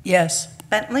 Hurt, Yes.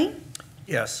 Bentley,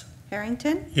 Yes.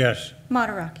 Harrington, Yes.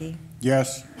 Mataraki.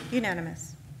 Yes.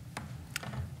 Unanimous.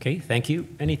 Okay, thank you.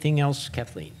 Anything else,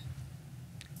 Kathleen?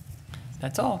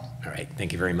 That's all. All right,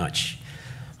 thank you very much.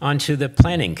 On to the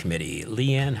Planning Committee,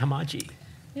 Leanne Hamaji.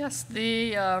 Yes,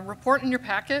 the report in your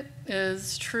packet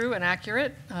is true and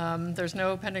accurate. There's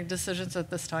no pending decisions at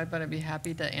this time, but I'd be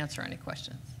happy to answer any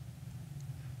questions.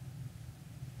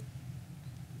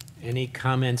 Any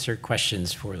comments or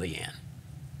questions for Leanne?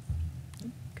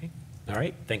 Okay, all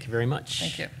right, thank you very much.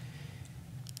 Thank you.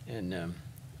 And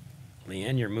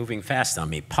Leanne, you're moving fast on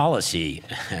me. Policy,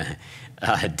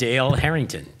 Dale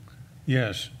Harrington.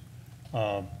 Yes.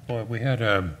 Boy, we had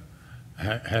an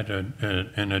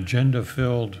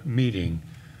agenda-filled meeting.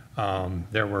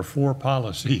 There were 4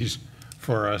 policies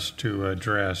for us to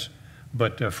address.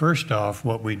 But first off,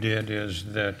 what we did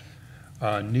is that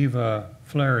Neva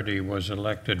Flaherty was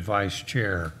elected vice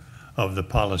chair of the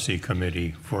policy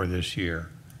committee for this year.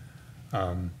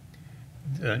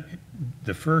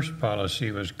 The first policy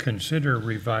was consider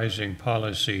revising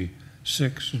policy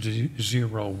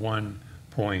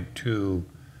 601.2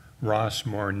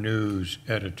 Rossmore News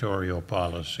editorial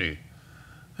policy.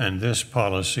 And this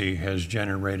policy has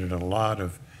generated a lot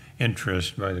of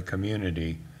interest by the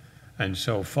community. And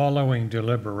so following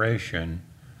deliberation,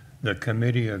 the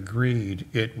committee agreed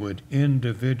it would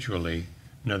individually,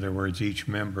 in other words, each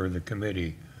member of the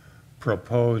committee,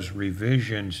 propose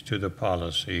revisions to the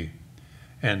policy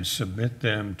and submit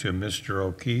them to Mr.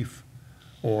 O'Keefe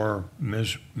or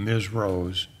Ms.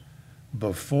 Rose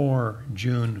before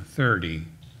June 30,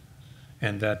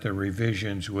 and that the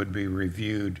revisions would be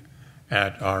reviewed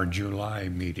at our July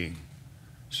meeting.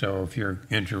 So if you're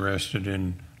interested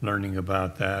in learning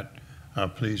about that,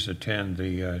 please attend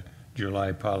the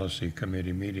July Policy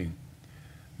Committee meeting.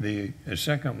 The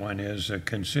second one is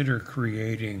consider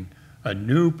creating a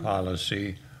new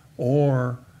policy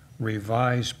or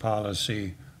revise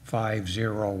policy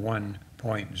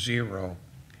 501.0,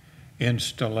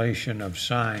 installation of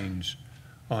signs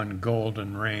on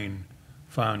Golden Rain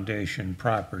Foundation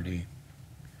property.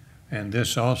 And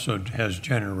this also has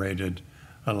generated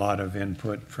a lot of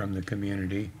input from the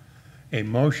community. A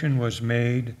motion was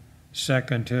made,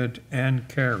 seconded, and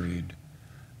carried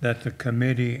that the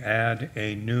committee add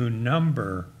a new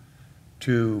number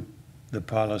to the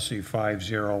policy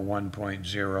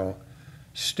 501.0,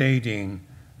 stating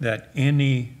that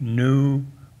any new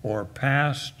or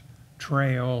past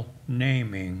trail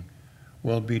naming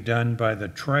will be done by the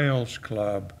Trails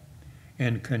Club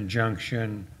in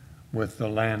conjunction with the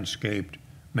landscape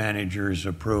manager's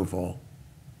approval.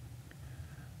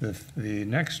 The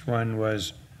next one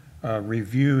was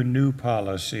review new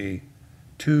policy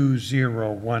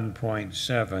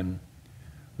 201.7,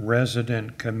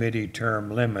 resident committee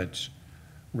term limits,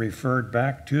 referred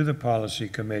back to the policy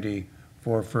committee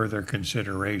for further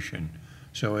consideration.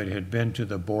 So it had been to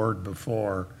the board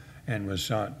before and was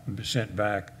sent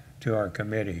back to our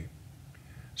committee.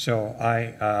 So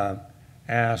I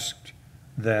asked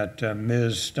that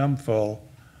Ms. Stumfel,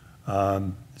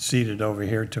 seated over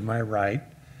here to my right,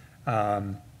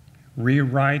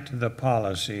 rewrite the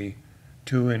policy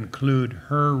to include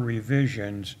her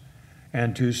revisions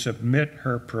and to submit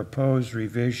her proposed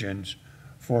revisions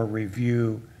for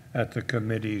review at the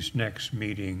committee's next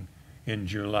meeting in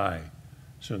July.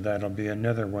 So that'll be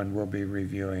another one we'll be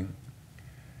reviewing.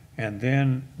 And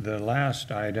then the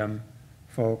last item,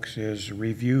 folks, is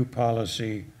review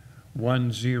policy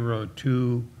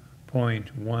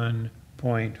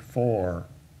 102.1.4,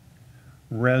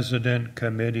 resident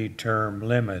committee term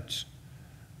limits,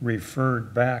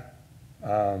 referred back,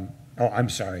 I'm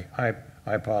sorry, I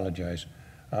apologize,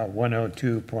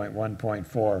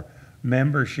 102.1.4,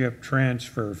 membership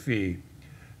transfer fee,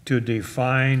 to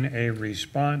define a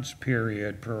response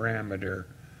period parameter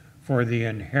for the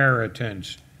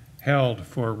inheritance held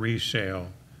for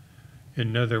resale.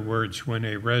 In other words, when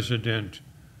a resident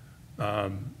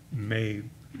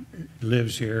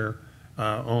lives here,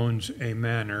 owns a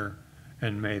manor,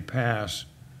 and may pass,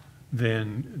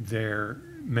 then their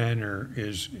manor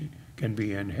can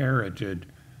be inherited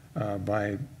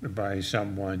by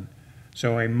someone.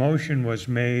 So a motion was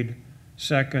made,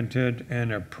 seconded,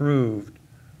 and approved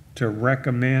to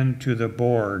recommend to the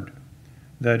board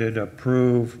that it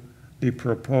approve the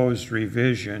proposed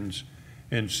revisions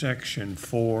in section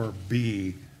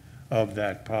 4B of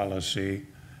that policy,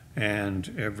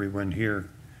 and everyone here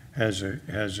has a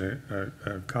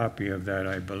copy of that,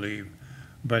 I believe.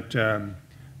 But the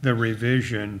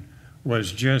revision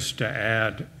was just to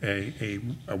add a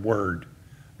word,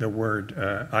 the word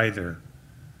either.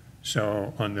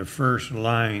 So on the first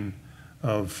line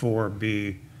of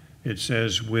 4B, it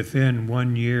says, within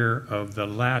 1 year of the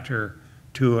latter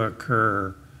to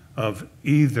occur of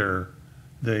either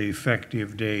the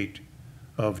effective date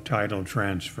of title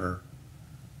transfer.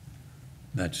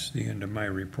 That's the end of my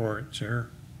report,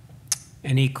 sir.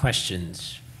 Any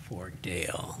questions for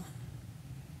Dale?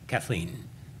 Kathleen?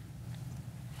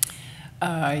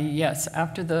 Yes,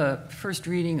 after the first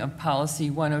reading of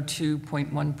policy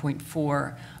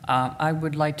 102.1.4, I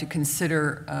would like to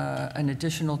consider an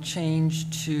additional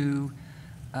change to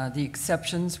the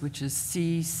exceptions, which is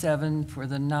C7 for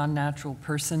the non-natural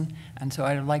person, and so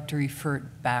I'd like to refer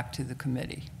it back to the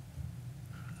committee.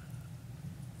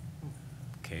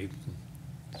 Okay,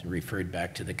 so referred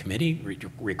back to the committee,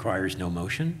 requires no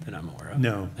motion that I'm aware of?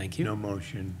 No. Thank you. No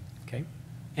motion. Okay.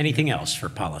 Anything else for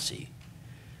policy?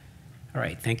 All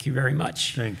right, thank you very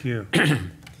much. Thank you.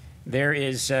 There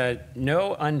is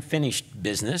no unfinished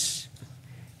business,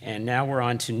 and now we're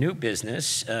on to new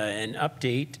business, an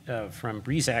update from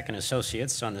Brezac and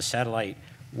Associates on the satellite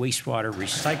wastewater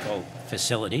recycle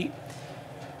facility.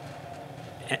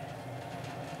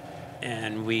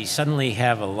 And we suddenly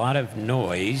have a lot of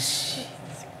noise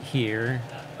here.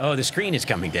 Oh, the screen is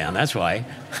coming down, that's why.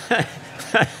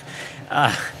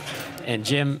 And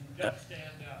Jim,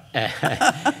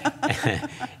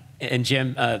 and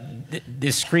Jim,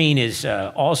 this screen is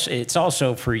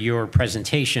also for your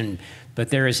presentation, but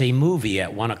there is a movie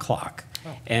at 1 o'clock.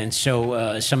 And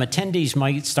so some attendees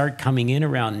might start coming in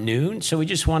around noon, so we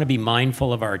just want to be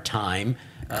mindful of our time,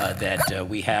 that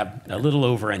we have a little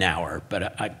over an hour,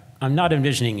 but I'm not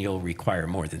envisioning you'll require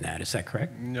more than that. Is that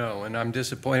correct? No, and I'm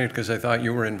disappointed because I thought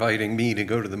you were inviting me to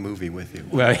go to the movie with you.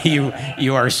 Well,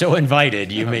 you are so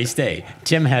invited. You may stay.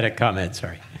 Tim had a comment,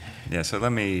 sorry. Yeah, so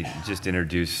let me just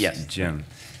introduce Jim.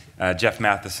 Jeff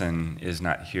Matheson is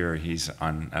not here. He's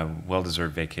on a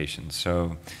well-deserved vacation.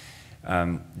 So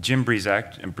Jim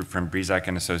Brezac from Brezac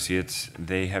and Associates,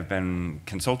 they have been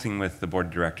consulting with the board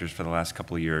of directors for the last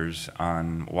couple of years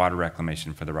on water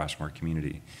reclamation for the Rossmore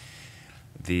community.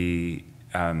 They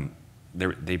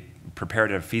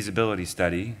prepared a feasibility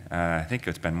study. I think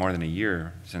it's been more than a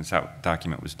year since that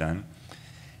document was done.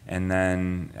 And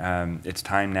then it's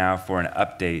time now for an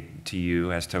update to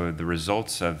you as to the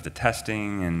results of the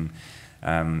testing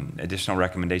and additional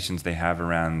recommendations they have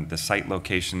around the site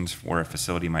locations where a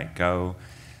facility might go,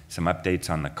 some updates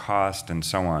on the cost, and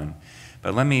so on.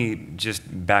 But let me just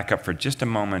back up for just a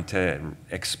moment to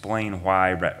explain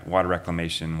why water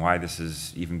reclamation, why this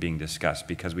is even being discussed,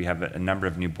 because we have a number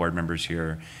of new board members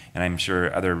here, and I'm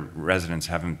sure other residents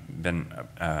haven't been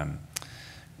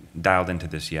dialed into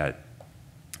this yet.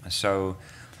 So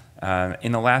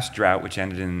in the last drought, which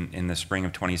ended in the spring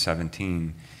of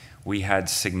 2017, we had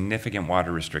significant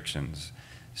water restrictions.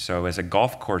 So as a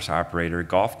golf course operator,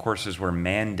 golf courses were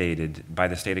mandated by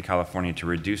the state of California to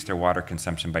reduce their water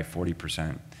consumption by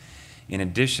 40%. In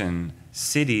addition,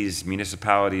 cities,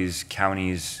 municipalities,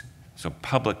 counties, so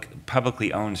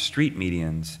publicly owned street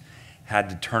medians had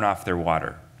to turn off their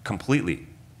water completely.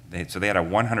 So they had a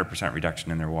 100%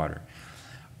 reduction in their water.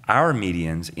 Our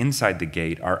medians inside the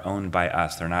gate are owned by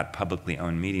us. They're not publicly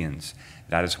owned medians.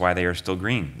 That is why they are still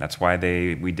green. That's why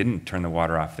we didn't turn the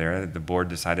water off there. The board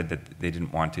decided that they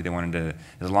didn't want to. They wanted to,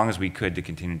 as long as we could, to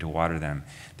continue to water them.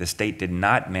 The state did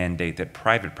not mandate that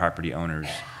private property owners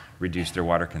reduce their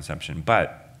water consumption,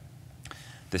 but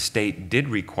the state did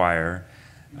require,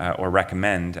 or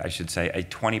recommend, I should say, a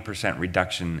 20%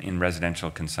 reduction in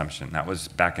residential consumption. That was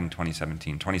back in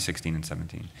 2016 and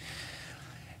 17.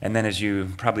 And then, as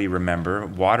you probably remember,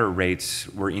 water rates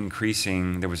were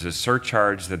increasing. There was a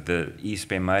surcharge that the East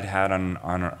Bay Mud had on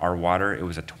our water. It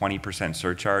was a 20%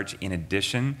 surcharge. In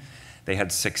addition, they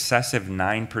had successive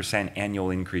 9%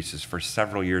 annual increases for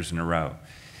several years in a row.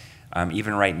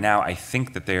 Even right now, I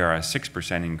think that they are a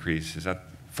 6% increase. Is that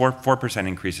 4%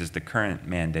 increase is the current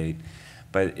mandate,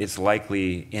 but it's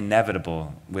likely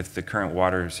inevitable with the current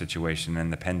water situation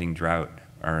and the pending drought,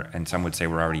 and some would say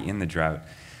we're already in the drought,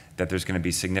 that there's going to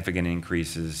be significant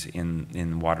increases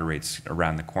in water rates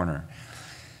around the corner.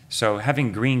 So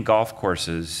having green golf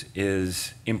courses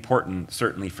is important,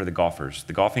 certainly for the golfers.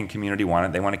 The golfing community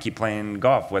they want to keep playing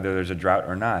golf, whether there's a drought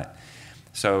or not.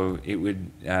 So it would,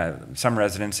 some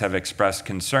residents have expressed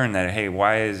concern that, hey,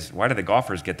 why do the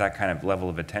golfers get that kind of level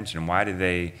of attention? Why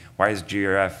is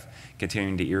GRF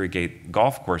continuing to irrigate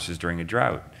golf courses during a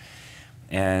drought?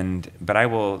 But I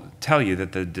will tell you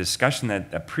that the discussion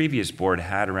that a previous board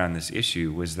had around this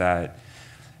issue was that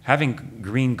having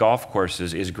green golf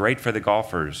courses is great for the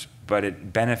golfers, but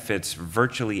it benefits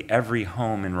virtually every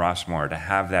home in Rossmore to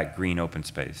have that green open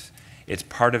space. It's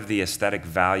part of the aesthetic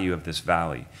value of this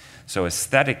valley. So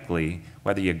aesthetically,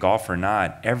 whether you golf or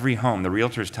not, every home, the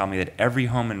realtors tell me that every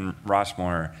home in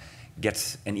Rossmore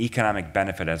gets an economic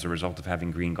benefit as a result of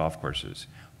having green golf courses.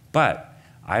 But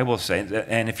I will say,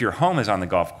 and if your home is on the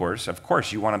golf course, of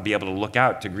course you want to be able to look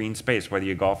out to green space, whether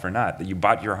you golf or not. That you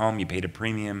bought your home, you paid a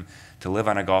premium to live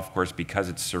on a golf course because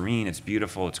it's serene, it's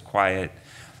beautiful, it's quiet.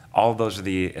 All of those are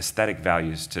the aesthetic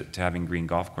values to having green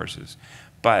golf courses.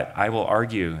 But I will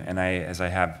argue, and as I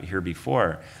have here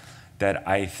before, that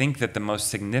I think that the most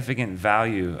significant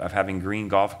value of having green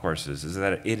golf courses is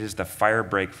that it is the fire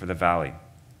break for the valley.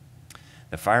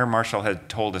 The fire marshal had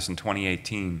told us in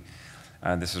 2018,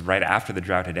 this is right after the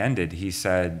drought had ended, he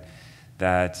said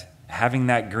that having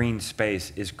that green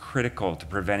space is critical to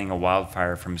preventing a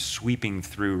wildfire from sweeping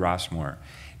through Rossmore.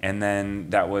 And then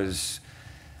that was,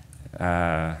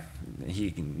 he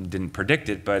didn't predict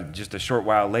it, but just a short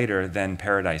while later, then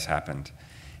Paradise happened,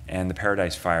 and the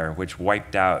Paradise Fire, which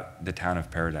wiped out the town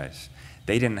of Paradise.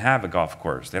 They didn't have a golf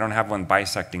course. They don't have one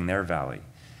bisecting their valley.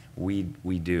 We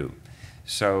do.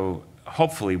 So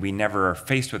hopefully we never are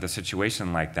faced with a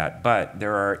situation like that, but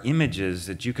there are images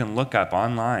that you can look up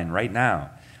online right now,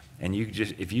 and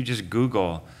if you just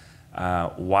Google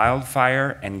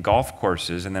wildfire and golf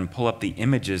courses and then pull up the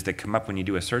images that come up when you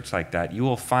do a search like that, you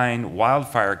will find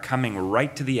wildfire coming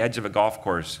right to the edge of a golf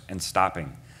course and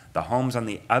stopping. The homes on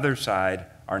the other side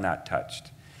are not touched.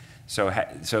 So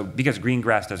because green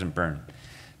grass doesn't burn.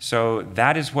 So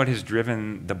that is what has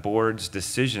driven the board's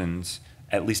decisions,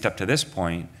 at least up to this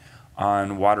point,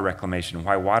 on water reclamation,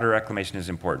 why water reclamation is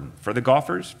important for the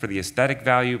golfers, for the aesthetic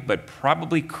value, but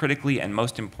probably critically and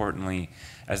most importantly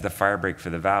as the fire break for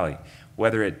the valley.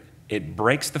 Whether it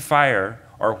breaks the fire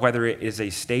or whether it is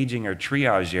a staging or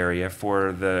triage area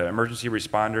for the emergency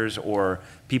responders or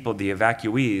people, the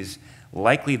evacuees,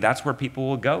 likely that's where people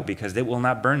will go because it will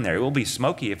not burn there. It will be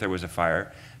smoky if there was a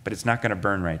fire, but it's not going to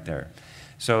burn right there.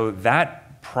 So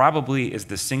that probably is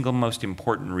the single most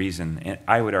important reason, and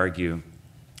I would argue,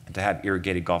 to have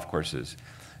irrigated golf courses.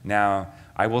 Now,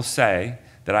 I will say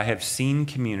that I have seen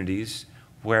communities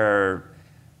where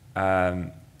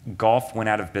golf went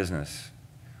out of business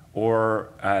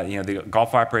or the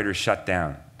golf operators shut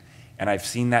down. And I've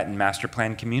seen that in master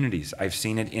plan communities. I've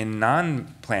seen it in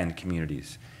non-planned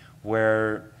communities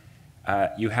where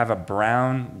you have a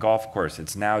brown golf course.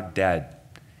 It's now dead.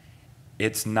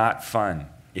 It's not fun.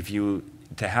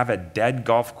 To have a dead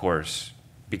golf course,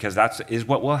 because that is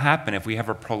what will happen if we have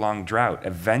a prolonged drought.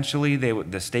 Eventually,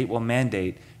 the state will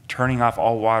mandate turning off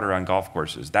all water on golf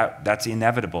courses. That's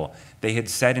inevitable. They had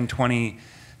said in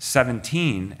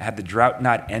 2017, had the drought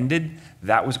not ended,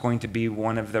 that was going to be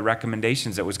one of the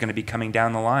recommendations that was going to be coming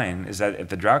down the line, is that if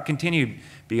the drought continued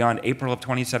beyond April of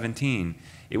 2017,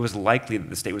 it was likely that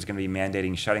the state was going to be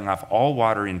mandating shutting off all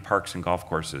water in parks and golf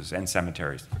courses and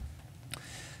cemeteries.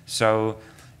 So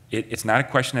it's not a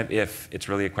question of if, it's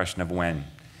really a question of when.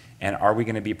 And are we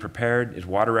going to be prepared? Is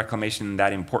water reclamation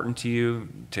that important to you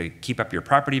to keep up your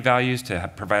property values,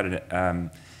 to provide a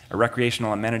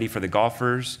recreational amenity for the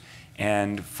golfers,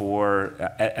 and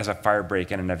as a fire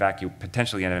break and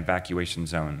potentially an evacuation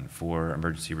zone for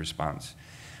emergency response?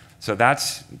 So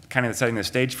that's kind of setting the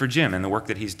stage for Jim and the work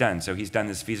that he's done. So he's done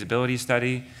this feasibility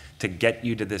study to get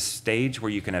you to this stage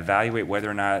where you can evaluate whether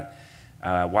or not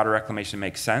water reclamation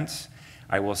makes sense.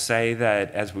 I will say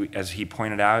that as he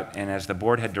pointed out and as the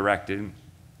board had directed,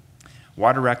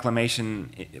 water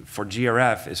reclamation for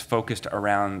GRF is focused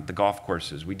around the golf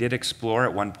courses. We did explore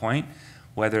at one point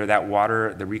whether that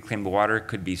water, the reclaimed water,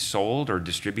 could be sold or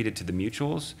distributed to the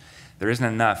mutuals. There isn't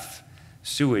enough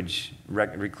sewage,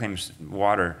 reclaimed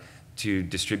water, to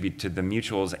distribute to the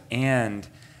mutuals, and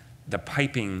the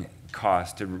piping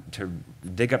cost to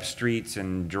dig up streets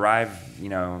and drive,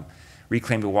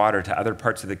 reclaimed water to other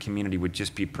parts of the community would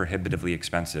just be prohibitively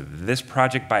expensive. This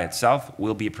project by itself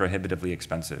will be prohibitively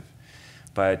expensive.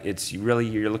 But it's really,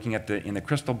 you're looking at in the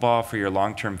crystal ball for your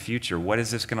long-term future. What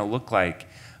is this going to look like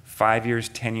 5 years,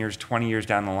 10 years, 20 years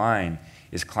down the line?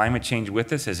 Is climate change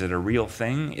with us? Is it a real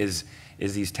thing? Is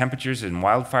these temperatures and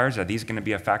wildfires, are these going to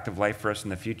be a fact of life for us in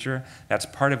the future? That's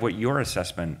part of what your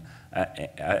assessment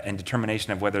and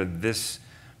determination of whether this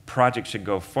project should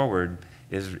go forward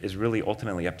is really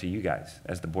ultimately up to you guys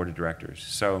as the board of directors.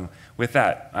 So with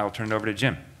that, I'll turn it over to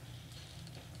Jim.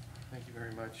 Thank you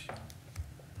very much.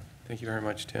 Thank you very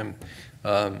much, Tim.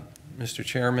 Mr.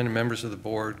 Chairman and members of the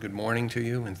board, good morning to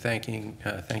you, and thank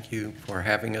you for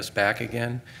having us back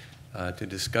again to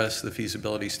discuss the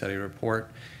feasibility study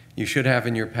report. You should have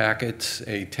in your packets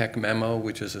a tech memo,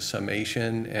 which is a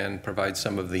summation and provides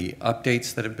some of the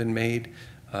updates that have been made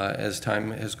as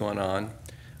time has gone on.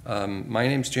 My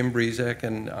name's Jim Brezek,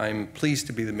 and I'm pleased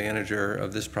to be the manager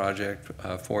of this project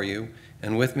for you.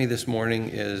 And with me this morning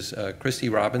is Christy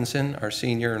Robinson, our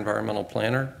senior environmental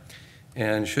planner,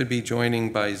 and should be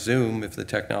joining by Zoom, if the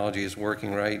technology is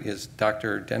working right, is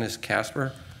Dr. Dennis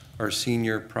Casper, our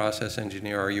senior process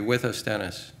engineer. Are you with us,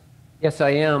 Dennis? Yes, I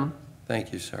am.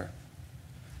 Thank you, sir.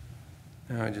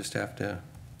 Now I just have to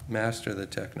master the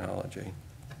technology.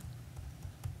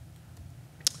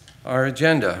 Our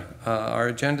agenda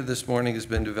this morning has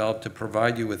been developed to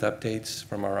provide you with updates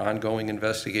from our ongoing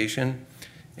investigation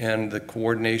and the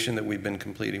coordination that we've been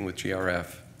completing with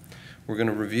GRF. We're going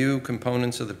to review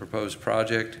components of the proposed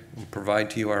project and provide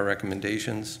to you our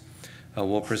recommendations.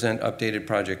 We'll present updated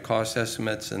project cost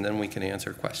estimates, and then we can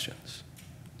answer questions.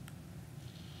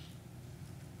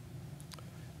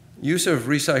 Use of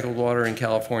recycled water in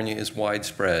California is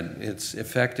widespread. It's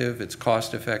effective, it's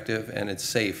cost effective, and it's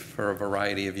safe for a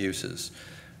variety of uses.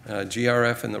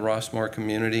 GRF and the Rossmore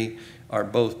community are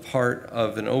both part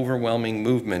of an overwhelming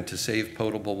movement to save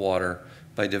potable water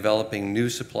by developing new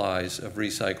supplies of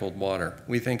recycled water.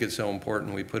 We think it's so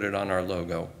important we put it on our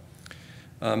logo.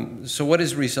 So what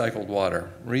is recycled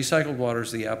water? Recycled water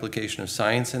is the application of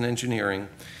science and engineering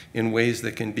in ways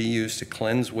that can be used to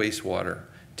cleanse wastewater,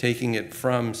 taking it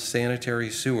from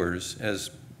sanitary sewers as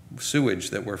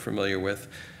sewage that we're familiar with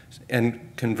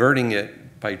and converting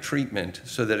it by treatment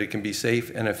so that it can be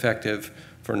safe and effective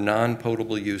for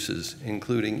non-potable uses,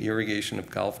 including irrigation of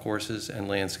golf courses and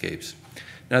landscapes.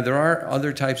 Now, there are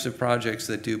other types of projects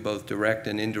that do both direct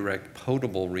and indirect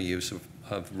potable reuse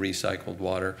of recycled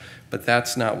water, but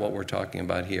that's not what we're talking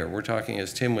about here. We're talking,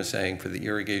 as Tim was saying, for the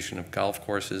irrigation of golf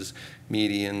courses,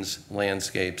 medians,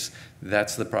 landscapes.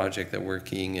 That's the project that we're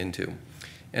keying into.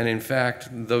 And in fact,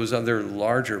 those other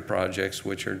larger projects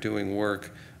which are doing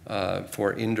work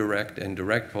for indirect and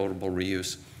direct potable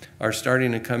reuse are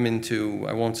starting to come into,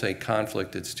 I won't say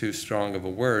conflict, it's too strong of a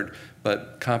word,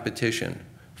 but competition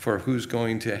for who's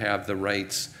going to have the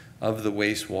rights of the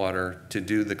wastewater to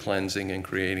do the cleansing and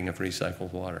creating of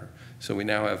recycled water. So we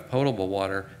now have potable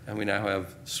water, and we now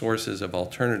have sources of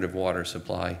alternative water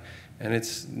supply. And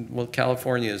it's, well,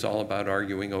 California is all about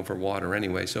arguing over water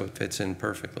anyway, so it fits in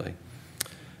perfectly.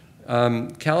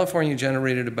 California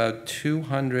generated about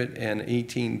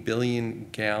 218 billion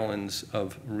gallons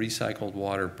of recycled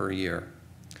water per year.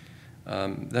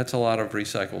 That's a lot of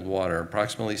recycled water.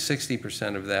 Approximately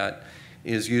 60% of that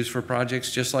is used for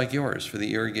projects just like yours, for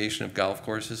the irrigation of golf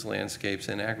courses, landscapes,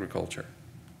 and agriculture.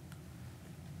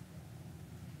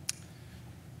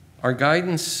 Our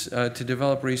guidance to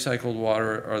develop recycled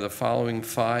water are the following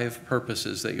 5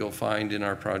 purposes that you'll find in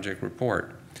our project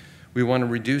report. We want to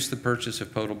reduce the purchase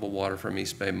of potable water from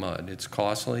East Bay mud. It's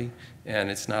costly, and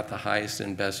it's not the highest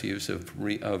and best use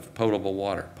of potable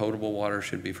water. Potable water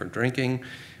should be for drinking,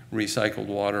 recycled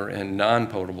water and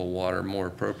non-potable water more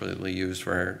appropriately used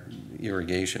for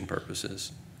irrigation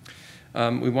purposes.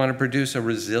 We want to produce a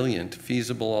resilient,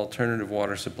 feasible alternative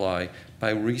water supply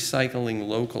by recycling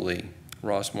locally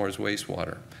Rossmore's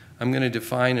wastewater. I'm going to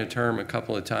define a term a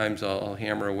couple of times. I'll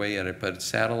hammer away at it, but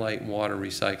satellite water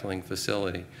recycling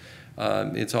facility.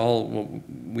 It's all,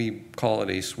 we call it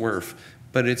a SWRF,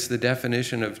 but it's the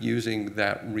definition of using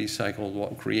that recycled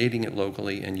water, creating it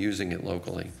locally and using it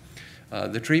locally.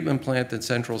 The treatment plant that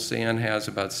Central San has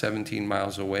about 17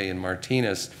 miles away in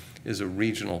Martinez is a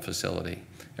regional facility.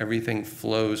 Everything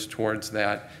flows towards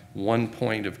that one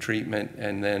point of treatment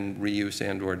and then reuse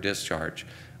and/or discharge.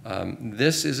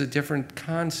 This is a different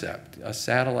concept, a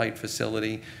satellite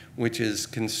facility which is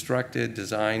constructed,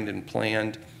 designed, and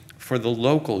planned for the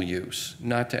local use,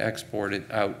 not to export it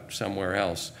out somewhere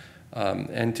else,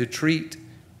 and to treat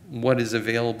what is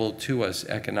available to us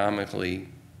economically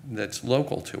that's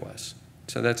local to us.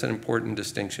 So that's an important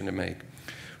distinction to make.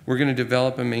 We're going to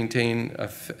develop and maintain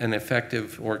an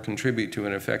effective or contribute to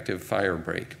an effective fire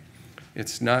break.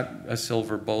 It's not a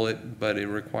silver bullet, but it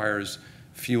requires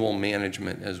fuel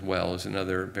management as well as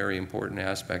another very important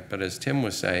aspect. But as Tim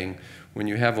was saying, when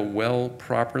you have a well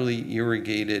properly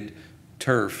irrigated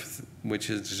turf, which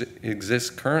exists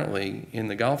currently in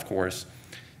the golf course,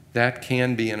 that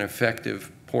can be an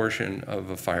effective portion of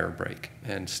a fire break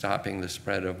and stopping the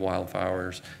spread of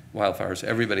wildfires.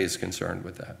 Everybody is concerned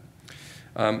with that.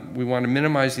 We want to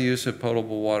minimize the use of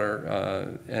potable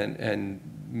water and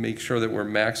make sure that we're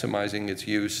maximizing its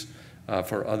use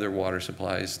for other water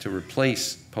supplies to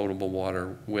replace potable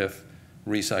water with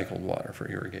recycled water for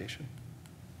irrigation.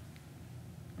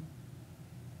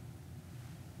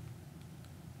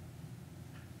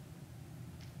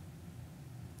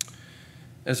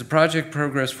 As the project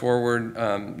progressed forward,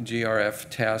 GRF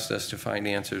tasked us to find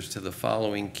answers to the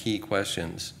following key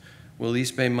questions. Will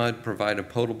East Bay Mud provide a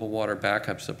potable water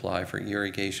backup supply for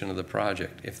irrigation of the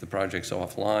project if the project's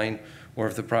offline or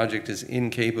if the project is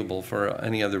incapable for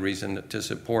any other reason to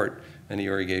support an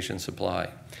irrigation supply?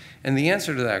 And the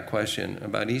answer to that question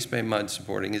about East Bay Mud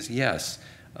supporting is yes,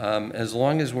 as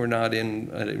long as we're not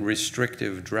in a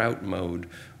restrictive drought mode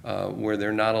where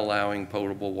they're not allowing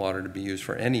potable water to be used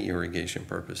for any irrigation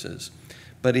purposes.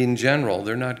 But in general,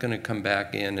 they're not going to come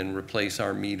back in and replace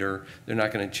our meter. They're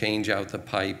not going to change out the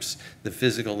pipes. The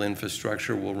physical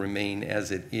infrastructure will remain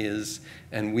as it is,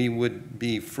 and we would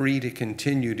be free to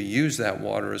continue to use that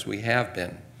water as we have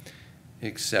been.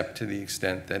 except to the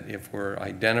extent that if we're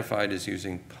identified as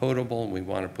using potable and we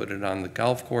want to put it on the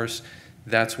golf course,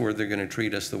 that's where they're going to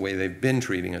treat us the way they've been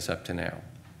treating us up to now.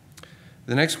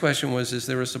 The next question was, is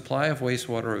there a supply of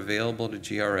wastewater available to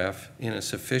GRF in a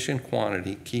sufficient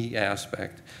quantity, key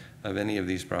aspect of any of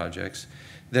these projects,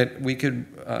 that we could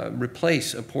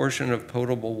replace a portion of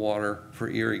potable water for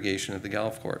irrigation at the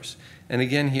golf course? And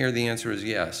again, here the answer is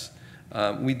yes.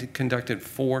 We conducted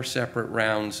 4 separate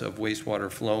rounds of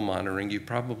wastewater flow monitoring. You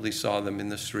probably saw them in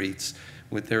the streets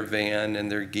with their van and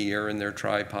their gear and their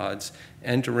tripods,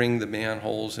 entering the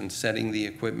manholes and setting the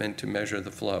equipment to measure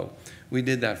the flow. We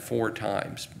did that 4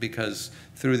 times because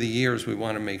through the years we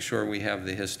want to make sure we have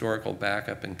the historical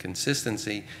backup and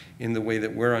consistency in the way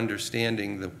that we're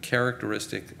understanding the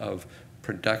characteristic of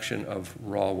production of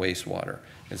raw wastewater.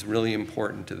 It's really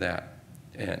important to that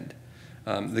end.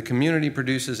 The community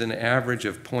produces an average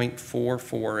of 0.44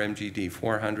 MGD,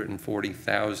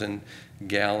 440,000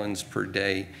 gallons per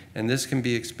day, and this can be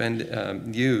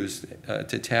used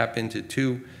to tap into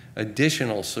 2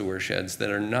 additional sewer sheds that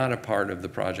are not a part of the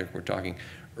project we're talking.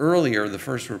 Earlier, the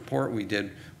first report we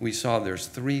did, we saw there's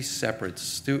 3 separate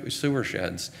sewer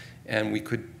sheds, and we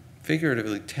could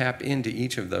figuratively tap into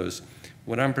each of those.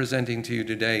 What I'm presenting to you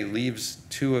today leaves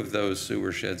 2 of those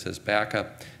sewer sheds as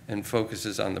backup and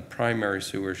focuses on the primary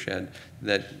sewer shed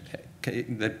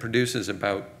that produces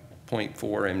about 0.4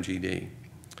 MGD.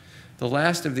 The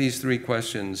last of these 3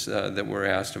 questions that were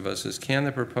asked of us is, can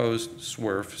the proposed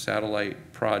SWRF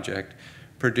satellite project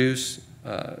produce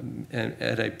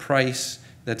at a price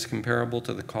that's comparable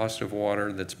to the cost of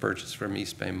water that's purchased from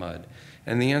East Bay Mud?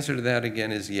 And the answer to that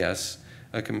again is yes.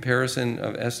 A comparison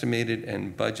of estimated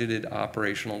and budgeted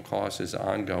operational costs is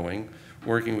ongoing.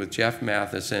 Working with Jeff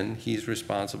Matheson, he's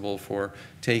responsible for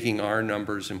taking our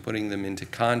numbers and putting them into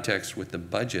context with the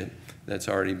budget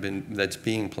that's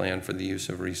being planned for the use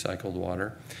of recycled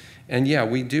water. And yeah,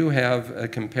 we do have a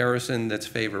comparison that's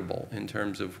favorable in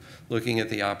terms of looking at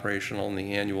the operational and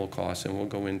the annual costs, and we'll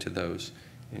go into those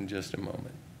in just a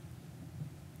moment.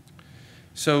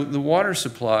 So the water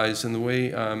supplies and the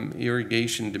way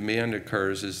irrigation demand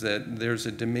occurs is that there's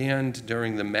a demand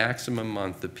during the maximum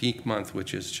month, the peak month,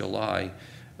 which is July,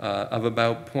 of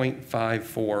about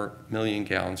 0.54 million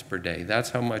gallons per day.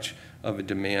 That's how much of a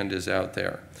demand is out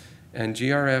there. And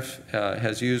GRF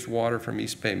has used water from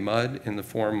East Bay Mud in the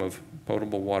form of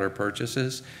potable water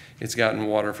purchases. It's gotten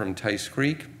water from Tice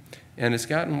Creek, and it's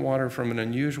gotten water from an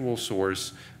unusual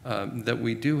source that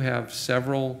we do have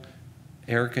several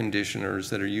air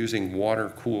conditioners that are using water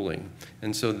cooling.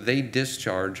 And so they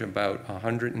discharge about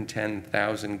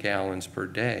 110,000 gallons per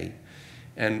day.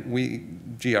 And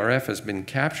GRF has been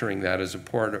capturing that as a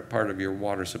part of your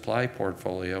water supply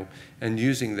portfolio and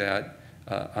using that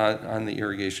on the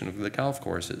irrigation of the golf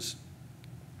courses.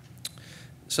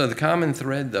 So the common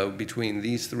thread, though, between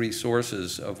these 3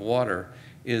 sources of water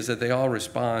is that they all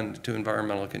respond to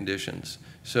environmental conditions.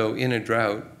 So in a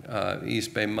drought,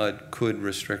 East Bay Mud could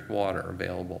restrict water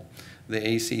available. The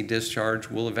AC discharge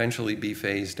will eventually be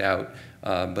phased out,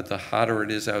 but the hotter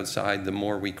it is outside, the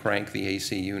more we crank the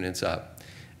AC units up.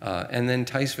 And then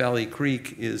Tice Valley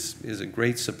Creek is a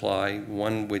great supply,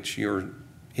 one which you're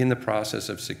in the process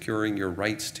of securing your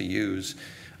rights to use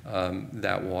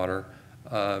that water.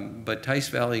 But Tice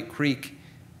Valley Creek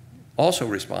also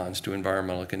responds to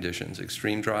environmental conditions,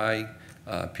 extreme dry,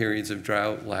 periods of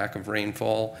drought, lack of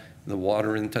rainfall. The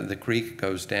water into the creek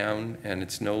goes down and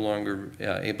it's no longer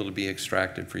able to be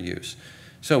extracted for use.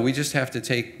 So we just have to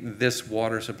take this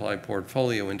water supply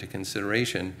portfolio into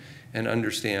consideration and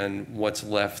understand what's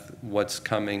left, what's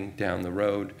coming down the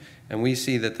road. And we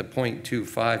see that the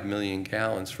 0.25 million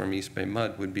gallons from East Bay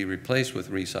Mud would be replaced with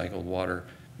recycled water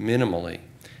minimally.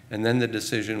 And then the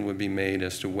decision would be made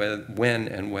as to when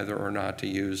and whether or not to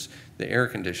use the air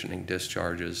conditioning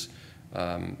discharges.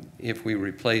 If we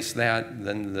replace that,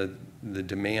 then the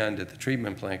demand at the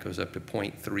treatment plant goes up to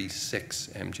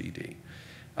 0.36 MGD.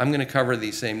 I'm going to cover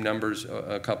these same numbers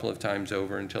a couple of times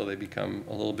over until they become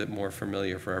a little bit more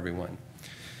familiar for everyone.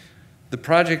 The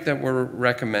project that we're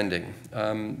recommending,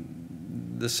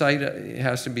 the site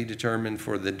has to be determined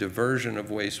for the diversion of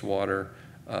wastewater.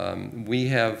 We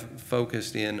have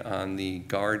focused in on the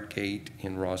guard gate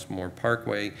in Rossmore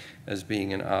Parkway as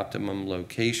being an optimum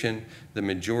location. The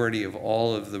majority of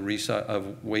all of the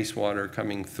wastewater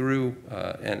coming through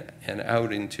and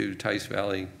out into Tice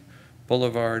Valley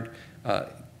Boulevard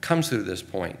comes through this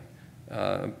point.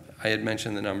 I had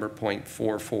mentioned the number,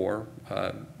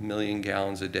 0.44 million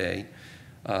gallons a day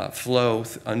flow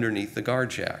underneath the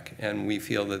guard shack. And we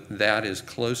feel that that is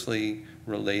closely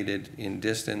related in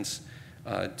distance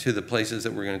to the places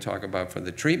that we're going to talk about for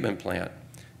the treatment plant.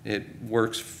 It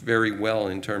works very well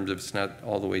in terms of it's not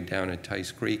all the way down at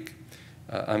Tice Creek.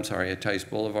 At Tice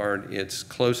Boulevard. It's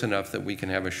close enough that we can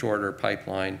have a shorter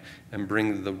pipeline and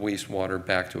bring the wastewater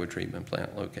back to a treatment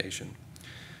plant location.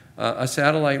 A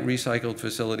satellite recycled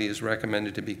facility is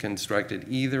recommended to be constructed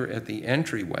either at the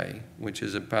entryway, which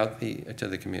is to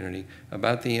the community,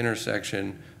 about the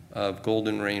intersection of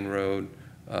Golden Rain Road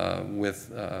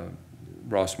with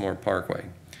Rossmore Parkway.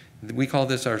 We call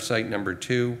this our site number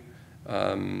 2.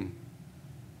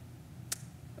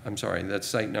 That's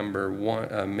site number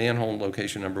 1, manhole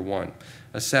location number 1.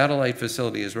 A satellite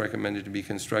facility is recommended to be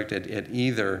constructed at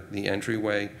either the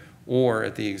entryway or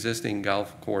at the existing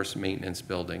golf course maintenance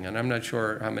building. And I'm not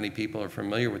sure how many people are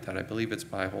familiar with that. I believe it's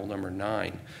by hole number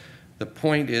 9. The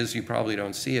point is you probably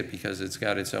don't see it because it's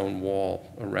got its own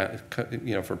wall around,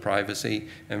 for privacy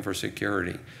and for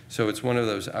security. So it's one of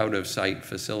those out-of-sight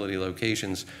facility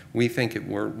locations. We think it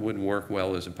would work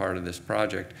well as a part of this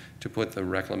project to put the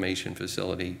reclamation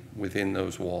facility within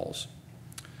those walls.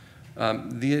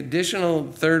 The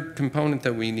additional third component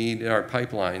that we need are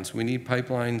pipelines. We need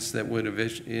pipelines that would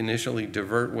initially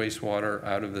divert wastewater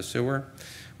out of the sewer.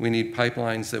 We need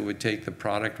pipelines that would take the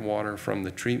product water from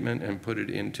the treatment and put it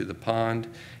into the pond.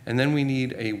 And then we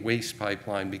need a waste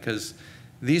pipeline because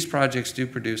these projects do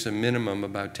produce a minimum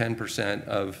about 10%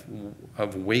 of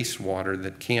wastewater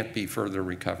that can't be further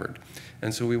recovered.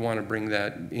 And so we want to bring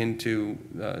that into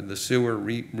the sewer,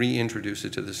 reintroduce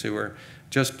it to the sewer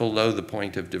just below the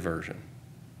point of diversion.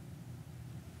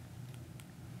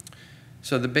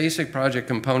 So the basic project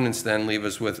components then leave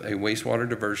us with a wastewater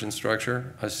diversion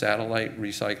structure, a satellite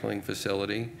recycling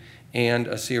facility, and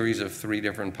a series of 3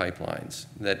 different pipelines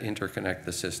that interconnect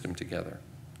the system together.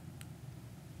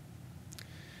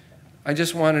 I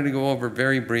just wanted to go over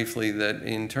very briefly that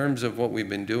in terms of what we've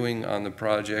been doing on the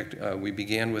project, we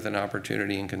began with an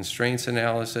opportunity and constraints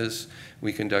analysis.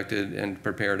 We conducted and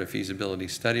prepared a feasibility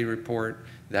study report.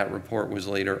 That report was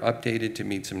later updated to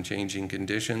meet some changing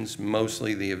conditions,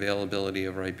 mostly the availability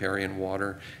of riparian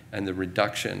water and the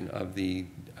reduction of the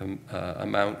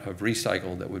amount of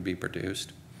recycle that would be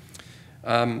produced.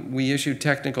 We issued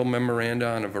technical memoranda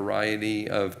on a variety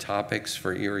of topics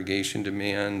for irrigation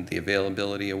demand, the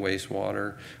availability of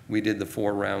wastewater. We did the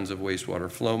 4 rounds of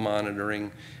wastewater flow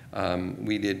monitoring.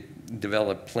 We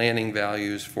developed planning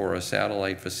values for a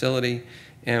satellite facility,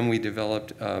 and we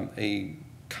developed a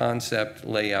concept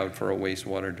layout for a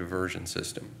wastewater diversion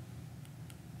system.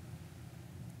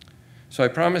 So I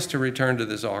promised to return to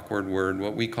this awkward word,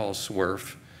 what we call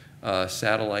SWRF.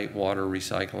 Satellite Water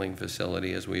Recycling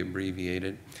Facility, as we abbreviate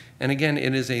it. And again,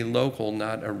 it is a local,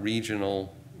 not a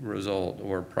regional result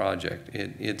or project.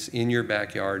 It's in your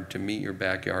backyard to meet your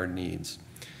backyard needs.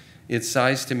 It's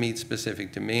sized to meet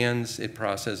specific demands. It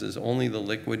processes only the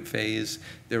liquid phase.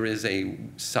 There is a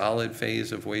solid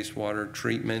phase of wastewater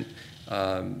treatment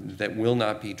that will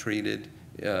not be treated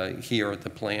here at the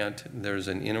plant. There's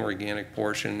an inorganic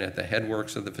portion at the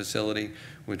headworks of the facility,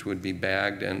 which would be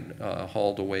bagged and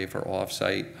hauled away for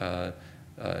off-site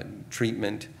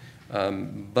treatment.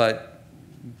 But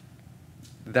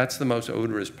that's the most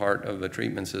odorous part of the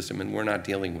treatment system, and we're not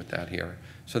dealing with that here.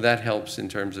 So that helps in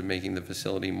terms of making the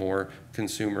facility more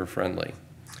consumer-friendly.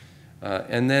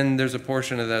 And then there's a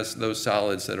portion of those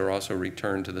solids that are also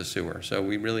returned to the sewer. So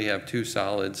we really have 2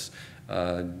 solids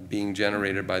being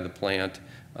generated by the plant,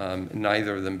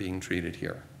 neither of them being treated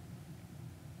here.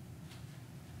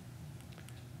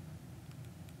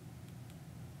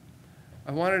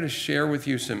 I wanted to share with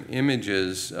you some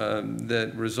images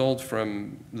that result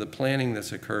from the planning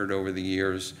that's occurred over the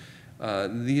years.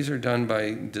 These are done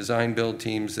by design build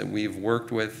teams that we've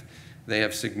worked with. They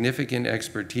have significant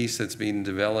expertise that's being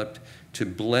developed to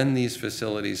blend these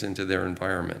facilities into their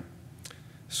environment.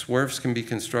 SWRFs can be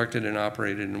constructed and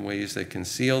operated in ways that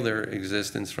conceal their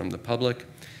existence from the public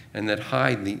and that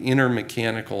hide the inner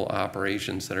mechanical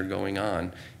operations that are going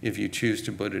on if you choose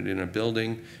to put it in a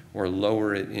building or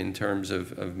lower it in terms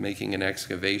of making an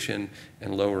excavation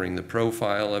and lowering the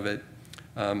profile of it.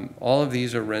 All of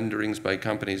these are renderings by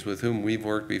companies with whom we've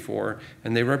worked before,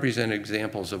 and they represent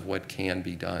examples of what can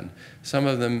be done. Some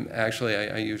of them, actually,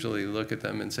 I usually look at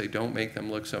them and say, don't make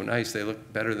them look so nice. They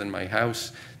look better than my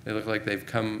house. They look like they've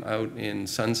come out in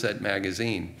Sunset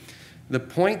magazine. The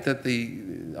point that the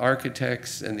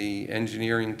architects and the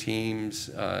engineering teams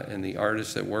and the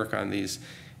artists that work on these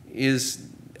is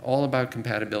all about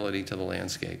compatibility to the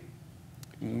landscape.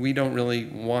 We don't really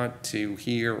want to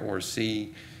hear or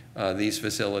see these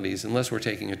facilities unless we're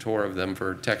taking a tour of them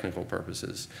for technical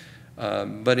purposes.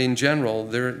 But in general,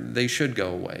 they should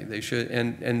go away. They should,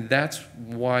 and that's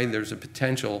why there's a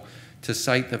potential to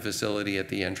site the facility at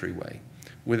the entryway.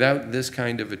 Without this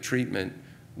kind of a treatment,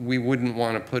 we wouldn't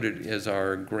want to put it as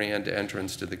our grand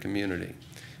entrance to the community.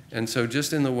 And so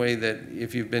just in the way that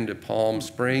if you've been to Palm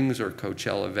Springs or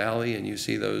Coachella Valley and you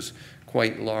see those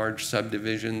quite large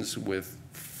subdivisions with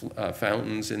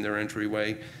fountains in their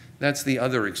entryway, that's the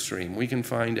other extreme. We can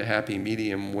find a happy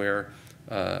medium where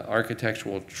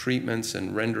architectural treatments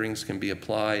and renderings can be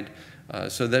applied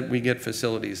so that we get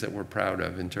facilities that we're proud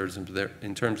of in terms of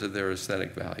their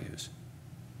aesthetic values.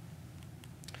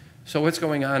 So what's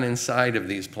going on inside of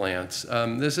these plants?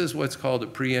 This is what's called a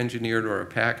pre-engineered or a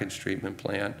package treatment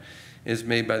plant. It's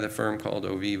made by the firm called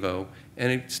Ovivo,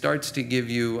 and it starts to give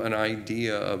you an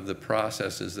idea of the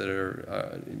processes that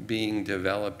are being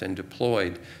developed and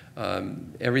deployed.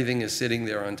 Everything is sitting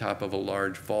there on top of a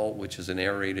large vault, which is an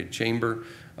aerated chamber,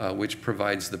 which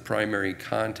provides the primary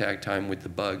contact time with the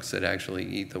bugs that actually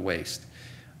eat the waste.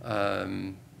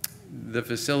 The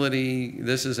facility,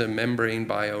 this is a membrane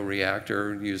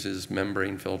bioreactor, uses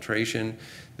membrane filtration.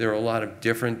 There are a lot of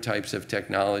different types of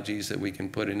technologies that we can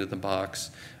put into the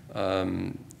box.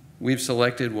 We've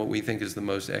selected what we think is the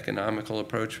most economical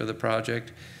approach for the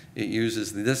project. It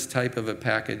uses this type of a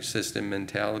package system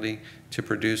mentality to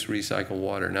produce recycled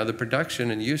water. Now, the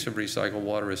production and use of recycled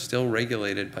water is still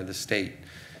regulated by the state.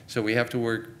 So we have to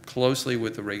work closely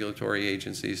with the regulatory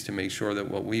agencies to make sure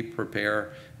that what we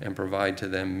prepare and provide to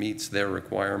them meets their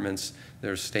requirements.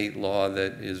 There's state law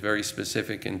that is very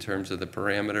specific in terms of the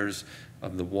parameters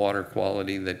of the water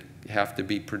quality that have to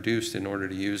be produced in order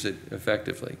to use it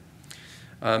effectively.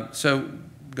 So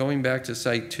going back to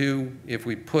Site 2, if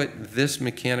we put this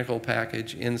mechanical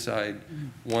package inside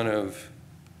one of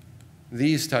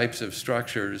these types of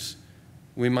structures,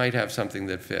 we might have something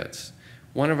that fits.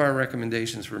 One of our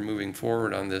recommendations for moving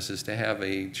forward on this is to have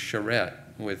a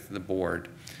charrette with the board,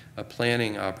 a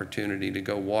planning opportunity to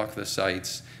go walk the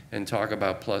sites and talk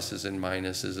about pluses and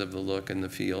minuses of the look and the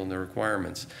feel and the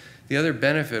requirements. The other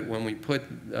benefit when we put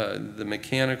the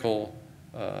mechanical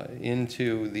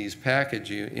into these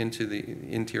into the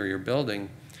interior building,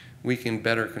 we can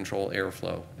better control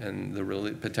airflow and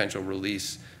the potential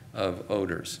release of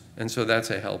odors. And so that's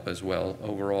a help as well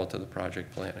overall to the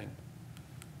project planning.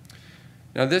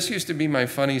 Now, this used to be my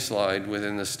funny slide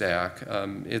within the stack.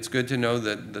 It's good to know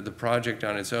that the project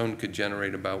on its own could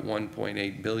generate about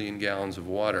 1.8 billion gallons of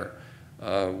water.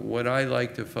 What I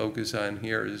like to focus on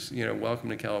here is, welcome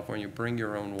to California, bring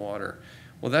your own water.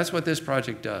 Well, that's what this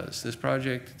project does. This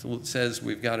project says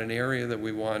we've got an area that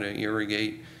we want to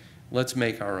irrigate. Let's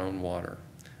make our own water.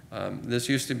 This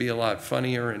used to be a lot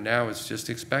funnier, and now it's just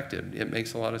expected. It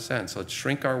makes a lot of sense. Let's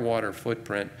shrink our water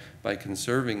footprint by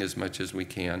conserving as much as we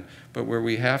can, but where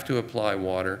we have to apply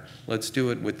water, let's do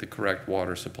it with the correct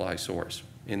water supply source,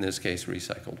 in this case,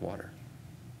 recycled water.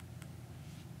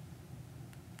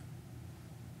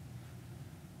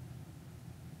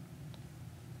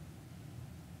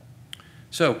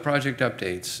 So, project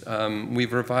updates.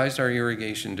 We've revised our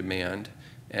irrigation demand,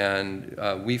 and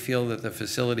we feel that the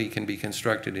facility can be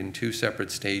constructed in 2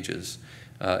 separate stages.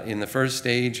 In the first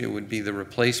stage, it would be the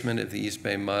replacement of the East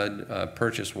Bay mud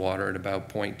purchase water at about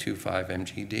 0.25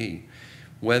 MGD.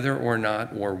 Whether or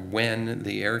not or when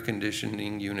the air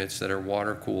conditioning units that are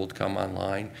water cooled come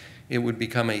online, it would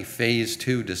become a phase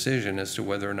 2 decision as to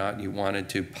whether or not you wanted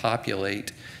to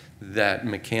populate that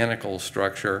mechanical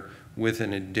structure with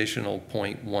an additional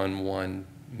 0.11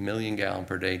 million gallon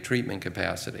per day treatment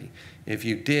capacity. If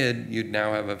you did, you'd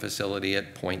now have a facility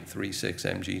at 0.36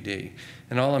 MGD.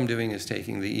 And all I'm doing is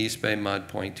taking the East Bay mud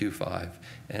 0.25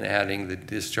 and adding the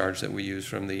discharge that we use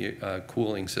from the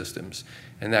cooling systems.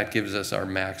 And that gives us our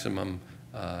maximum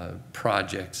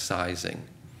project sizing.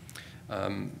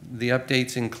 The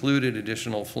updates included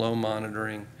additional flow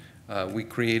monitoring. We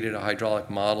created a hydraulic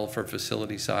model for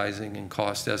facility sizing and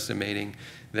cost estimating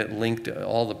that linked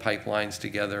all the pipelines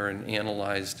together and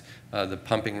analyzed the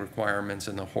pumping requirements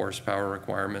and the horsepower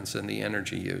requirements and the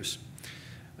energy use.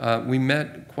 We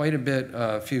met quite a bit,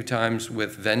 a few times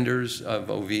with vendors of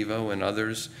Ovivo and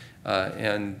others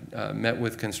and met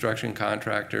with construction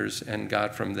contractors and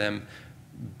got from them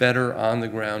better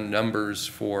on-the-ground numbers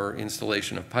for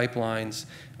installation of pipelines,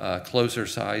 closer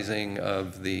sizing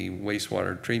of the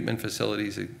wastewater treatment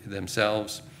facilities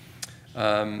themselves.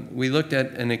 We looked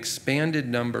at an expanded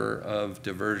number of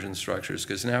diversion structures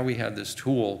because now we have this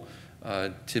tool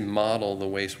to model the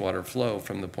wastewater flow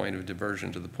from the point of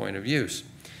diversion to the point of use.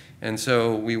 And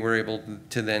so we were able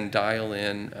to then dial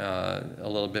in a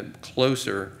little bit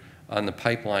closer on the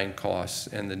pipeline costs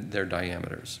and their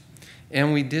diameters.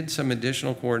 And we did some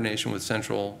additional coordination with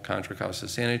Central Contra Costa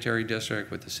Sanitary District,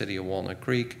 with the City of Walnut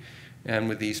Creek, and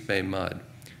with East Bay Mud.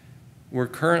 We're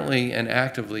currently and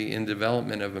actively in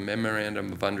development of a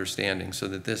memorandum of understanding so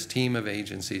that this team of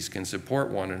agencies can support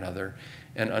one another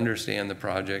and understand the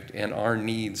project and our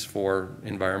needs for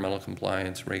environmental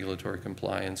compliance, regulatory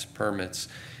compliance, permits.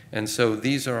 And so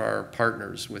these are our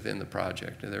partners within the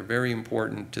project. And they're very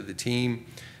important to the team,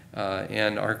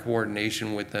 and our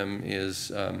coordination with them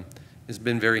has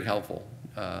been very helpful.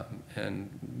 And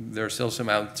there are still some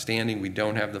outstanding. We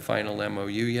don't have the final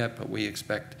MOU yet, but we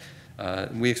expect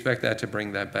that to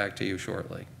bring that back to you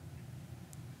shortly.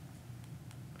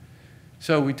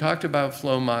 So we talked about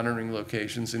flow monitoring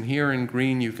locations, and here in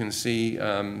green you can see 3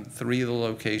 of the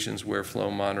locations where flow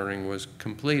monitoring was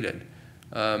completed.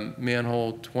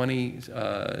 Manhole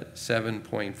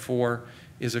 27.4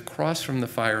 is across from the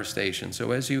fire station. So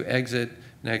as you exit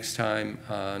next time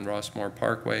on Rossmore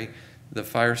Parkway, the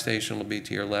fire station will be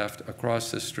to your left. Across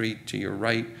the street to your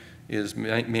right is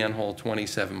manhole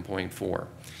 27.4.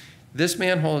 This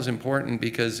manhole is important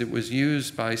because it was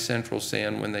used by Central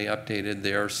San when they updated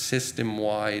their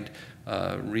system-wide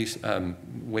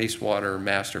wastewater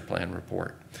master plan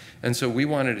report. And so we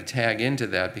wanted to tag into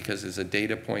that because it's a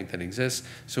data point that exists.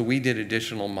 So we did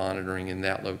additional monitoring in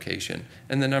that location,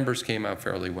 and the numbers came out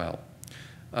fairly well.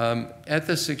 At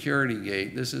the security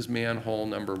gate, this is manhole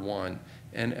number 1.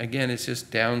 And again, it's just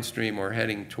downstream or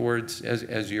heading towards,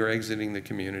 as you're exiting the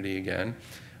community again.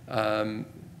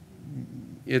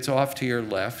 It's off to your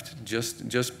left,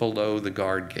 just below the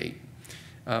guard gate.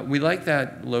 We like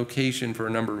that location for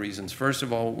a number of reasons. First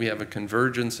of all, we have a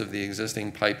convergence of the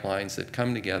existing pipelines that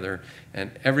come together, and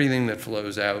everything that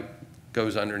flows out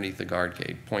goes underneath the guard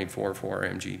gate, 0.44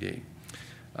 MGD.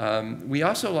 We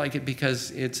also like it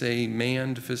because it's a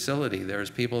manned facility.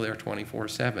 There's people there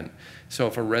 24/7. So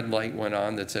if a red light went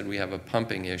on that said we have a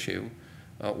pumping issue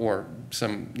or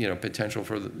some potential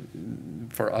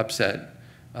for upset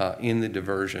in the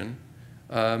diversion,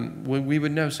 we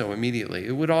would know so immediately.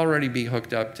 It would already be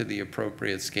hooked up to the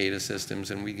appropriate SCADA systems,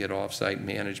 and we get off-site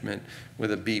management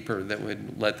with a beeper that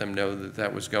would let them know that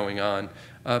that was going on.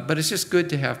 But it's just good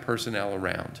to have personnel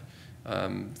around.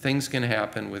 Things can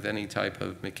happen with any type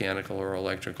of mechanical or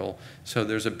electrical, so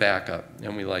there's a backup,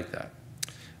 and we like that.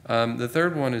 The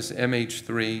third one is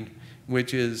MH3,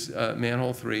 which is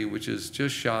manhole 3, which is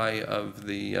just shy of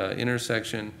the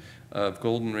intersection of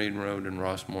Golden Rain Road and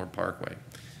Rossmore Parkway.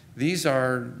 These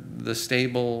are the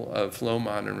stable flow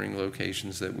monitoring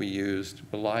locations that we used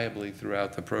reliably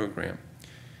throughout the program.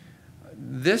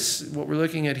 What we're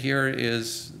looking at here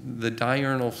is the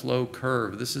diurnal flow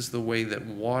curve. This is the way that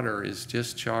water is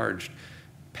discharged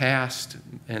past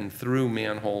and through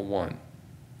manhole 1.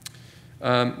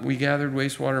 We gathered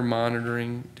wastewater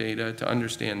monitoring data to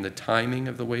understand the timing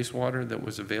of the wastewater that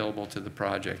was available to the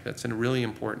project. That's a really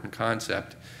important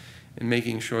concept in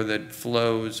making sure that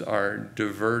flows are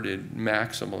diverted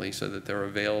maximally so that they're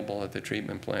available at the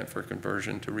treatment plant for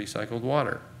conversion to recycled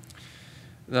water.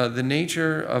 The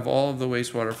nature of all of the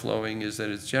wastewater flowing is that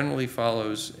it generally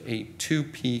follows a 2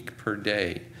 peak per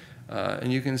day.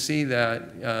 And you can see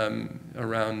that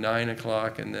around 9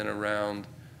 o'clock and then around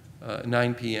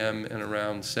 9 p.m. and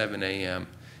around 7 a.m.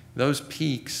 Those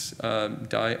peaks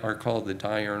are called the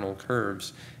diurnal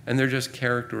curves, and they're just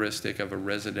characteristic of a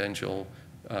residential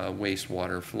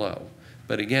wastewater flow.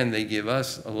 But again, they give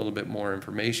us a little bit more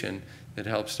information that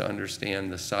helps to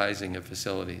understand the sizing of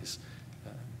facilities.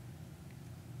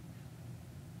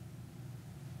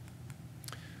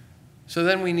 So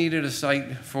then we needed a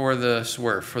site for the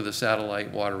SWRF, for the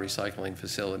satellite water recycling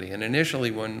facility. And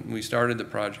initially, when we started the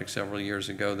project several years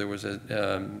ago, there was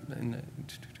I'm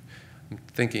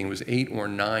thinking it was 8 or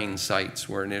 9 sites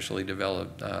were initially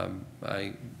developed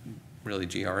by really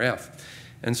GRF.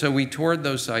 And so we toured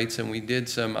those sites and we did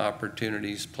some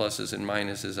opportunities, pluses and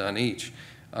minuses on each.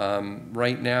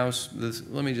 Right now,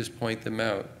 let me just point them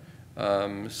out.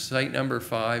 Site number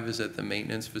 5 is at the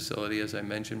maintenance facility, as I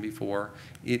mentioned before.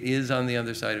 It is on the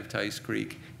other side of Tice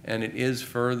Creek, and it is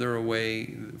further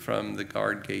away from the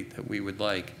guard gate that we would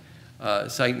like.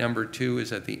 Site number 2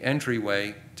 is at the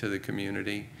entryway to the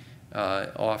community,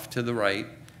 off to the right.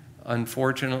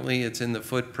 Unfortunately, it's in the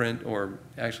footprint, or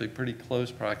actually pretty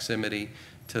close proximity,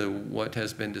 to what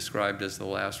has been described as the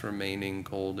last remaining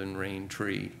golden rain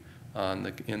tree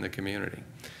in the community.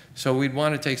 So we'd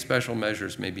want to take special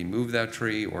measures, maybe move that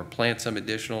tree or plant some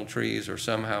additional trees or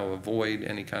somehow avoid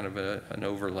any kind of an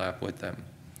overlap with them.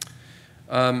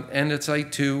 And at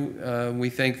Site 2, we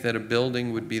think that a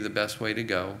building would be the best way to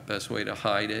go, best way to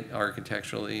hide it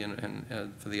architecturally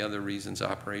and for the other reasons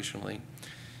operationally.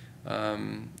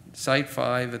 Site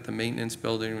 5 at the maintenance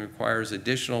building requires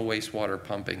additional wastewater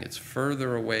pumping. It's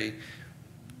further away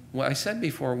Well, I said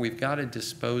before, we've got to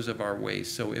dispose of our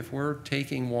waste. So if we're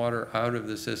taking water out of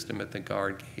the system at the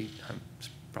guard gate, it's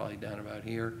probably down about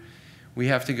here, we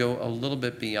have to go a little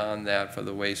bit beyond that for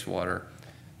the wastewater.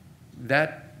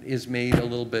 That is made a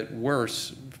little bit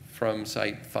worse from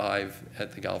Site 5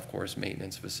 at the golf course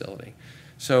maintenance facility.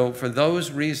 So for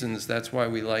those reasons, that's why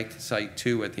we like Site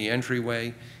 2 at the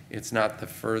entryway. It's not the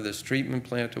furthest treatment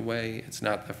plant away. It's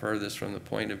not the furthest from the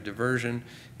point of diversion.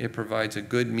 It provides a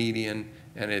good median,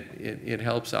 and it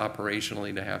helps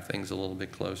operationally to have things a little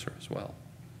bit closer as well.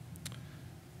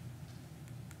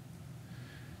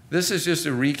 This is just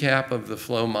a recap of the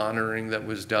flow monitoring that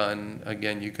was done.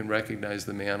 Again, you can recognize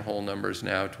the manhole numbers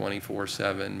now,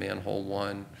 24/7, manhole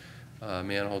 1,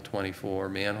 manhole 24,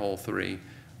 manhole 3,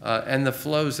 and the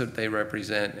flows that they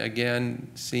represent. Again,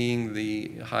 seeing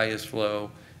the highest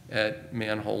flow at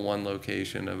manhole 1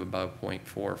 location of about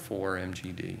 0.44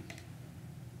 MGD.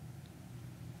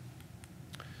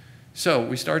 So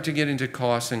we start to get into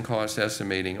costs and cost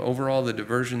estimating. Overall, the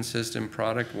diversion system,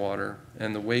 product water,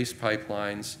 and the waste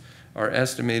pipelines are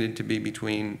estimated to be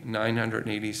between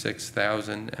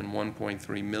 $986,000 and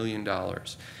 $1.3 million.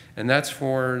 And that's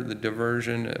for the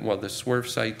diversion, well, the SWRF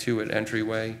Site 2 at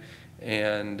entryway,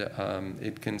 and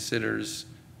it considers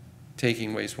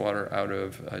taking wastewater out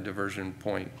of diversion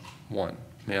point 1,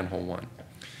 manhole 1.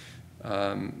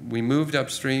 We moved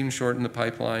upstream, shortened the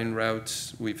pipeline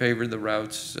routes. We favored the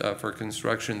routes for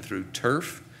construction through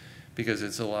turf because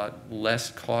it's a lot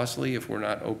less costly if we're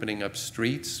not opening up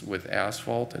streets with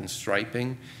asphalt and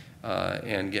striping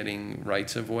and getting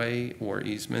rights of way or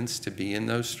easements to be in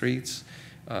those streets.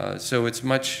 So it's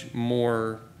much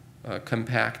more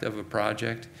compact of a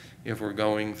project if we're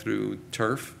going through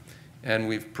turf. And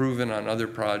we've proven on other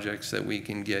projects that we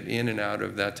can get in and out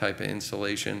of that type of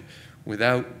installation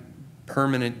without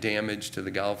permanent damage to the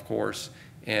golf course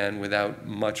and without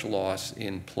much loss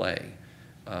in play.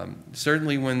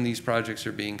 Certainly when these projects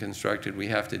are being constructed, we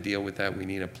have to deal with that. We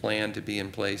need a plan to be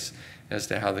in place as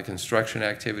to how the construction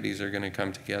activities are going to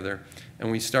come together.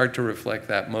 And we start to reflect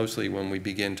that mostly when we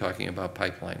begin talking about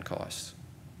pipeline costs.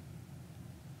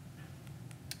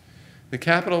 The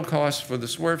capital costs for the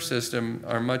SWRF system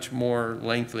are much more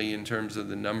lengthy in terms of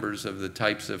the numbers of the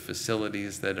types of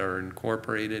facilities that are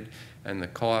incorporated and the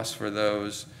costs for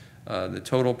those. The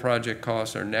total project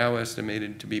costs are now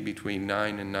estimated to be between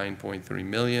 9 and 9.3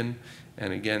 million.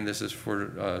 And again, this is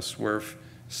for SWRF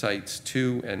sites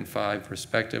 2 and 5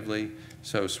 respectively.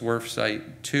 So SWRF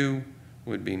site 2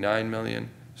 would be 9 million,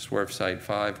 SWRF site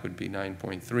 5 would be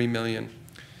 9.3 million.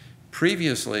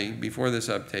 Previously, before this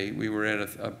update, we were at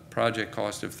a project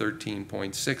cost of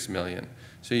 13.6 million.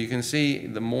 So you can see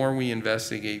the more we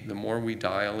investigate, the more we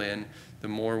dial in, the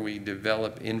more we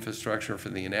develop infrastructure for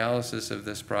the analysis of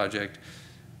this project,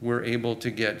 we're able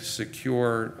to get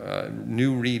secure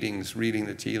new readings, reading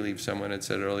the tea leaves, someone had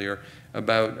said earlier,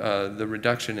 about the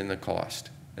reduction in the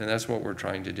cost. And that's what we're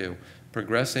trying to do.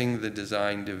 Progressing the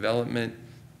design development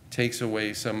takes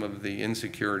away some of the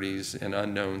insecurities and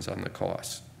unknowns on the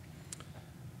costs.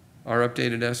 Our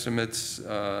updated estimates,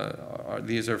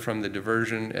 these are from the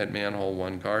diversion at manhole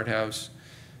 1 guardhouse.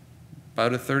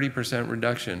 About a 30%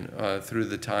 reduction through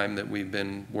the time that we've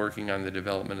been working on the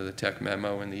development of the tech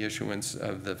memo and the issuance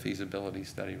of the feasibility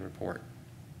study report.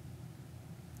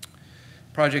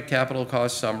 Project capital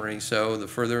cost summary. So the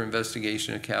further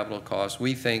investigation of capital costs,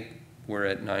 we think we're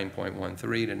at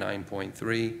 9.13 to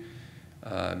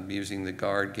 9.3 using the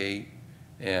guard gate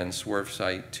and SWRF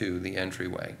site 2, the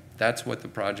entryway. That's what the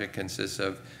project consists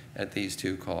of at these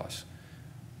two costs.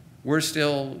 We're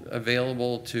still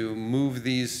available to move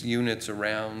these units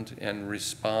around and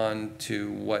respond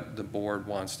to what the board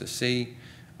wants to see.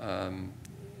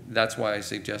 That's why I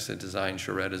suggested design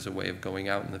charrette as a way of going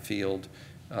out in the field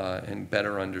and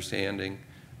better understanding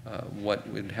what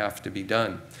would have to be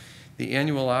done. The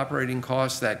annual operating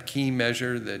costs, that key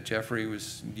measure that Jeffrey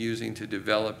was using to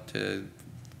develop to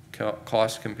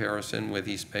cost comparison with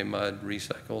East Bay Mud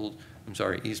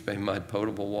East Bay Mud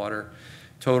potable water.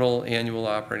 Total annual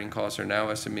operating costs are now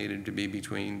estimated to be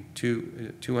between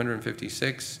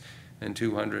 $256,000 and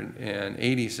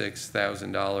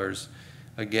 $286,000.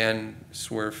 Again,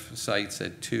 SWRF sites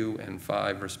at 2 and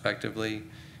 5 respectively.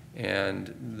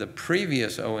 And the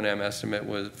previous O&M estimate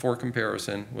was, for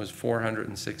comparison, was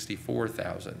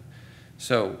 $464,000.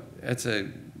 So that's a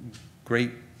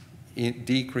great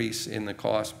decrease in the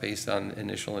cost based on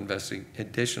initial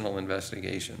additional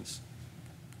investigations.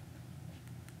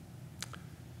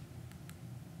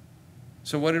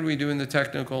 So what did we do in the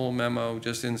technical memo?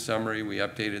 Just in summary, we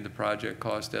updated the project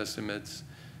cost estimates.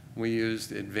 We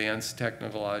used advanced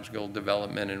technological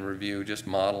development and review, just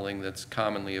modeling that's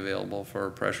commonly available for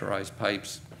pressurized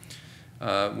pipes.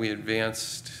 We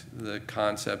advanced the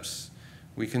concepts.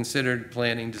 We considered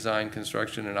planning, design,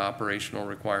 construction, and operational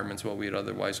requirements, what we'd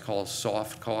otherwise call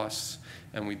soft costs,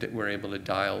 and we were able to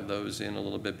dial those in a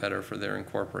little bit better for their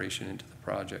incorporation into the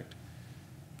project.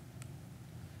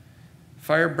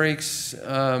 Fire breaks,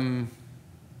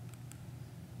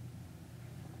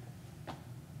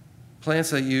 plants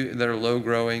that are low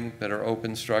growing, that are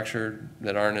open structured,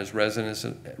 that aren't as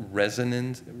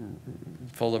resonant,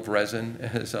 full of resin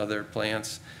as other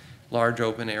plants, large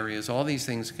open areas, all these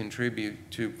things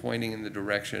contribute to pointing in the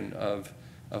direction of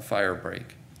a fire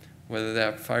break. Whether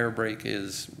that fire break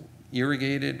is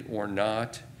irrigated or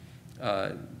not,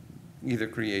 either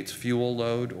creates fuel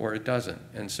load or it doesn't.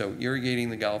 And so irrigating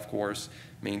the golf course,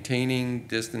 maintaining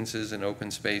distances and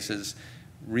open spaces,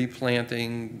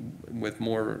 replanting with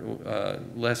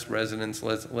less resonance,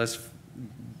 less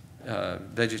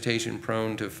vegetation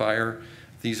prone to fire.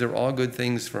 These are all good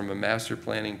things from a master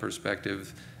planning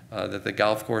perspective that the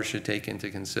golf course should take into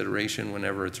consideration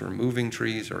whenever it's removing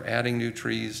trees or adding new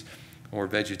trees or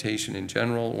vegetation in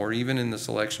general, or even in the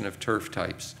selection of turf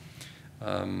types.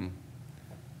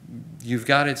 You've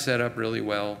got it set up really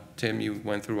well. Tim, you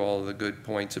went through all of the good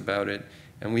points about it,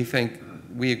 and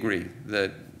we agree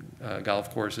that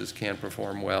golf courses can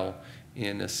perform well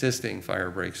in assisting fire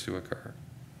breaks to occur.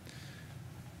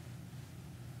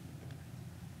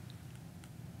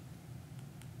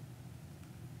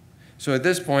 So at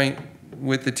this point,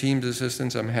 with the team's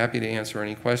assistance, I'm happy to answer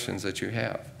any questions that you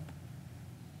have.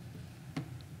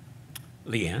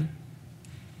 Leanne?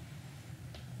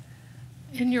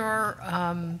 In your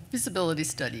feasibility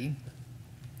study,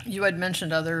 you had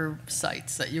mentioned other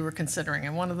sites that you were considering,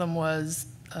 and one of them was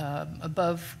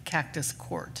above Cactus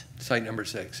Court. Site number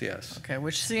 6, yes. Okay,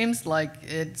 which seems like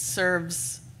it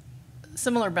serves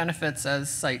similar benefits as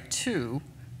Site 2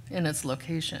 in its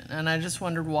location. And I just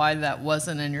wondered why that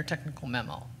wasn't in your technical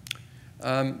memo.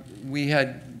 We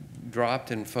had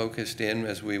dropped and focused in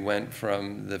as we went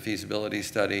from the feasibility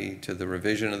study to the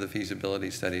revision of the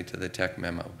feasibility study to the tech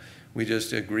memo. We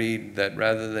just agreed that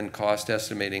rather than cost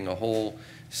estimating a whole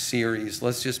series,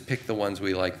 let's just pick the ones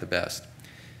we like the best.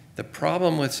 The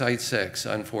problem with Site 6,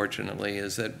 unfortunately,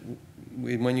 is that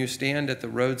when you stand at the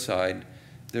roadside,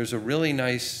 there's a really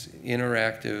nice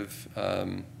interactive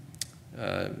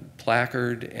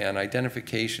placard and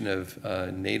identification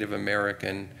of Native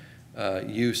American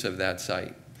use of that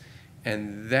site.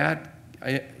 And that,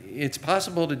 it's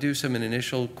possible to do some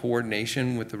initial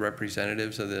coordination with the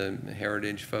representatives of the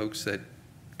heritage folks that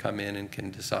come in and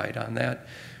can decide on that.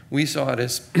 We saw it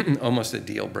as almost a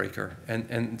deal breaker.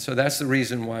 And so that's the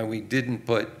reason why we didn't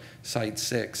put Site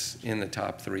 6 in the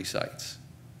top 3 sites.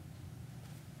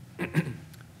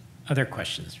 Other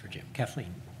questions for Jim?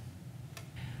 Kathleen?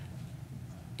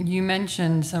 You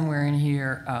mentioned somewhere in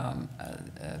here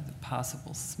the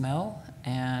possible smell,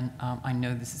 and I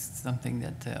know this is something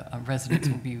that residents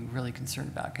will be really concerned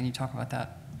about. Can you talk about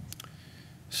that?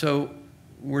 So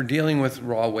we're dealing with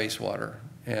raw wastewater,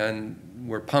 and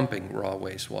we're pumping raw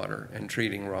wastewater and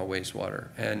treating raw wastewater.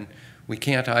 And we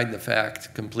can't hide the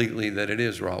fact completely that it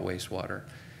is raw wastewater.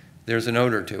 There's an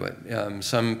odor to it.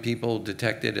 Some people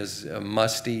detect it as a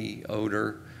musty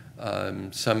odor.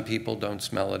 Some people don't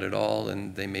smell it at all,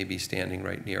 and they may be standing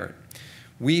right near it.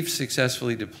 We've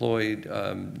successfully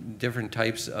deployed different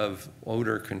types of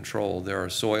odor control. There are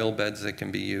soil beds that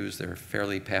can be used. They're a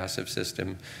fairly passive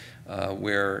system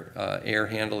where air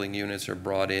handling units are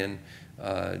brought in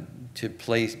to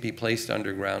be placed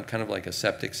underground, kind of like a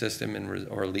septic system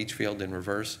or a leach field in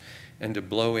reverse, and to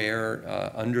blow air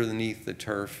underneath the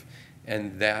turf,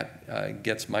 and that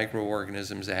gets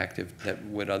microorganisms active that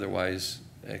would otherwise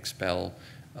expel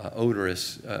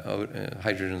odorous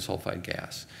hydrogen sulfide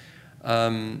gas.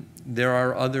 There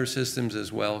are other systems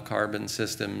as well, carbon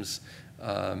systems,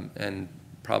 and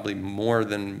probably more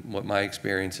than what my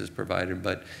experience has provided,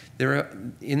 but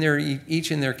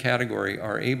each in their category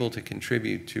are able to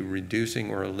contribute to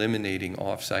reducing or eliminating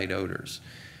off-site odors.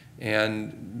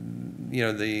 And you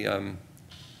know,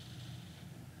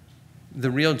 the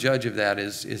real judge of that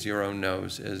is your own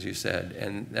nose, as you said,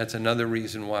 and that's another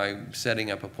reason why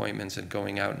setting up appointments and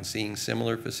going out and seeing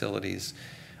similar facilities.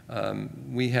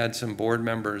 We had some board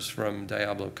members from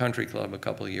Diablo Country Club a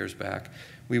couple of years back.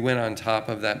 We went on top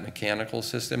of that mechanical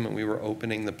system and we were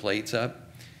opening the plates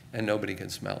up and nobody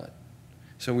could smell it.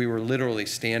 So we were literally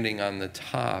standing on the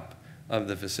top of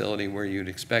the facility where you'd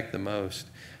expect the most.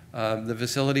 The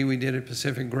facility we did at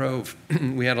Pacific Grove,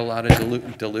 we had a lot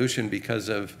of dilution because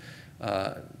of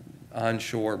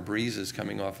onshore breezes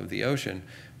coming off of the ocean.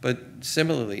 But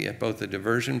similarly, at both the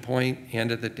diversion point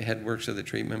and at the headworks of the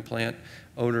treatment plant,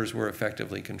 odors were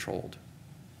effectively controlled.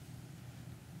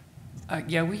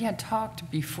 Yeah, we had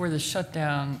talked before the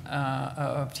shutdown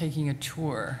of taking a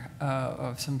tour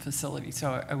of some facilities,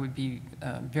 so I would be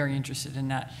very interested in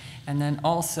that. And then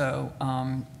also,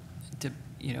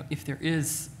 if there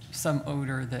is some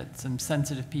odor that some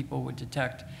sensitive people would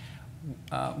detect,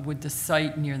 would the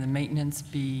site near the maintenance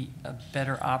be a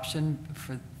better option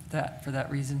for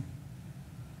that reason?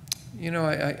 You know,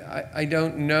 I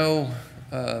don't know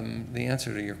the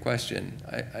answer to your question.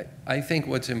 I think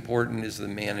what's important is the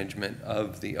management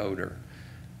of the odor,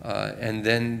 and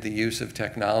then the use of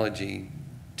technology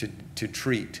to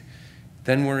treat.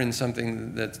 Then we're in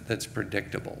something that's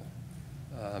predictable.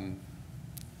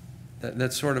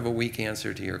 That's sort of a weak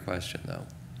answer to your question, though.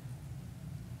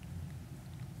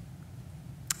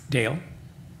 Dale?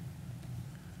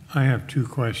 I have two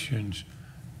questions.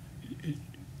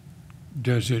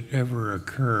 Does it ever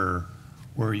occur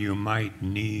where you might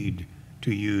need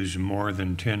to use more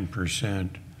than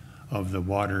 10% of the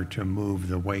water to move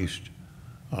the waste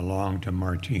along to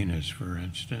Martinez, for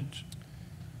instance?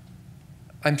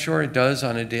 I'm sure it does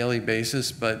on a daily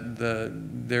basis, but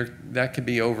that could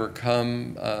be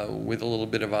overcome with a little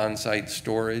bit of on-site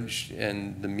storage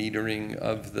and the metering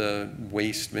of the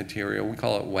waste material. We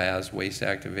call it WAS, waste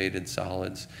activated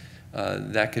solids.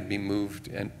 That could be moved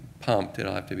and pumped.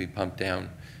 It'll have to be pumped down.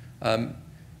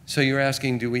 So you're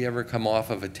asking, do we ever come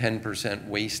off of a 10%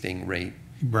 wasting rate?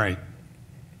 Right.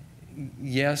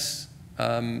 Yes,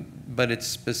 but it's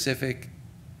specific.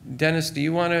 Dennis, do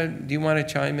you want to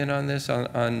chime in on this,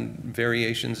 on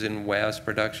variations in WAS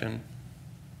production?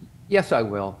 Yes, I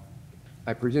will.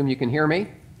 I presume you can hear me?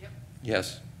 Yep.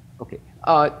 Yes. Okay.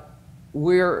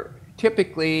 We're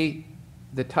typically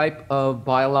the type of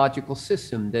biological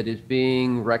system that is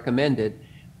being recommended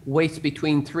wastes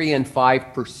between 3 and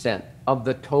 5% of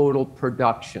the total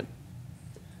production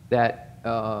that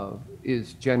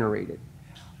is generated.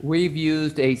 We've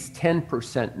used a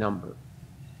 10% number.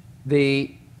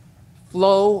 The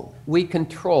flow we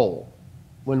control.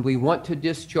 When we want to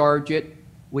discharge it,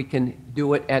 we can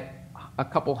do it at a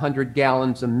couple hundred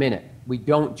gallons a minute. We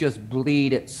don't just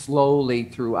bleed it slowly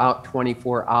throughout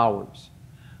 24 hours.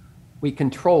 We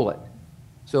control it.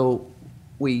 So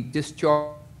we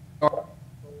discharge.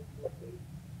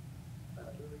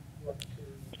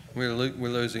 We're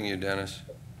losing you, Dennis.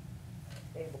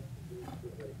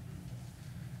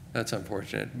 That's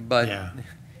unfortunate, but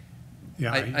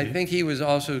yeah, I think he was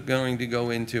also going to go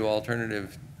into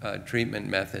alternative treatment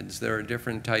methods. There are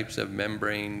different types of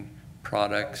membrane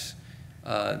products.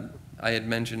 I had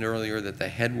mentioned earlier that the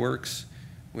headworks,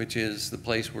 which is the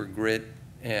place where grit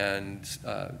and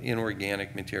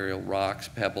inorganic material, rocks,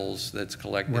 pebbles, that's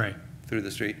collected through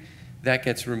the street, that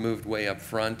gets removed way up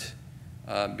front.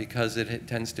 Because it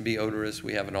tends to be odorous,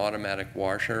 we have an automatic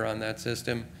washer on that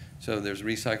system. So there's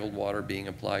recycled water being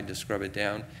applied to scrub it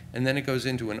down. And then it goes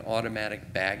into an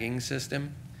automatic bagging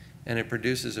system, and it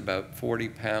produces about 40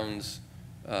 pounds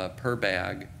per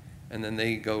bag. And then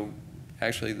they go,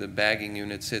 actually the bagging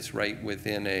unit sits right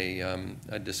within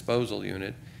a disposal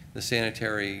unit. The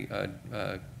sanitary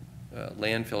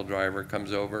landfill driver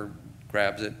comes over,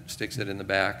 grabs it, sticks it in the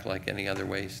back like any other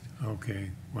waste.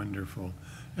 Okay, wonderful.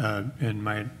 And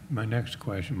my next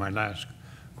question, my last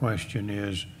question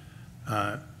is,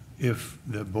 if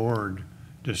the board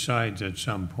decides at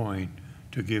some point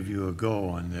to give you a go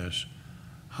on this,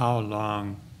 how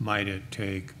long might it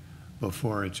take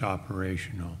before it's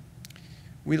operational?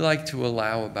 We like to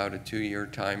allow about a 2-year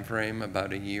time frame,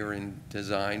 about a year in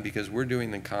design, because we're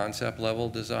doing the concept level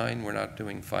design. We're not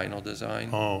doing final design.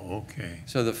 Oh, okay.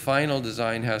 So the final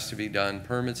design has to be done.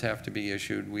 Permits have to be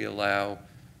issued. We allow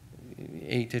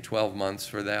 8 to 12 months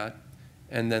for that.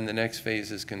 And then the next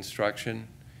phase is construction.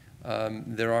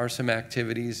 There are some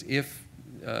activities. If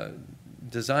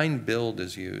design build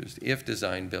is used, if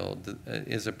design build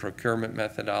is a procurement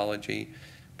methodology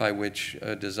by which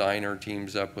a designer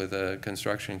teams up with a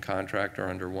construction contractor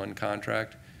under one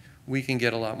contract, we can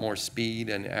get a lot more speed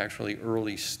and actually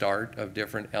early start of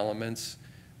different elements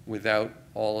without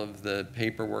all of the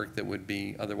paperwork that would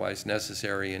be otherwise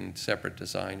necessary in separate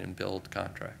design and build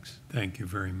contracts. Thank you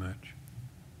very much.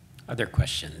 Other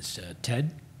questions?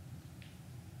 Ted?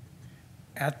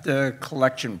 At the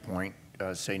collection point,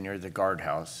 say near the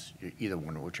guardhouse, either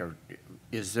one, whichever,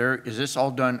 is this all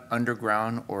done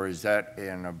underground, or is that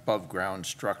an above ground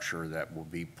structure that will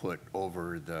be put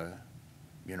over the,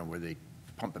 where they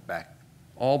pump it back?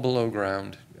 All below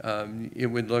ground. It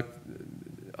would look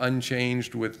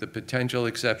unchanged with the potential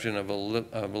exception of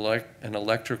an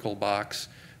electrical box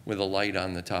with a light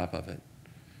on the top of it.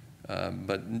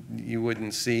 But you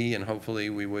wouldn't see, and hopefully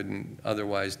we wouldn't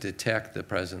otherwise detect the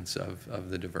presence of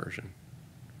the diversion.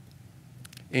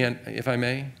 And if I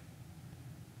may,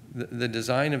 The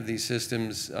design of these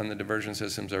systems on the diversion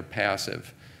systems are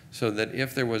passive, so that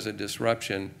if there was a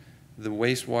disruption, the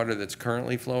wastewater that's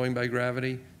currently flowing by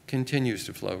gravity continues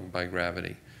to flow by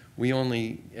gravity. We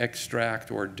only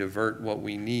extract or divert what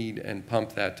we need and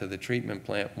pump that to the treatment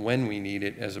plant when we need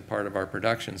it as a part of our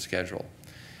production schedule.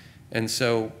 And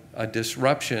so a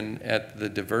disruption at the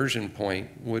diversion point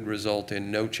would result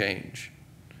in no change.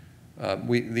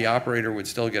 The operator would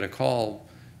still get a call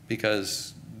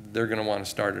because they're going to want to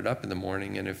start it up in the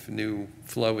morning, and if new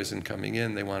flow isn't coming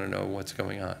in, they want to know what's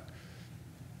going on.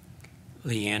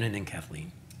 Leanne and then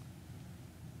Kathleen.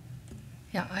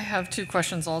 Yeah, I have two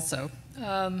questions also.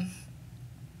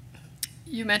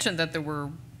 You mentioned that there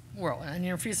were, well, in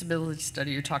your feasibility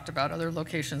study, you talked about other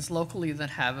locations locally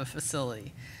that have a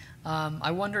facility.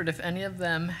 I wondered if any of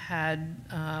them had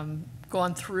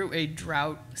gone through a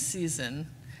drought season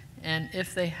and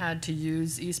if they had to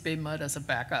use East Bay mud as a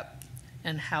backup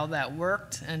and how that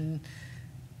worked, and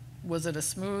was it a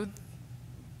smooth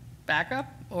backup,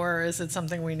 or is it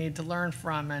something we need to learn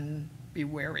from and be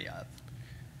wary of?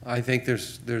 I think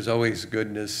there's always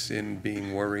goodness in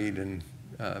being worried and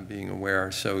being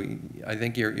aware. So I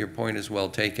think your point is well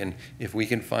taken. If we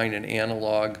can find an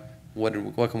analog, what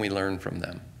can we learn from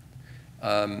them?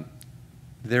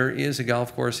 There is a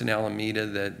golf course in Alameda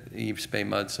that East Bay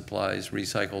Mud supplies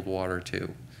recycled water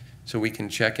to. So we can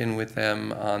check in with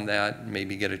them on that,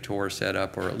 maybe get a tour set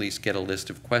up, or at least get a list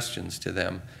of questions to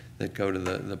them that go to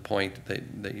the point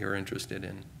that you're interested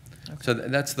in. Okay. So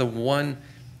that's the one.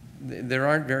 There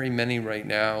aren't very many right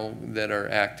now that are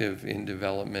active in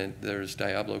development. There's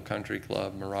Diablo Country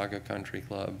Club, Moraga Country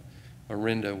Club,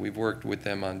 Orinda. We've worked with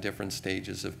them on different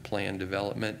stages of planned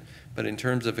development. But in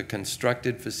terms of a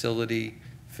constructed facility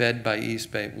fed by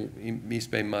East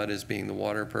Bay Mud as being the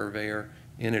water purveyor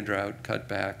in a drought,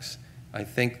 cutbacks, I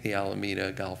think the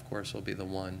Alameda Golf Course will be the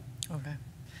one. Okay.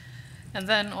 And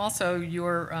then also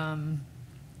your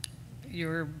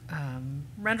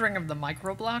rendering of the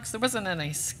microblocks, there wasn't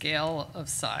any scale of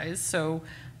size. So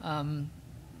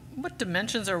what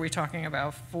dimensions are we talking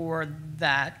about for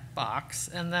that box?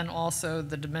 And then also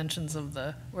the dimensions of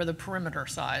the perimeter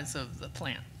size of the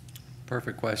plant?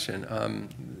 Perfect question.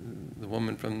 The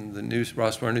woman from the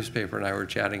Rossmore newspaper and I were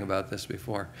chatting about this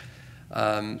before.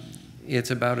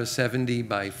 It's about a 70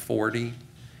 by 40,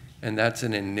 and that's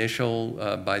an initial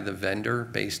by the vendor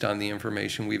based on the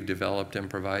information we've developed and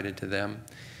provided to them.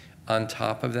 On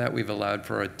top of that, we've allowed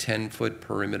for a 10-foot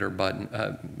perimeter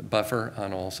buffer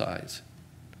on all sides.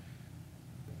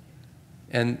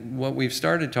 And what we've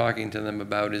started talking to them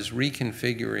about is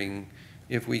reconfiguring,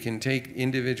 if we can take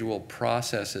individual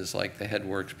processes like the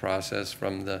headworks process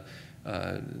from the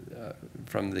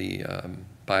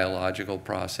biological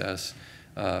process,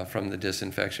 from the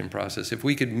disinfection process, if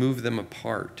we could move them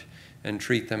apart and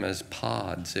treat them as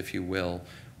pods, if you will,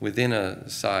 within a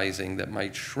sizing that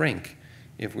might shrink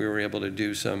if we were able to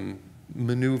do some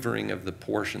maneuvering of the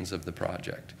portions of the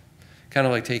project. Kind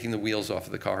of like taking the wheels off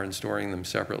of the car and storing them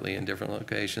separately in different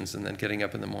locations and then getting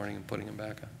up in the morning and putting them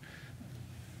back on.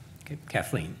 Okay,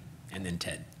 Kathleen, and then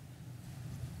Ted.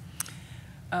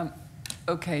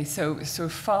 Okay, so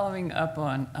following up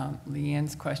on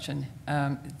Leanne's question,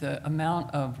 the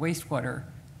amount of wastewater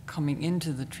coming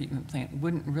into the treatment plant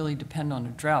wouldn't really depend on a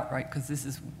drought, right? Because this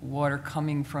is water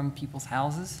coming from people's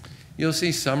houses? You'll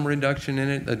see some reduction in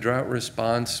it. The drought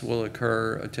response will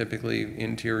occur typically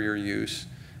interior use.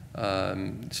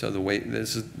 So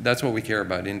that's what we care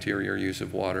about, interior use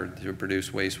of water to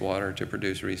produce wastewater, to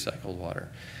produce recycled water.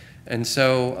 And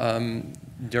so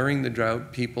during the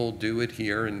drought, people do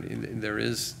adhere, and there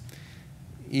is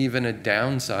even a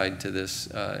downside to this,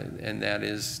 and that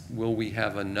is, will we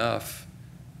have enough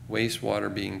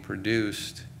wastewater being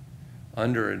produced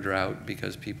under a drought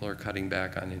because people are cutting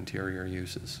back on interior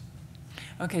uses?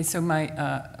 Okay, so my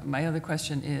other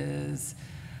question is,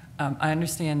 I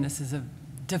understand this is a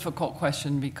difficult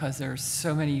question because there are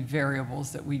so many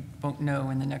variables that we won't know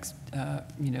in the next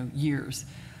years.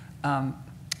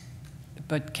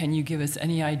 But can you give us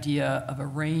any idea of a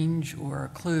range or a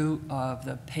clue of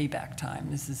the payback time?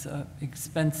 This is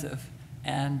expensive,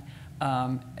 and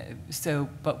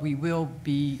but we will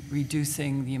be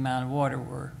reducing the amount of water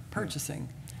we're purchasing.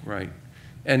 Right,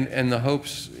 and the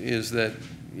hopes is that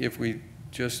if we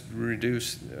just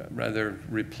reduce, rather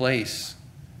replace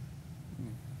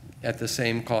at the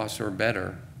same cost or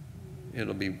better,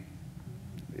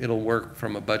 it'll work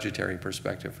from a budgetary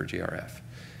perspective for GRF.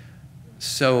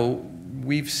 So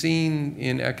we've seen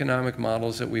in economic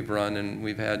models that we've run, and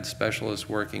we've had specialists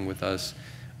working with us,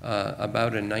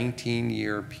 about a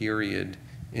 19-year period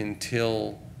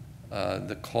until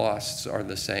the costs are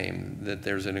the same, that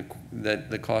that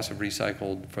the cost of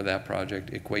recycled for that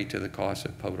project equate to the cost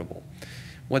of potable.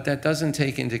 What that doesn't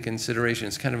take into consideration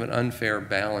is kind of an unfair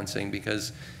balancing,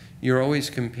 because you're always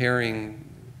comparing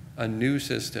a new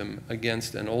system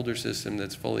against an older system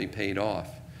that's fully paid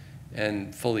off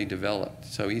and fully developed.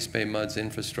 So East Bay Mud's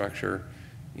infrastructure,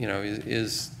 you know,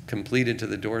 is completed to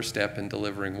the doorstep and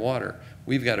delivering water.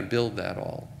 We've got to build that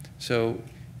all. So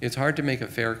it's hard to make a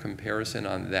fair comparison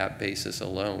on that basis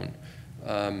alone.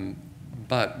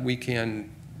 But we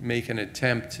can make an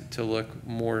attempt to look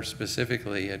more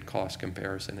specifically at cost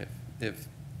comparison if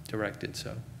directed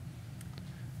so.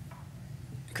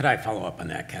 Could I follow up on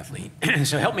that, Kathleen?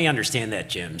 So help me understand that,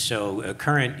 Jim. So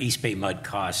current East Bay Mud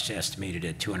costs estimated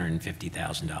at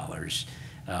 $250,000.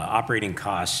 Operating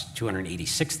costs,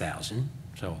 $286,000.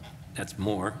 So that's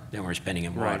more than we're spending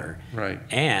in water. Right.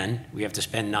 And we have to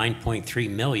spend $9.3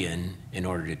 million in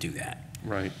order to do that.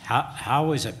 Right.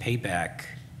 How is a payback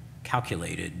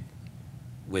calculated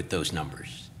with those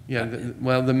numbers? Yeah,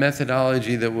 well, the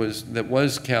methodology that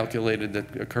was calculated,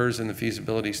 that occurs in the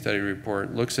feasibility study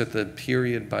report, looks at the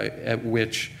period at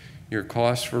which your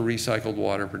costs for recycled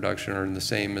water production are the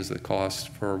same as the cost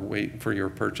for your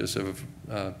purchase of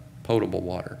potable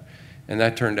water, and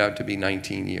that turned out to be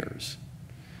 19 years.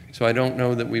 So I don't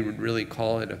know that we would really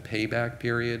call it a payback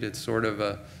period. It's sort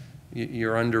of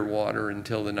you're underwater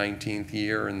until the 19th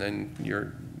year, and then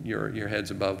your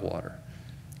head's above water.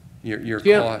 Your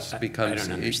cost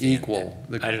becomes equal.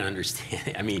 I don't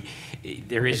understand. I mean,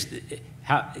 there is,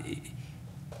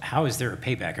 how is there a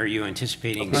payback? Are you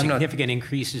anticipating significant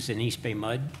increases in East Bay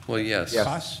Mud? Well, yes,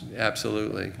 costs?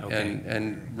 Absolutely. Okay.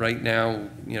 And right now,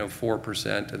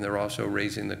 4%, and they're also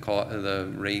raising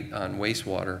the rate on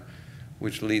wastewater,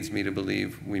 which leads me to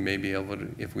believe we may be able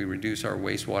to, if we reduce our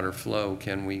wastewater flow,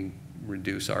 can we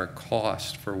reduce our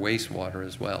cost for wastewater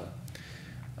as well?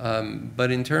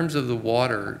 But in terms of the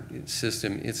water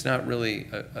system, it's not really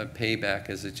a payback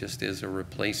as it just is a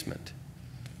replacement.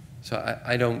 So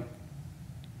I don't,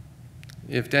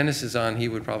 if Dennis is on, he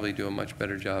would probably do a much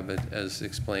better job as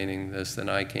explaining this than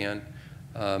I can.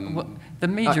 Well, the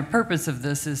major purpose of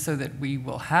this is so that we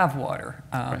will have water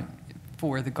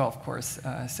for the golf course.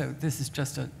 So this is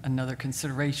just another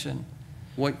consideration.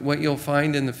 What you'll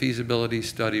find in the feasibility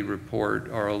study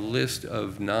report are a list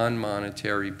of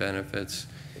non-monetary benefits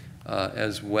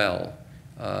as well.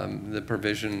 The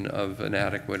provision of an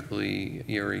adequately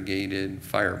irrigated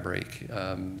fire break,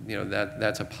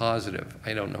 that's a positive.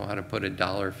 I don't know how to put a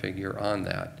dollar figure on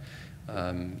that.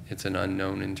 It's an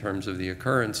unknown in terms of the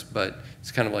occurrence, but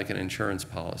it's kind of like an insurance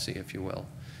policy, if you will.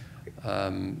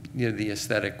 The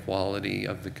aesthetic quality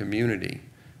of the community,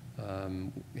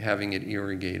 having it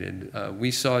irrigated.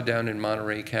 We saw down in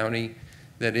Monterey County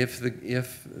that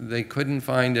if they couldn't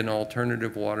find an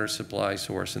alternative water supply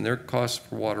source, and their costs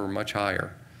for water are much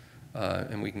higher,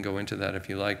 and we can go into that if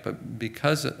you like, but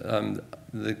because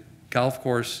the golf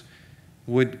course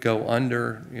would go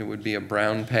under, it would be a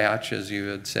brown patch, as you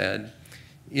had said.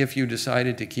 If you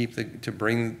decided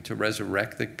to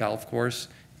resurrect the golf course,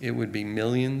 it would be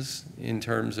millions in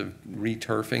terms of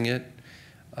returfing it.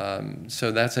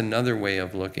 So that's another way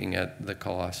of looking at the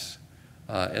costs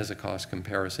as a cost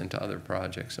comparison to other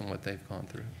projects and what they've gone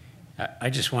through. I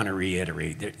just want to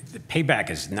reiterate that the payback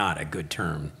is not a good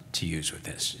term to use with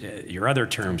this. Your other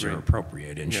terms are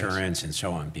appropriate, insurance and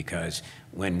so on, because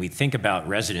when we think about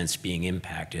residents being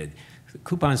impacted, the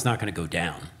coupon's not going to go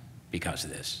down because of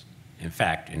this. In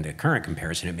fact, in the current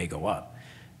comparison, it may go up,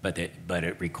 but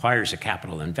it requires a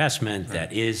capital investment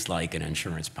that is like an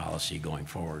insurance policy going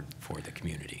forward for the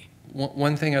community.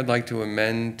 One thing I'd like to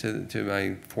amend to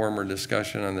my former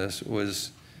discussion on this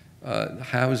was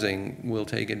housing will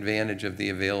take advantage of the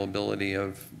availability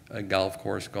of a golf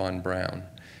course gone brown.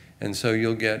 And so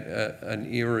you'll get an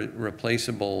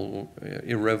irreplaceable,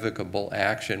 irrevocable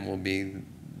action will be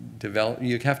developed.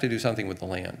 You have to do something with the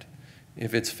land.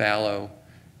 If it's fallow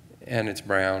and it's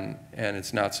brown and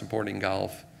it's not supporting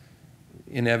golf,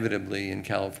 inevitably in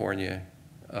California,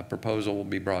 a proposal will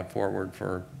be brought forward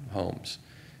for homes.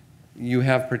 You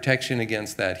have protection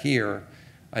against that here.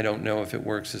 I don't know if it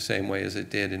works the same way as it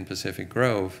did in Pacific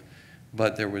Grove,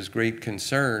 but there was great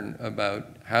concern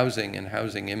about housing and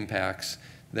housing impacts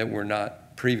that were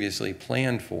not previously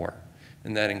planned for,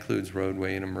 and that includes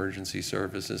roadway and emergency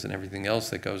services and everything else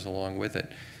that goes along with it.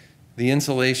 The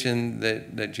insulation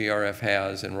that GRF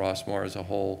has and Rossmore as a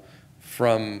whole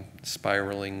from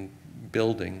spiraling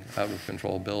building, out of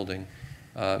control building,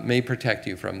 may protect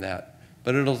you from that.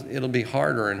 But it'll be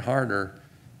harder and harder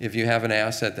if you have an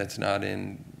asset that's not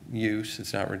in use,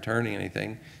 it's not returning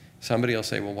anything. Somebody will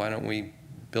say, well, why don't we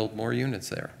build more units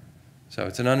there? So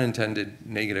it's an unintended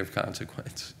negative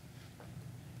consequence.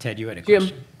 Ted, you had a Jim,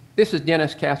 question. this is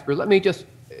Dennis Casper. Let me just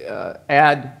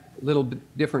add a little bit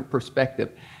different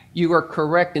perspective. You are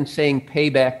correct in saying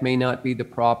payback may not be the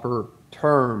proper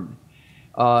term.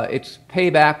 It's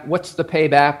payback. What's the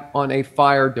payback on a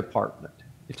fire department?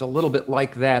 It's a little bit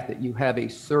like that you have a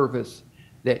service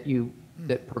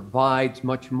that provides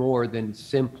much more than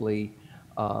simply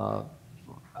a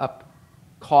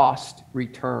cost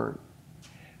return.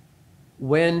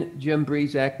 When Jim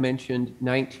Breezak mentioned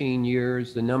 19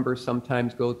 years, the number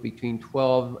sometimes goes between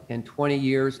 12 and 20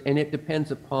 years, and it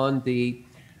depends upon the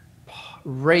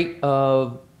rate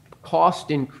of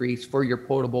cost increase for your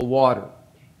potable water.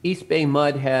 East Bay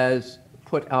Mud has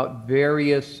put out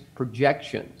various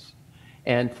projections,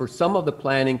 and for some of the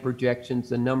planning projections,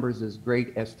 the number's as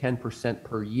great as 10%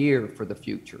 per year for the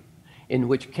future, in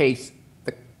which case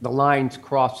the lines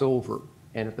cross over.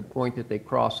 And at the point that they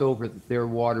cross over, their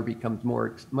water becomes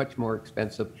much more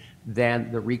expensive than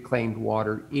the reclaimed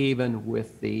water, even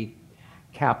with the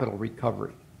capital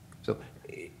recovery. So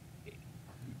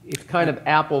it's kind of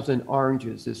apples and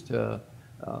oranges as to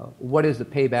what is the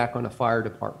payback on a fire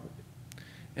department.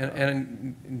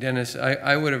 And Dennis,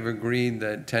 I would have agreed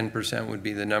that 10% would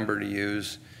be the number to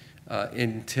use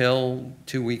until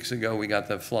 2 weeks ago. We got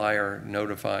the flyer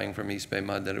notifying from East Bay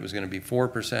Mud that it was going to be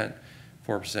 4%.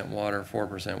 4% water,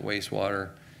 4% wastewater.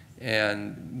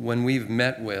 And when we've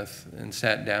met with and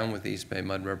sat down with East Bay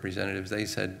Mud representatives, they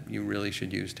said you really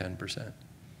should use 10%.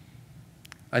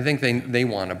 I think they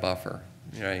want a buffer,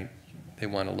 right? They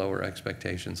want to lower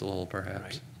expectations a little,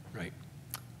 perhaps. Right.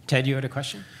 Ted, you had a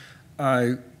question?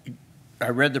 I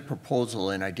read the proposal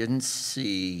and I didn't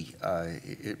see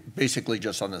it basically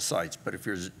just on the sites, but if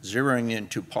you're zeroing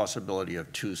into possibility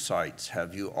of 2 sites,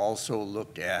 have you also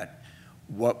looked at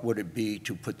what would it be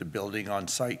to put the building on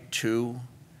site 2?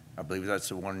 I believe that's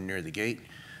the one near the gate.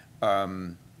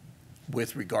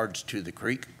 With regards to the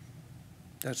creek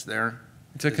that's there?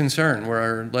 It's a concern.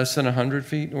 We're less than 100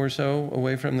 feet or so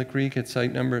away from the creek at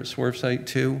site number, SWRF Site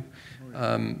 2.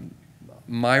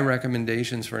 My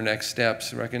recommendations for next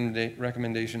steps,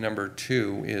 recommendation number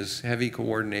 2 is heavy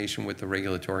coordination with the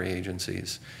regulatory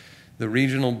agencies. The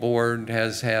regional board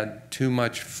has had too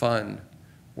much fun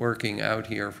working out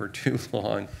here for too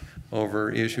long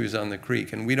over issues on the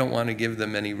creek, and we don't want to give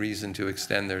them any reason to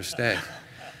extend their stay.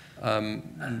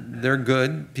 They're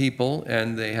good people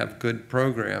and they have good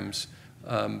programs,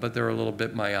 but they're a little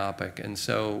bit myopic. And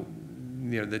so,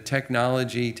 the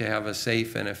technology to have a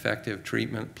safe and effective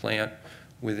treatment plant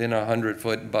within a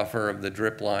 100-foot buffer of the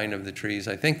drip line of the trees,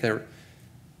 I think they're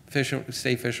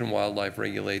State Fish and Wildlife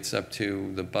regulates up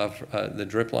to the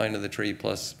drip line of the tree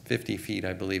plus 50 feet,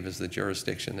 I believe, is the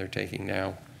jurisdiction they're taking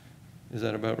now. Is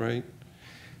that about right?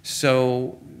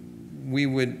 So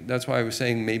that's why I was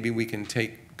saying maybe we can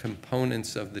take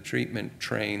components of the treatment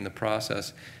train, the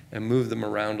process, and move them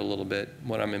around a little bit.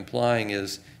 What I'm implying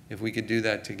is if we could do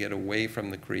that to get away from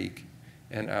the creek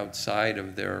and outside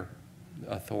of their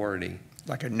authority.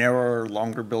 Like a narrower,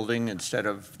 longer building, instead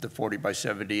of the 40 by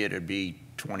 70, it'd be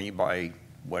 20 by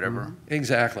whatever?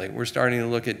 Exactly. We're starting to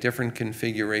look at different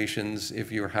configurations.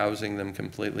 If you're housing them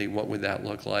completely, what would that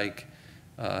look like?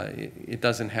 It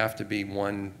doesn't have to be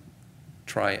one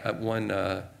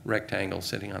rectangle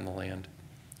sitting on the land.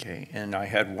 Okay, and I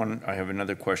have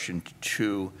another question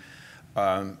too,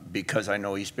 because I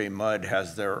know East Bay Mud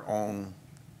has their own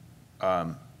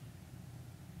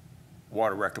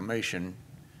water reclamation.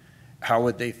 How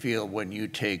would they feel when you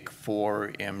take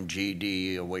 4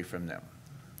 MGD away from them?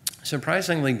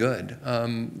 Surprisingly good.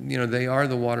 They are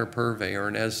the water purveyor,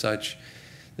 and as such,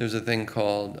 there's a thing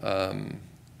called,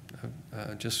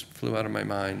 just flew out of my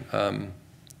mind,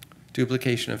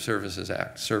 Duplication of Services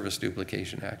Act, Service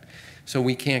Duplication Act. So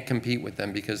we can't compete with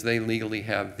them because they legally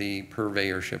have the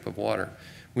purveyorship of water.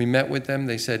 We met with them,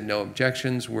 they said no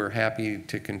objections, we're happy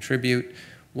to contribute.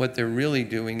 What they're really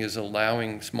doing is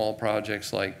allowing small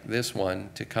projects like this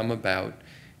one to come about,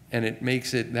 and it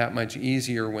makes it that much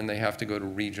easier when they have to go to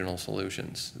regional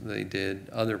solutions. They did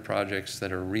other projects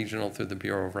that are regional through the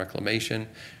Bureau of Reclamation,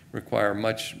 require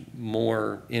much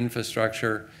more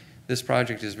infrastructure. This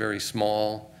project is very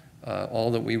small.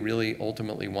 All that we really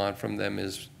ultimately want from them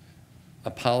is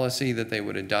a policy that they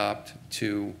would adopt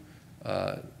to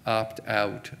opt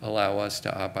out, allow us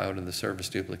to opt out of the service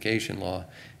duplication law,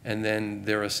 and then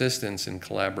their assistance and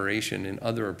collaboration in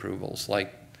other approvals,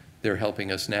 like they're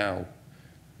helping us now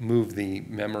move the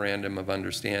memorandum of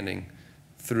understanding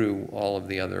through all of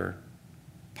the other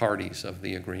parties of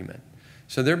the agreement.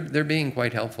 So they're being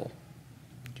quite helpful.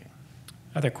 Okay.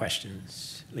 Other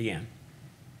questions? Leanne.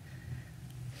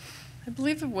 I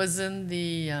believe it was in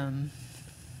the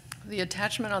the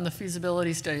attachment on the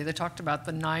feasibility study, they talked about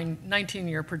the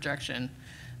 19-year projection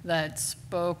that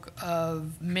spoke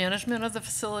of management of the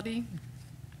facility.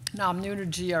 Now, I'm new to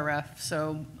GRF,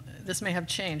 so this may have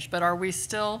changed, but are we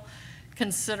still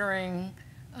considering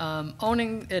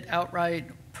owning it outright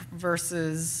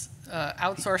versus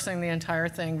outsourcing the entire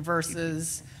thing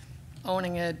versus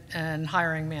owning it and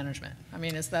hiring management? I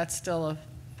mean, is that still a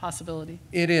possibility?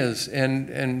 It is,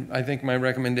 and I think my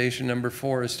recommendation number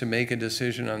 4 is to make a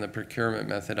decision on the procurement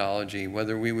methodology,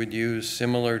 whether we would use,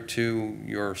 similar to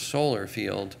your solar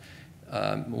field,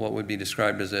 what would be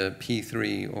described as a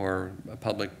P3 or a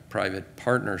public-private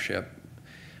partnership.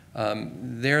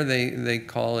 There they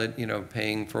call it,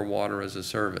 paying for water as a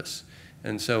service.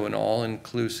 And so an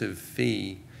all-inclusive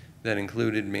fee that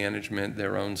included management,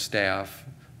 their own staff,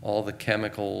 all the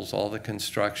chemicals, all the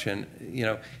construction,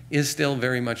 is still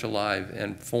very much alive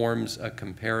and forms a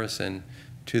comparison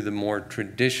to the more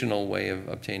traditional way of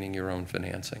obtaining your own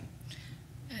financing.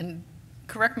 And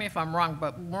correct me if I'm wrong,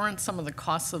 but weren't some of the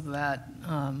costs of that,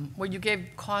 well, you gave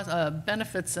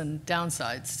benefits and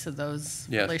downsides to those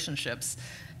Yes. relationships.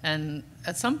 And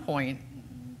at some point,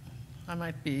 I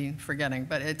might be forgetting,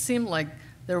 but it seemed like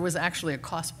there was actually a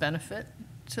cost benefit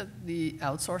to the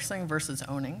outsourcing versus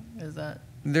owning. Is that?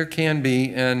 There can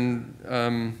be, and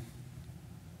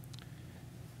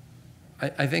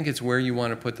I think it's where you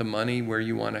want to put the money, where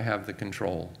you want to have the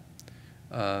control.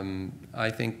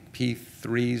 I think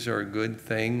P3s are a good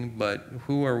thing, but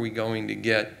who are we going to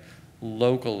get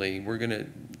locally?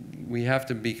 We have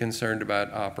to be concerned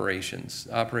about operations.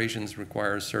 Operations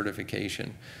requires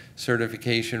certification.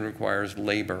 Certification requires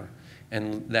labor,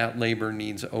 and that labor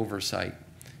needs oversight.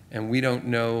 And we don't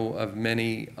know of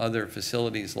many other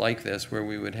facilities like this where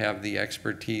we would have the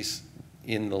expertise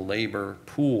in the labor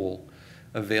pool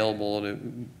available to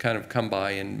kind of come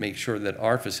by and make sure that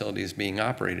our facility is being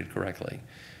operated correctly.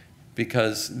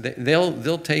 Because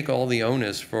they'll take all the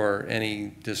onus for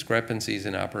any discrepancies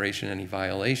in operation, any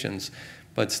violations,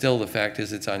 but still the fact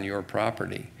is it's on your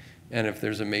property. And if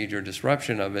there's a major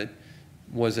disruption of it,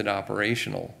 was it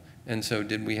operational? And so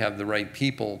did we have the right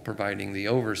people providing the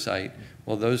oversight?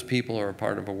 Well, those people are a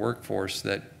part of a workforce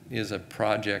that is a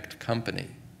project company.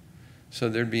 So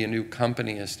there'd be a new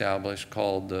company established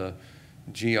called the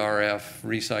GRF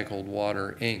Recycled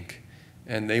Water, Inc.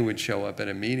 And they would show up at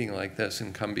a meeting like this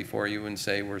and come before you and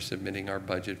say, we're submitting our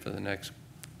budget for the next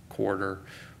quarter,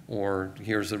 or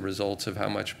here's the results of how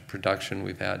much production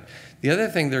we've had. The other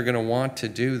thing they're going to want to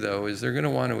do, though, is they're going to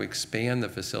want to expand the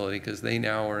facility because they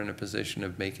now are in a position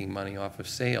of making money off of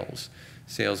sales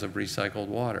of recycled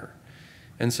water.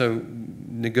 And so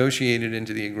negotiated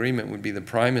into the agreement would be the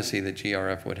primacy that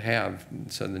GRF would have,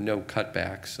 so the no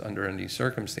cutbacks under any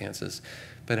circumstances.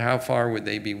 But how far would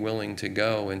they be willing to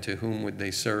go, and to whom would they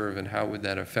serve, and how would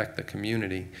that affect the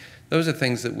community? Those are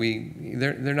things that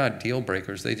they're not deal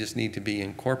breakers, they just need to be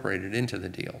incorporated into the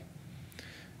deal.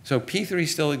 So P3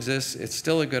 still exists, it's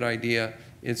still a good idea,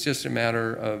 it's just a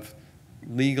matter of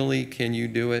legally, can you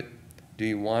do it? Do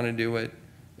you want to do it?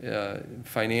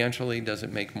 Financially, does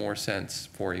it make more sense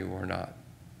for you or not?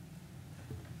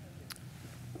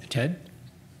 Ted?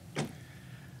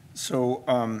 So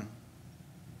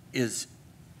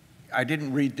I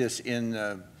didn't read this in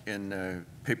the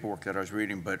paperwork that I was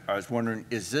reading, but I was wondering,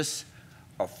 is this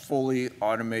a fully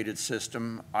automated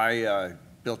system? I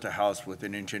built a house with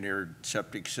an engineered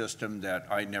septic system that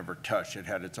I never touched. It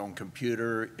had its own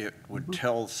computer. It would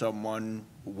tell someone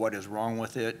what is wrong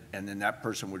with it, and then that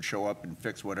person would show up and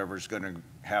fix whatever's going to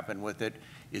happen with it.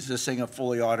 Is this thing a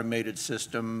fully automated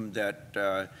system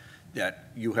that that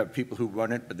you have people who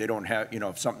run it, but they don't have,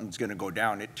 if something's going to go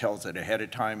down, it tells it ahead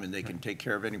of time and they can take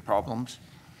care of any problems?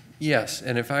 Yes,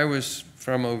 and if I was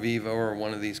from Ovivo or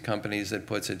one of these companies that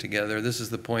puts it together, this is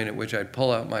the point at which I'd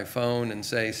pull out my phone and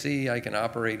say, see, I can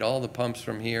operate all the pumps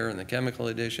from here and the chemical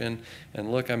addition, and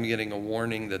look, I'm getting a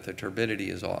warning that the turbidity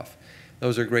is off.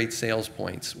 Those are great sales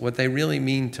points. What they really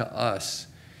mean to us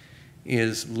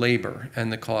is labor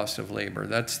and the cost of labor.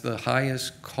 That's the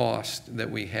highest cost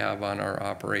that we have on our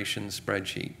operations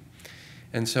spreadsheet.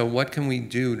 And so what can we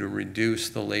do to reduce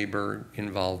the labor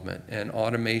involvement? And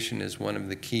automation is one of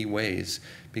the key ways,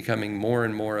 becoming more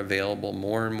and more available,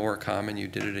 more and more common. You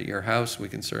did it at your house. We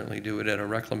can certainly do it at a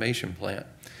reclamation plant.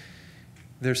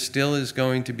 There still is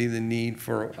going to be the need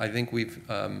for, I think we've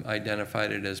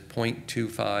identified it as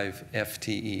 0.25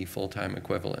 FTE, full-time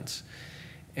equivalents.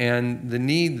 And the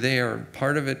need there,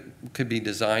 part of it could be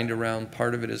designed around,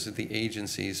 part of it is at the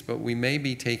agencies, but we may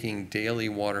be taking daily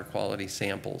water quality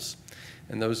samples.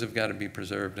 And those have got to be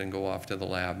preserved and go off to the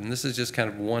lab. And this is just kind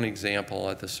of one example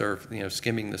at the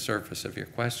skimming the surface of your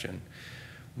question.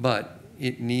 But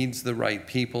it needs the right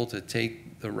people to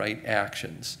take the right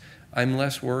actions. I'm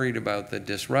less worried about the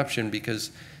disruption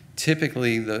because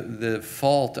typically the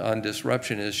fault on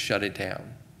disruption is shut it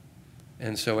down.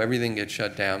 And so everything gets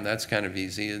shut down. That's kind of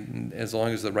easy, and as long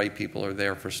as the right people are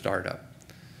there for startup.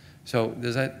 So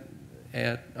does that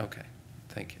add? Okay,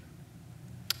 thank you.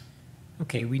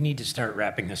 Okay, we need to start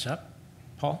wrapping this up.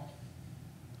 Paul?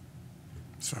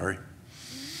 Sorry.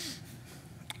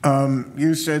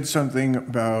 You said something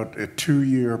about a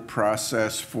 2-year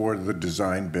process for the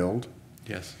design build.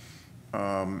 Yes.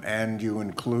 And you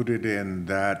included in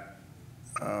that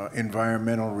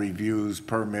environmental reviews,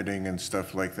 permitting and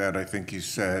stuff like that. I think you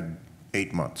said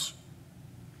 8 months.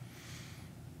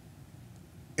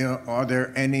 Are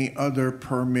there any other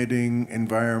permitting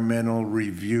environmental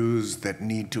reviews that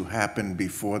need to happen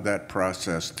before that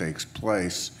process takes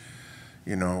place?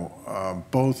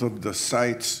 Both of the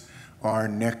sites are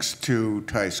next to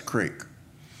Tice Creek.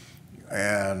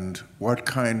 And what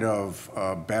kind of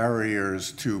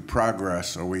barriers to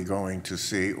progress are we going to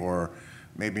see, or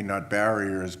maybe not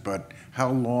barriers, but how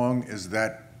long is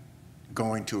that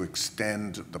going to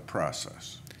extend the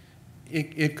process?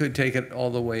 It could take it all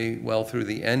the way well through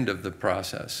the end of the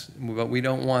process, but we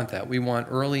don't want that. We want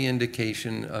early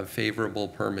indication of favorable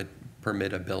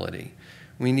permittability.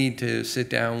 We need to sit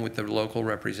down with the local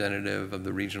representative of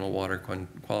the Regional Water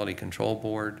Quality Control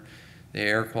Board, the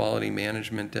Air Quality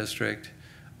Management District,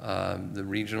 the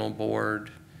Regional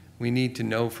Board. We need to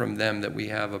know from them that we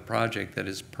have a project that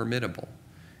is permittable.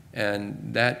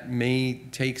 And that may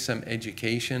take some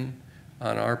education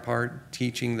on our part,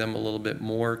 teaching them a little bit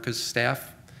more, because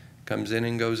staff comes in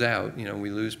and goes out. We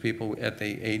lose people at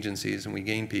the agencies and we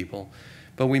gain people.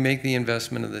 But we make the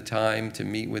investment of the time to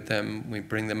meet with them. We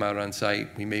bring them out on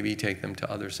site. We maybe take them to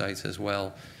other sites as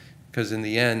well. Because in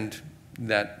the end,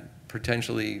 that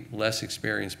potentially less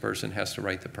experienced person has to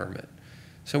write the permit.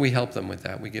 So we help them with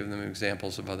that. We give them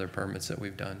examples of other permits that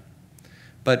we've done.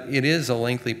 But it is a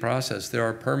lengthy process. There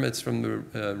are permits from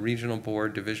the Regional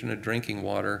Board, Division of Drinking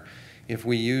Water. If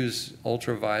we use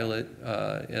ultraviolet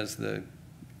as the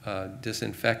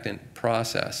disinfectant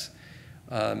process,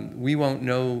 we won't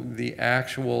know the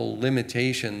actual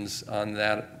limitations on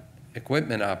that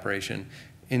equipment operation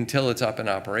until it's up and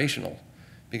operational,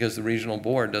 because the Regional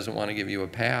Board doesn't want to give you a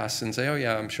pass and say, oh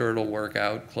yeah, I'm sure it'll work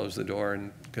out, close the door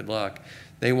and good luck.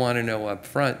 They want to know up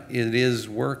front, it is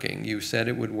working. You said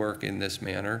it would work in this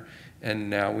manner, and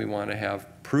now we want to have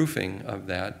proofing of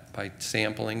that by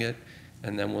sampling it,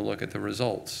 and then we'll look at the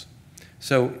results.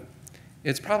 So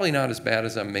it's probably not as bad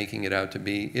as I'm making it out to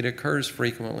be. It occurs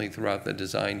frequently throughout the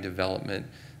design development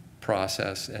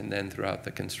process and then throughout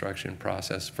the construction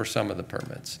process for some of the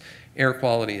permits. Air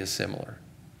quality is similar.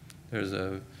 There's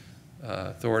a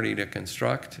authority to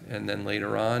construct, and then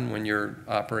later on, when you're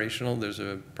operational, there's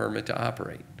a permit to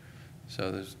operate.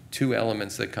 So there's two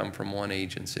elements that come from one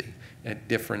agency at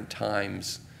different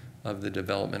times of the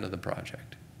development of the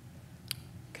project.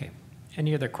 Okay.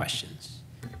 Any other questions?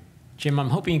 Jim,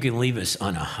 I'm hoping you can leave us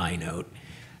on a high note.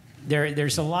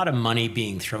 There's a lot of money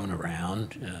being thrown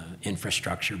around,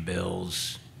 infrastructure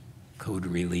bills, code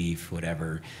relief,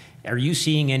 whatever. Are you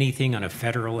seeing anything on a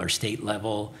federal or state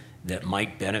level that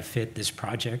might benefit this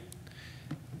project?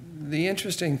 The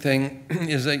interesting thing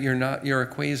is that you're a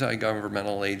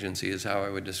quasi-governmental agency is how I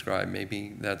would describe.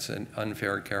 Maybe that's an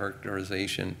unfair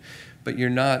characterization, but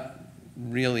you're not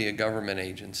really a government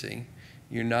agency.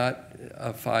 You're not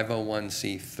a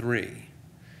 501c3.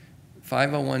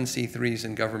 501c3s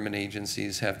and government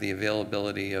agencies have the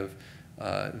availability of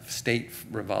state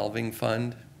revolving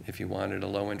fund. If you wanted a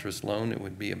low interest loan, it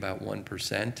would be about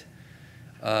 1%.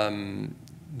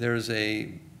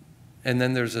 And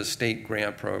then there's a state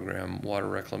grant program, water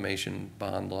reclamation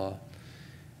bond law,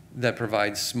 that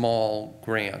provides small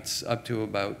grants up to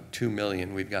about $2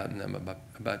 million. We've gotten them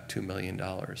about $2 million.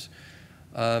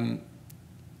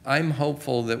 I'm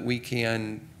hopeful that we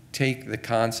can take the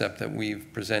concept that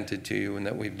we've presented to you and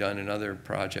that we've done in other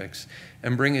projects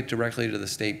and bring it directly to the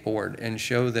state board and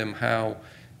show them how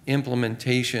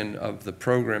implementation of the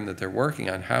program that they're working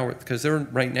on, because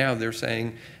right now they're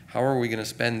saying, how are we going to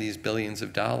spend these billions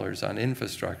of dollars on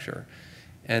infrastructure?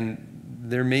 And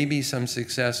there may be some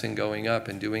success in going up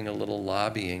and doing a little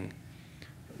lobbying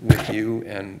with you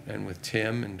and with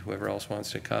Tim and whoever else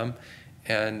wants to come,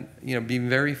 and be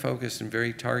very focused and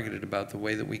very targeted about the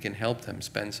way that we can help them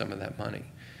spend some of that money.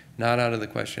 Not out of the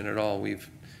question at all. We've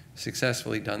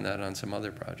successfully done that on some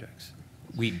other projects.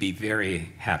 We'd be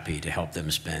very happy to help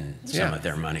them spend some of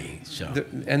their money. So.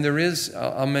 And there is,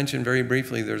 I'll mention very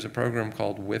briefly, there's a program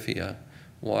called WIFIA,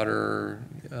 Water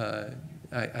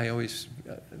I always,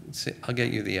 I'll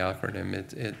get you the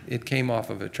acronym. It came off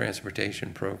of a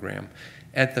transportation program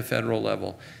at the federal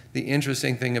level. The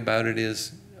interesting thing about it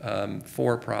is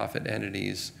for-profit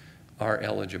entities are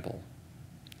eligible.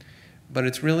 But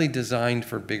it's really designed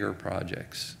for bigger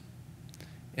projects.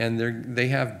 And they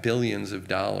have billions of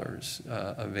dollars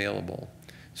available.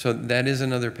 So that is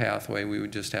another pathway we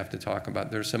would just have to talk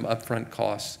about. There's some upfront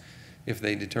costs. If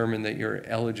they determine that you're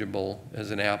eligible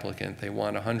as an applicant, they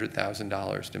want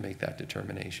 $100,000 to make that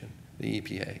determination, the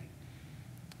EPA.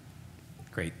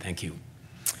 Great, thank you.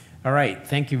 All right,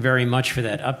 thank you very much for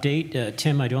that update.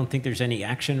 Tim, I don't think there's any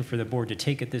action for the board to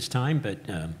take at this time, but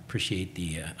appreciate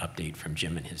the update from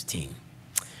Jim and his team.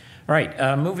 All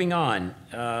right, moving on.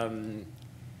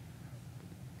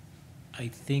 I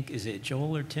think, is it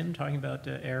Joel or Tim talking about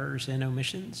errors and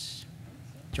omissions?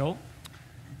 Joel?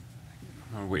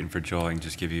 We're waiting for Joel. I can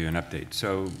just give you an update.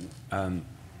 So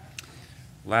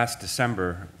last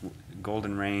December,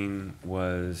 Golden Rain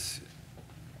was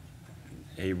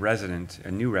a resident,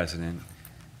 a new resident,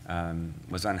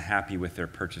 was unhappy with their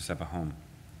purchase of a home.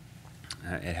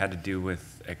 It had to do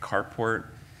with a carport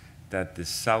that the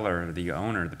seller, the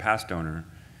owner, the past owner,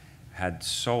 had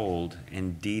sold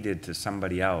and deeded to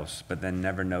somebody else, but then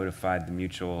never notified the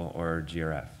mutual or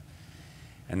GRF.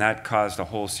 And that caused a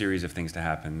whole series of things to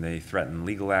happen. They threatened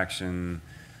legal action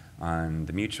on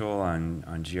the mutual, on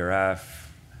GRF,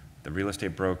 the real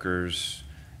estate brokers,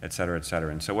 et cetera, et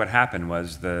cetera. And so what happened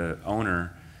was the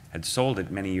owner had sold it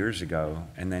many years ago,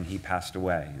 and then he passed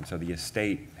away. And so the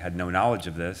estate had no knowledge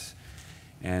of this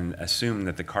and assumed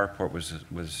that the carport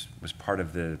was part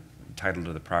of the title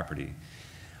to the property.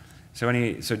 So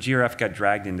GRF got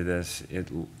dragged into this.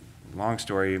 Long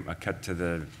story, I'll cut to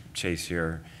the chase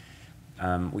here.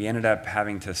 We ended up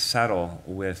having to settle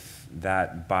with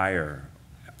that buyer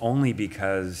only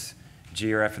because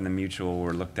GRF and the mutual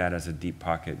were looked at as a deep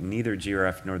pocket. Neither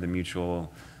GRF nor the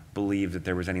mutual believed that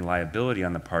there was any liability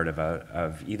on the part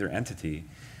of either entity,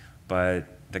 but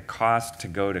the cost to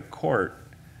go to court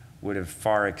would have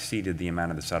far exceeded the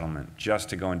amount of the settlement just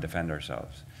to go and defend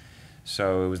ourselves.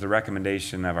 So it was the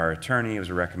recommendation of our attorney, it was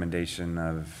a recommendation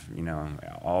of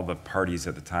all the parties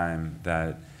at the time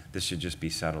that this should just be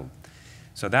settled.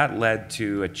 So that led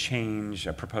to a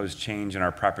proposed change in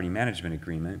our property management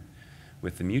agreement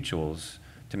with the mutuals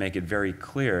to make it very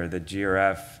clear that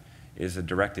GRF is a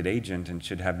directed agent and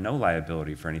should have no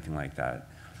liability for anything like that.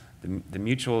 The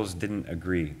mutuals didn't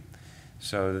agree.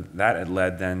 So that had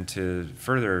led then to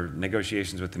further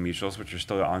negotiations with the mutuals, which are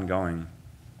still ongoing.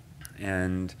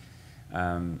 And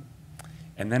then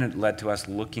it led to us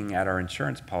looking at our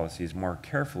insurance policies more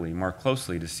carefully, more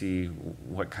closely to see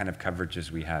what kind of coverages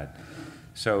we had.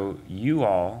 So you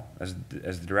all, as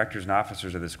the directors and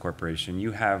officers of this corporation,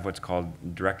 you have what's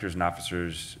called directors and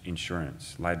officers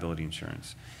insurance, liability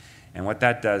insurance. And what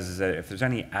that does is that if there's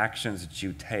any actions that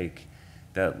you take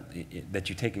that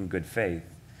you take in good faith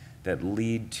that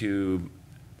lead to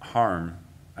harm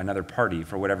another party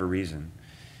for whatever reason,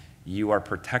 you are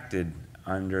protected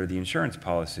under the insurance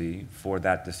policy for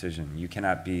that decision. You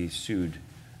cannot be sued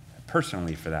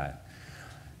personally for that.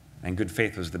 And good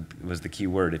faith was the key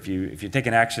word. If you take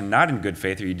an action not in good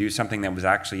faith, or you do something that was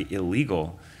actually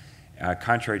illegal,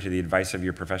 contrary to the advice of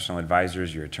your professional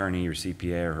advisors, your attorney, your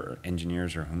CPA, or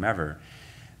engineers, or whomever,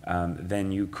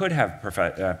 then you could have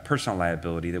personal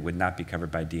liability that would not be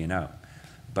covered by D&O.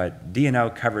 But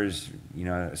D&O covers,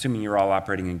 assuming you're all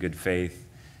operating in good faith,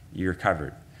 you're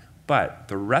covered. But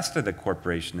the rest of the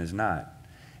corporation is not.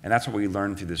 And that's what we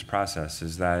learned through this process,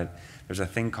 is that there's a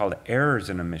thing called errors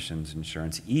and omissions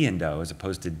insurance, E&O, as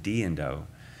opposed to D&O.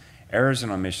 Errors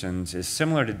and omissions is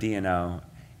similar to D&O,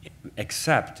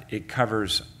 except it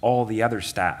covers all the other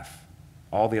staff,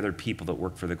 all the other people that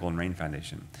work for the Golden Rain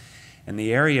Foundation. And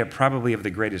the area probably of the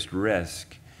greatest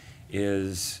risk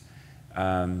is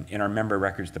in our member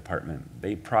records department.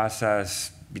 They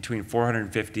process between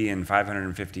 450 and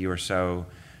 550 or so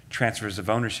transfers of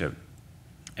ownership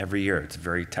every year. It's a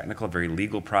very technical, very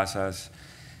legal process.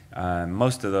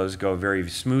 Most of those go very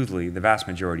smoothly, the vast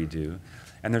majority do.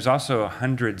 And there's also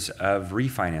hundreds of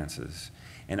refinances.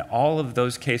 In all of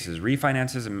those cases,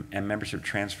 refinances and membership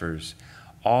transfers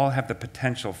all have the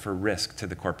potential for risk to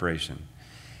the corporation.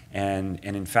 And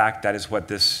in fact, that is what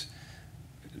the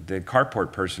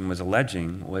carport person was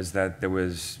alleging, was that there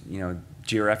was,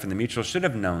 GRF and the mutual should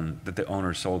have known that the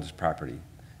owner sold his property,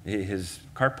 his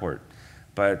carport.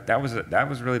 But that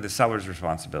was really the seller's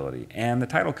responsibility and the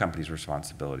title company's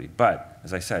responsibility. But,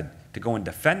 as I said, to go and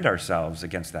defend ourselves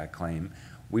against that claim,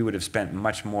 we would have spent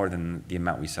much more than the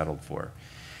amount we settled for.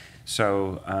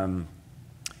 So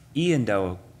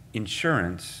E&O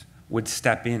insurance would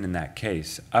step in that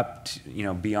case, up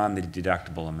to, beyond the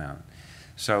deductible amount.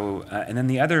 So, and then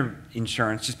the other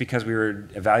insurance, just because we were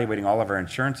evaluating all of our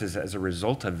insurances as a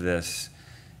result of this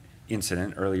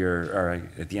incident earlier, or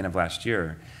at the end of last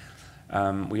year,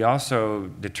 we also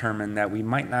determined that we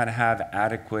might not have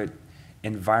adequate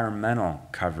environmental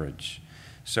coverage.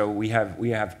 So we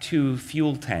have 2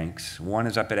 fuel tanks. One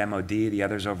is up at MOD, the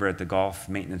other's over at the golf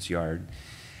maintenance yard.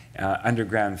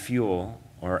 Underground fuel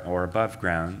or above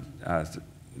ground.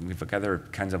 We've got other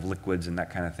kinds of liquids and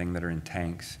that kind of thing that are in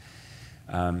tanks.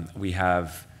 We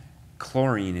have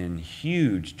chlorine in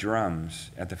huge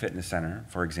drums at the fitness center,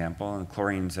 for example, and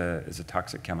chlorine is a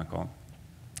toxic chemical.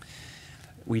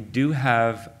 We do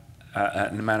have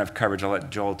an amount of coverage. I'll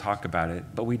let Joel talk about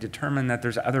it, but we determined that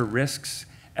there's other risks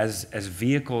as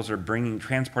vehicles are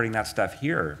transporting that stuff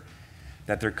here,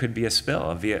 that there could be a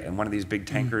spill. And one of these big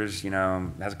tankers,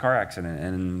 has a car accident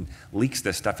and leaks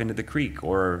this stuff into the creek,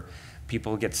 or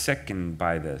people get sick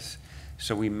by this.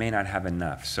 So we may not have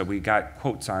enough. So we got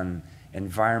quotes on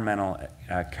environmental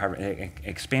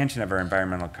expansion of our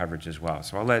environmental coverage as well.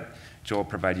 So I'll let Joel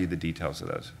provide you the details of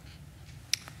those.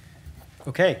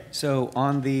 Okay, so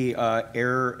on the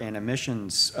air and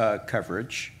emissions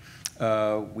coverage,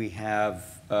 we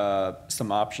have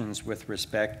some options with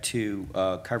respect to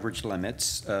coverage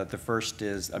limits. The first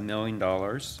is $1 million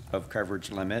of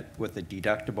coverage limit with a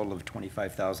deductible of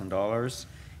 $25,000,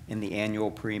 and the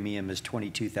annual premium is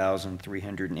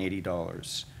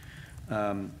 $22,380.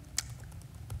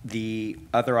 The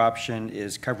other option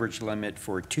is coverage limit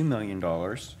for $2 million,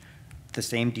 the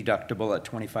same deductible at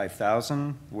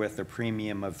 $25,000 with a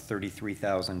premium of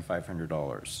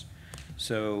 $33,500.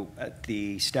 So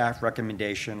the staff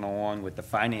recommendation along with the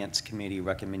finance committee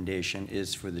recommendation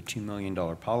is for the $2 million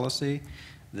policy.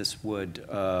 This would,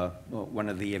 one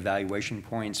of the evaluation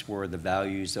points were the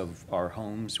values of our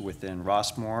homes within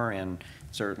Rossmore, and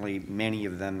certainly many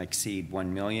of them exceed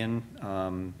 1 million,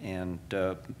 and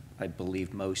I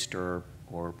believe most or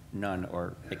none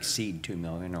or exceed 2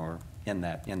 million or in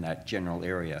that general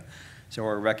area. So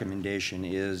our recommendation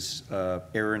is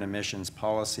air and emissions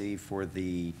policy for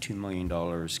the $2 million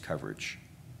coverage.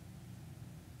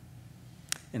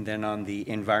 And then on the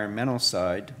environmental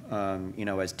side,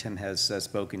 as Tim has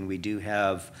spoken, we do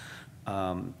have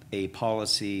a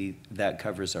policy that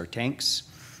covers our tanks,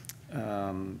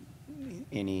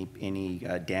 any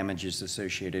damages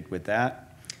associated with that.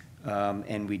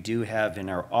 And we do have in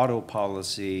our auto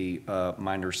policy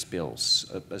minor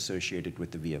spills associated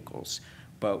with the vehicles.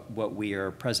 But what we are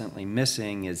presently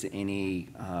missing is any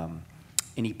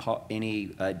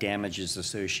damages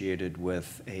associated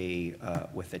with a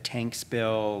tank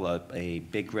spill, a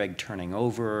big rig turning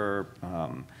over,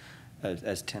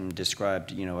 as Tim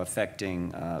described, affecting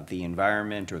the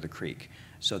environment or the creek.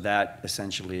 So that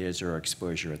essentially is our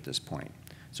exposure at this point.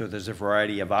 So there's a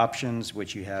variety of options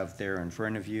which you have there in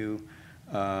front of you.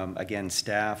 Again,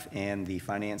 staff and the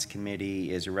finance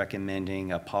committee is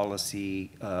recommending a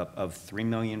policy of $3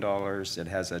 million. It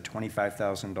has a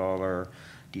 $25,000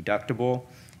 deductible.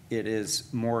 It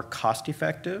is more cost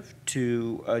effective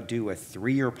to do a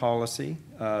 3-year policy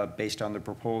based on the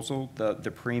proposal.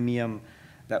 The premium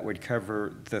that would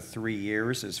cover the 3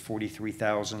 years is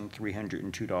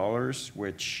 $43,302,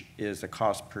 which is a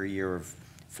cost per year of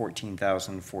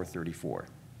 $14,434,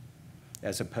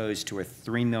 as opposed to a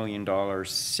 $3 million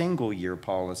single year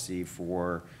policy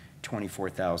for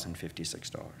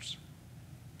 $24,056.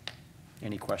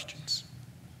 Any questions?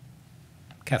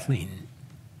 Kathleen.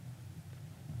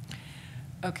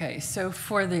 Okay, so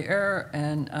for the air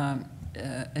and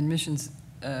emissions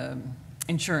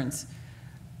insurance,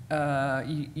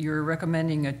 you're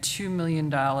recommending a $2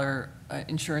 million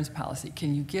insurance policy.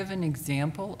 Can you give an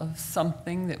example of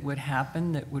something that would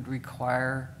happen that would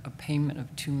require a payment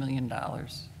of $2 million?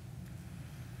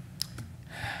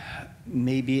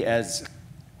 Maybe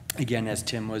again, as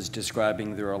Tim was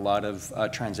describing, there are a lot of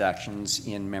transactions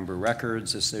in member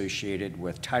records associated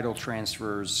with title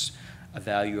transfers. A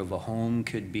value of a home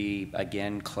could be,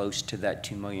 again, close to that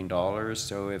 $2 million.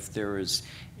 So if there is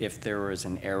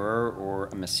an error or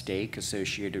a mistake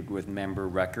associated with member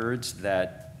records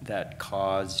that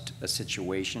caused a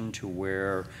situation to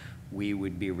where we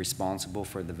would be responsible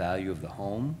for the value of the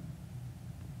home.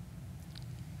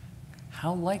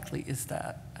 How likely is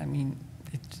that? I mean,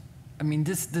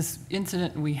 this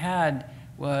incident we had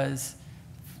was,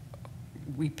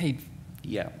 we paid,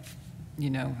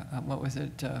 what was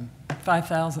it,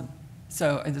 5,000.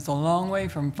 So it's a long way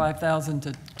from 5,000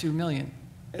 to 2 million.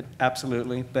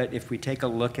 Absolutely, but if we take a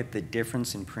look at the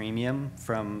difference in premium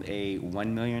from a $1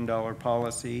 million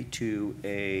policy to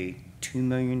a $2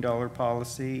 million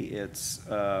policy, it's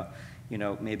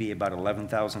maybe about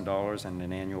 $11,000 on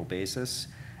an annual basis.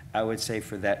 I would say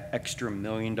for that extra $1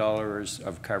 million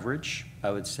of coverage,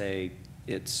 I would say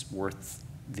it's worth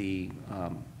the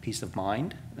peace of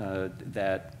mind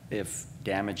that if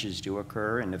damages do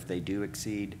occur and if they do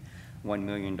exceed $1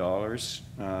 million,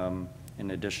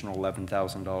 an additional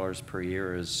 $11,000 per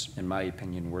year is, in my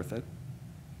opinion, worth it.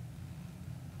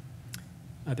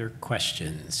 Other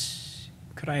questions?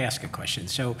 Could I ask a question?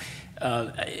 So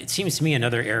it seems to me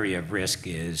another area of risk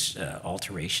is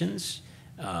alterations,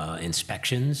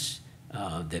 inspections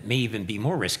that may even be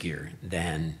more riskier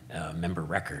than member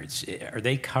records. Are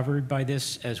they covered by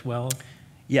this as well?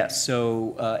 Yes,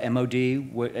 so MOD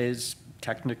is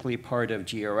technically part of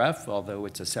GRF, although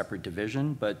it's a separate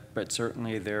division, but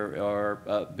certainly there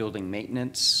are building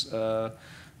maintenance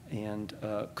and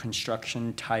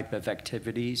construction type of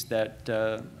activities that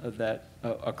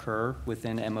occur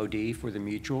within MOD for the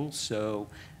mutuals. So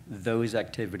those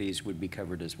activities would be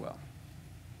covered as well.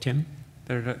 Tim?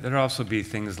 There'd also be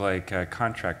things like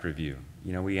contract review.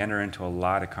 We enter into a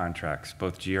lot of contracts,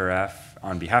 both GRF,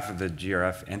 on behalf of the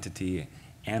GRF entity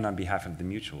and on behalf of the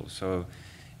mutuals. So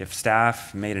if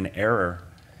staff made an error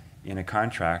in a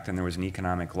contract and there was an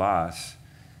economic loss,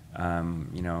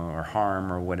 or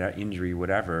harm or whatever, injury,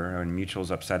 whatever, and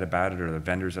mutual's upset about it, or the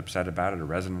vendor's upset about it, or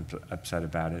resident's upset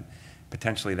about it,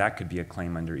 potentially that could be a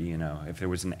claim under E&O if there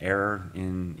was an error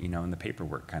in, in the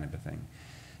paperwork kind of a thing.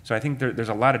 So I think there's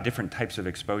a lot of different types of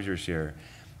exposures here.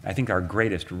 I think our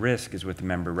greatest risk is with the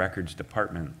member records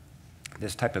department.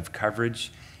 This type of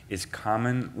coverage is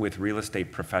common with real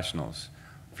estate professionals.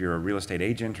 If you're a real estate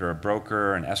agent or a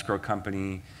broker, an escrow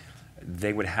company,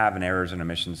 they would have an errors and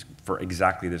omissions for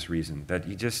exactly this reason, that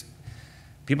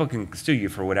people can sue you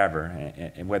for whatever,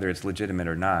 whether it's legitimate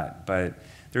or not, but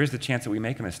there is the chance that we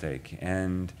make a mistake.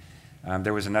 And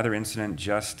there was another incident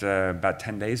just about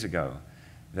 10 days ago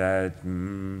that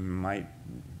might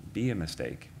be a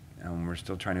mistake. We're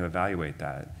still trying to evaluate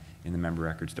that in the member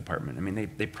records department. I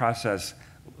mean, they process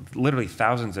literally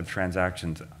thousands of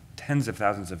transactions, tens of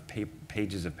thousands of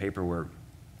pages of paperwork.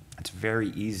 It's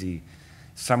very easy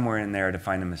somewhere in there to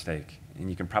find a mistake. And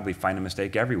you can probably find a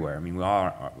mistake everywhere. I mean, we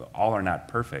all are not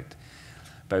perfect.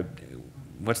 But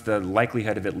what's the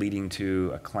likelihood of it leading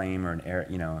to a claim or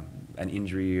an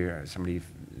injury or somebody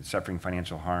suffering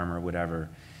financial harm or whatever?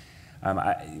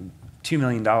 $2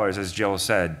 million, as Joel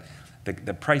said,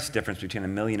 the price difference between $1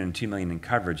 million and $2 million in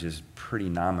coverage is pretty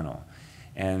nominal.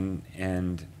 And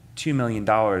 $2 million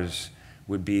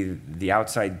would be the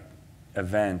outside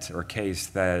event or case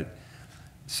that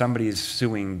somebody is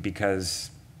suing because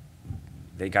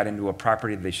they got into a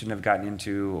property they shouldn't have gotten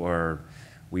into, or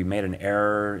we made an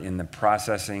error in the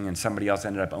processing and somebody else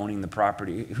ended up owning the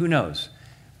property. Who knows?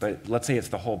 But let's say it's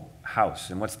the whole house.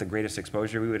 And what's the greatest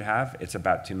exposure we would have? It's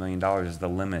about $2 million is the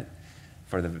limit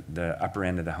for the upper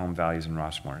end of the home values in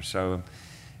Rossmore. So,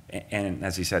 and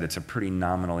as he said, it's a pretty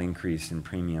nominal increase in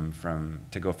premium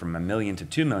to go from $1 million to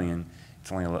 $2 million.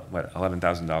 It's only, what,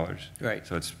 $11,000? Right.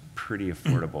 So it's pretty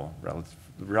affordable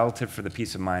relative for the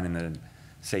peace of mind and the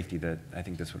safety that I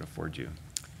think this would afford you.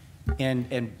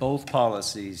 And both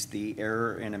policies, the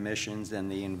error and emissions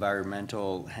and the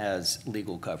environmental, has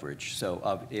legal coverage.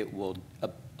 So it will,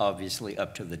 obviously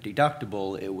up to the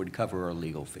deductible, it would cover our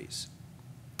legal fees.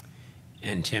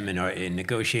 And Tim, in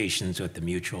negotiations with the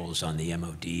mutuals on the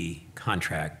MOD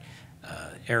contract,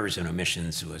 errors and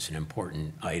omissions was an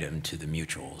important item to the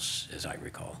mutuals, as I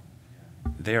recall.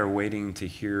 They are waiting to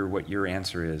hear what your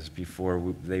answer is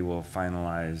before they will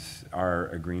finalize our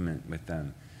agreement with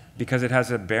them, because it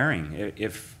has a bearing.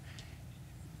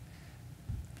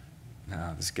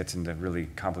 This gets into really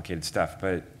complicated stuff,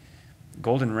 but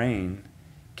Golden Rain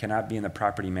cannot be in the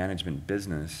property management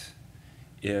business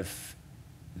if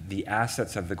the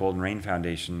assets of the Golden Rain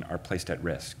Foundation are placed at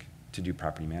risk to do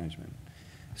property management.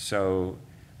 So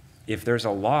if there's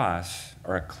a loss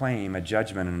or a claim, a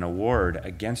judgment, an award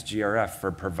against GRF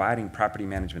for providing property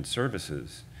management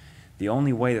services, the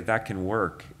only way that can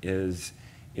work is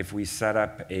if we set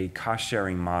up a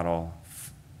cost-sharing model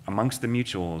amongst the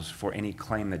mutuals for any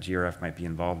claim that GRF might be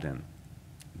involved in.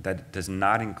 That does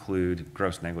not include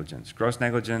gross negligence. Gross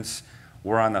negligence,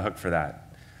 we're on the hook for that.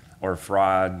 Or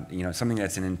fraud, something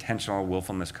that's an intentional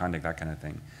willful misconduct, that kind of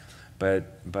thing.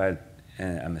 But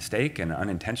a mistake, an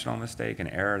unintentional mistake, an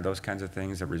error, those kinds of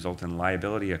things that result in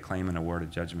liability, a claim, an award, a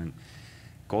judgment,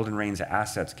 Golden Rain's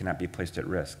assets cannot be placed at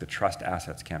risk. The trust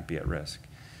assets can't be at risk.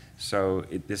 So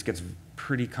this gets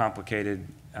pretty complicated,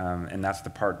 and that's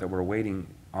the part that we're waiting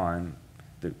on.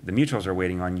 The mutuals are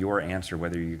waiting on your answer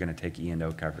whether you're going to take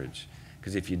E&O coverage.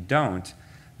 Because if you don't,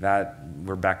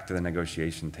 we're back to the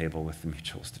negotiation table with the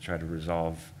mutuals to try to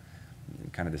resolve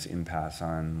kind of this impasse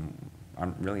on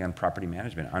really on property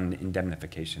management, on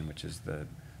indemnification, which is the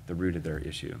root of their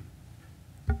issue.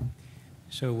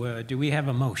 So do we have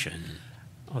a motion?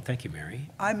 Oh, thank you, Mary.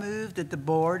 I move that the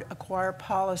board acquire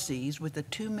policies with a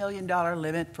 $2 million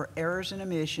limit for errors and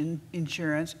omission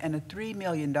insurance and a $3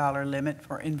 million limit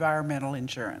for environmental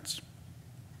insurance.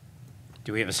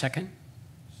 Do we have a second?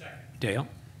 Second. Dale?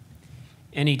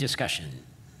 Any discussion?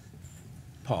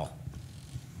 Paul?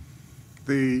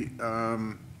 The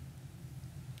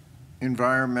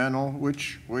environmental,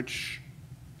 which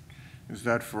is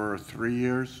that for 3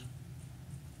 years?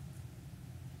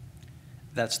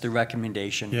 That's the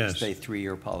recommendation, Yes. is a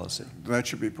 3-year policy. That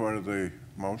should be part of the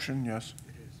motion, yes?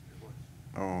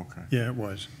 Oh, okay. Yeah, it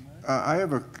was. I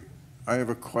have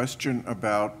a question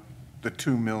about the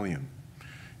 2 million.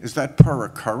 Is that per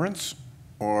occurrence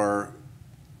or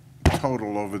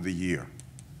total over the year?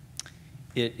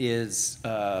 It is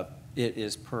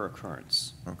per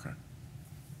occurrence. Okay.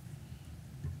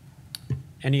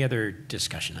 Any other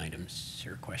discussion items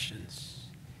or questions?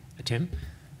 Tim?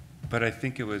 But I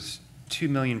think it was 2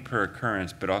 million per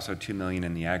occurrence, but also 2 million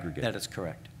in the aggregate. That is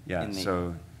correct. Yeah,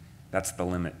 so that's the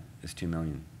limit, is 2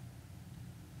 million.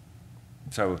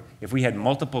 So if we had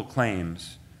multiple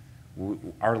claims,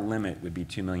 our limit would be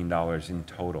 $2 million in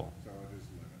total. So it is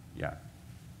limited. Yeah.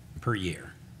 Per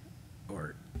year?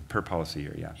 Or per policy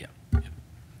year, yeah. Yeah.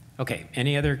 Okay,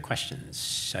 any other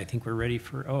questions? I think we're ready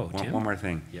for, Tim? One more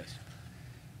thing. Yes.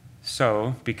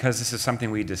 So, because this is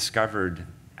something we discovered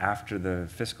after the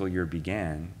fiscal year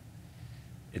began,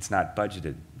 it's not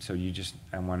budgeted. So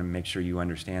I want to make sure you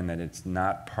understand that it's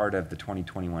not part of the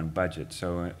 2021 budget.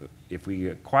 So if we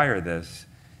acquire this,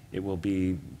 it will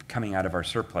be coming out of our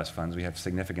surplus funds. We have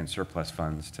significant surplus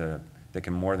funds that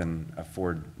can more than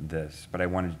afford this. But I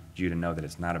wanted you to know that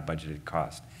it's not a budgeted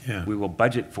cost. Yeah. We will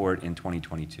budget for it in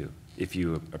 2022 if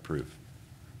you approve.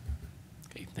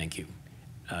 Okay, thank you.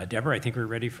 Deborah, I think we're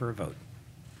ready for a vote.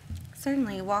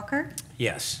 Certainly. Walker?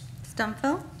 Yes.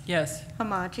 Stumfeld? Yes.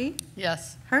 Hamaji?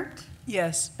 Yes. Hurt?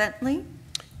 Yes. Bentley?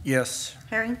 Yes.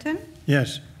 Harrington?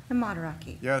 Yes. And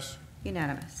Mataraki? Yes.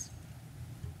 Unanimous.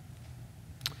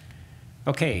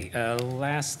 Okay,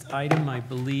 last item, I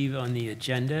believe, on the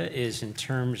agenda is in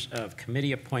terms of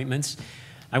committee appointments.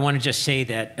 I want to just say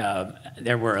that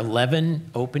there were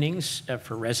 11 openings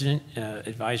for resident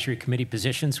advisory committee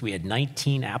positions. We had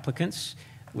 19 applicants,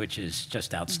 which is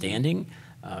just outstanding.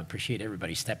 Appreciate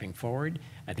everybody stepping forward.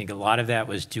 I think a lot of that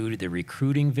was due to the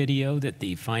recruiting video that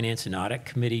the Finance and Audit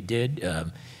Committee did,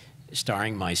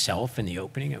 starring myself in the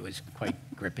opening. It was quite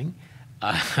gripping.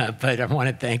 But I want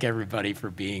to thank everybody for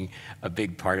being a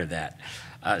big part of that.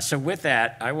 So with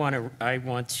that, I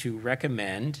want to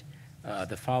recommend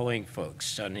the following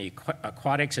folks. On the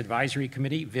Aquatics Advisory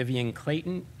Committee, Vivian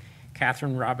Clayton,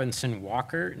 Catherine Robinson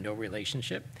Walker, no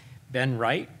relationship, Ben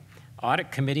Wright.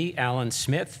 Audit Committee, Alan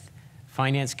Smith.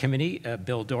 Finance Committee,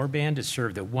 Bill Dorban, to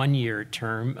serve the 1-year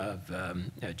term of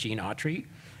Gene Autry.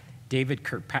 David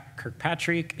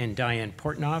Kirkpatrick and Diane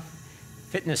Portnoff.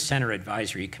 Fitness Center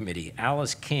Advisory Committee,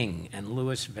 Alice King and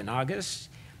Louis Venagas.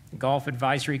 Golf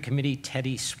Advisory Committee,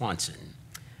 Teddy Swanson.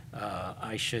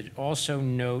 I should also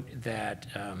note that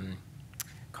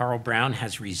Carl Brown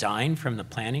has resigned from the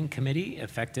Planning Committee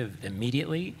effective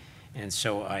immediately, and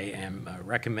so I am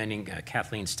recommending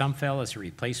Kathleen Stumfeld as a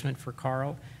replacement for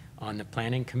Carl on the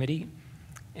Planning Committee,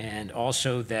 and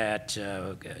also that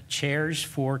chairs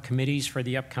for committees for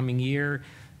the upcoming year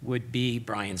would be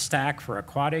Brian Stack for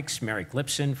Aquatics, Merrick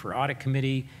Lipson for Audit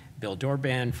Committee, Bill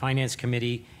Dorban, Finance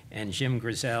Committee, and Jim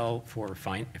Griselle for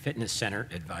Fitness Center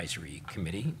Advisory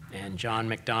Committee, and John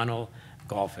McDonnell,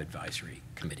 Golf Advisory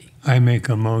Committee. I make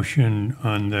a motion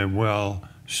on the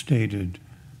well-stated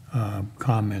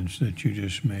comments that you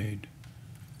just made.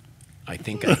 I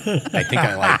think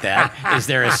I like that. Is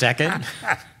there a second?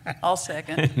 I'll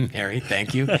second. Mary,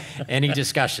 thank you. Any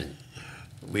discussion?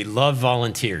 We love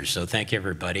volunteers, so thank you,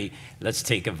 everybody. Let's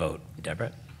take a vote.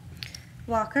 Deborah?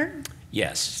 Walker?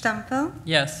 Yes. Stumfeld?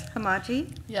 Yes.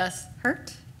 Hamaji? Yes.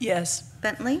 Hurt? Yes.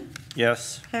 Bentley?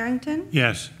 Yes. Harrington?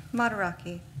 Yes.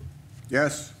 Mataraki?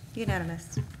 Yes.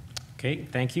 Unanimous. Okay,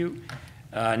 thank you.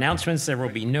 Announcements, there will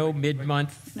be no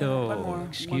mid-month, No, one though. more.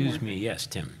 Excuse me, yes,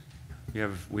 Tim.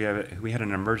 We had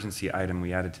an emergency item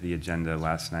we added to the agenda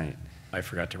last night. I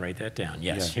forgot to write that down.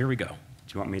 Yes, Yeah. here we go. Do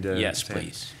you want me to? Yes, say it?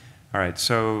 please. All right,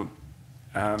 so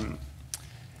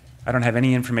I don't have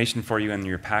any information for you in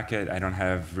your packet. I don't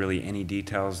have really any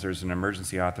details. There's an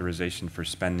emergency authorization for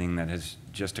spending that has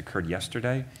just occurred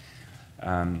yesterday.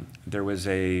 There was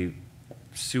a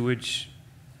sewage,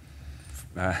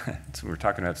 so we're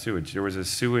talking about sewage. There was a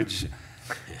sewage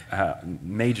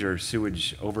major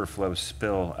sewage overflow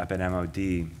spill up at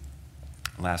MOD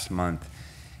last month.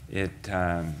 It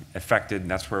affected,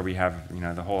 that's where we have,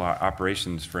 the whole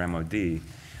operations for MOD.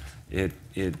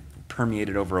 It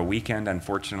permeated over a weekend,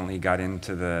 unfortunately, got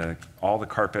into all the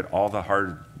carpet, all the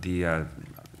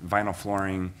vinyl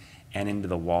flooring, and into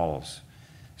the walls.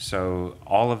 So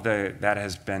all of that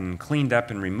has been cleaned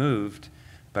up and removed,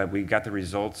 but we got the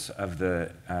results of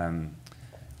the,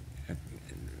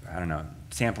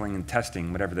 sampling and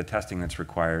testing, whatever the testing that's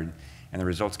required, and the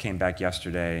results came back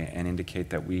yesterday and indicate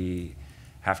that we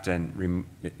have to,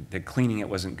 the cleaning it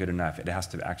wasn't good enough. It has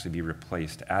to actually be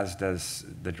replaced, as does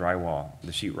the drywall,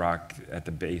 the sheetrock at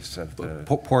the base of the...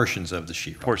 Portions of the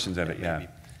sheetrock. Portions of it, yeah.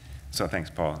 Maybe. So thanks,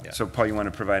 Paul. Yeah. So Paul, you want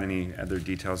to provide any other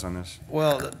details on this?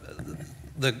 Well,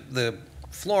 the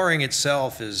flooring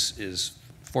itself is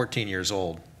 14 years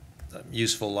old.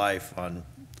 Useful life on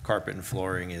carpet and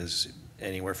flooring is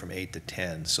anywhere from 8 to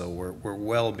 10, so we're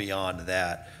well beyond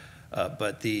that.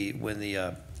 But when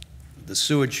the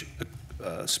sewage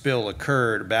spill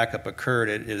occurred, backup occurred,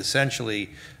 it essentially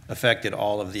affected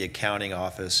all of the accounting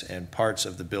office and parts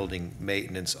of the building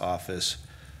maintenance office,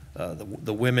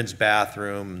 the women's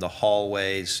bathroom, the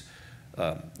hallways.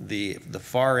 The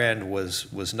far end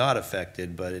was not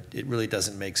affected, but it really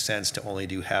doesn't make sense to only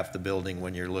do half the building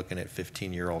when you're looking at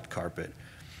 15-year-old carpet.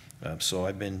 So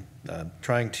I've been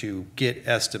trying to get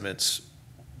estimates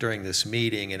during this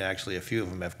meeting, and actually a few of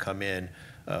them have come in.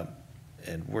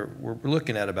 And we're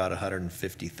looking at about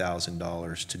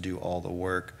 $150,000 to do all the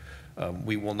work.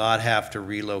 We will not have to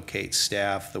relocate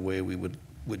staff. The way we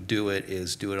would do it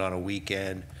is do it on a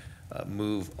weekend,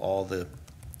 move all the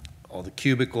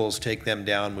cubicles, take them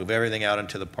down, move everything out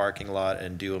into the parking lot,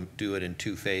 and do it in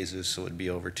 2 phases, so it'd be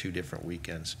over 2 different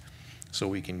weekends, so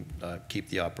we can keep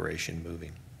the operation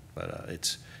moving. But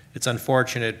it's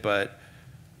unfortunate, but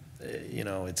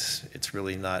it's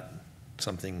really not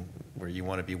something where you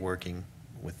want to be working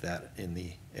with that in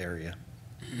the area.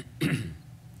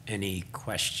 Any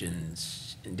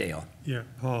questions? Dale? Yeah,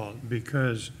 Paul,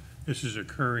 because this is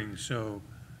occurring so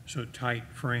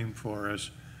tight frame for us,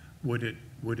 would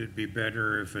it be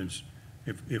better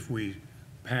if we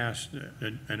passed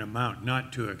an amount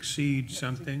not to exceed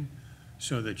something,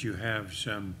 so that you have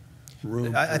some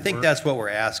room? I think that's what we're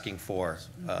asking for,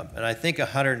 and I think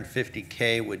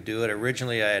 150K would do it.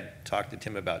 Originally, I had talked to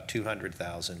Tim about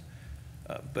 200,000,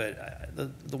 but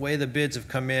the way the bids have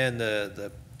come in,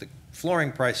 the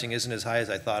flooring pricing isn't as high as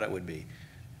I thought it would be,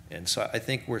 and so I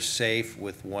think we're safe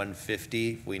with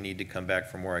 150. If we need to come back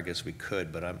for more, I guess we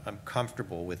could, but I'm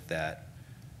comfortable with that.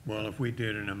 Well, if we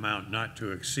did an amount not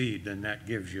to exceed, then that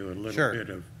gives you a little bit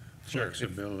of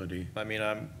flexibility.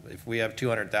 If we have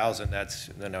 200,000,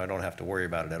 then I don't have to worry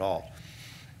about it at all.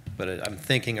 But I'm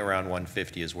thinking around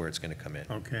 150 is where it's going to come in.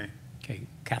 Okay. Okay,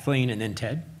 Kathleen and then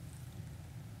Ted.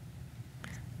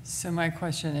 So my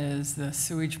question is, the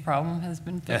sewage problem has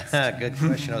been fixed? Good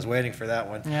question. I was waiting for that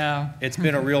one. Yeah. It's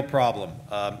been a real problem.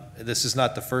 This is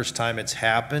not the first time it's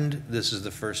happened. This is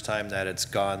the first time that it's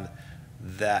gone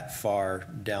that far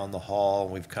down the hall.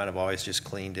 We've kind of always just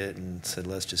cleaned it and said,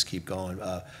 let's just keep going.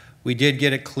 We did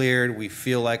get it cleared. We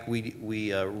feel like we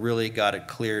really got it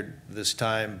cleared this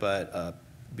time, but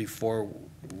before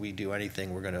we do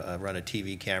anything, we're going to run a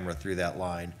TV camera through that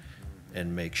line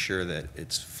and make sure that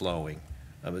it's flowing.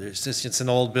 But it's an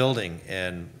old building,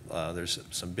 and there's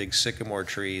some big sycamore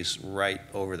trees right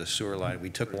over the sewer line. We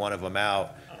took one of them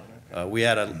out. We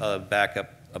had a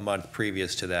backup a month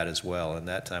previous to that as well, and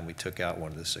that time we took out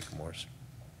one of the sycamores.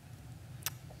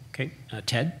 Okay,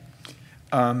 Ted?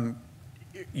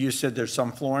 You said there's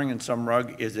some flooring and some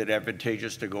rug. Is it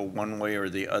advantageous to go one way or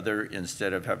the other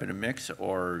instead of having a mix,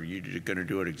 or are you going to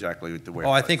do it exactly the way it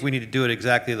was? I think we need to do it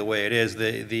exactly the way it is.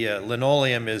 The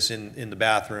linoleum is in the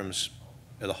bathrooms,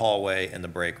 the hallway, and the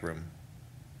break room.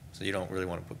 So you don't really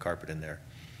want to put carpet in there.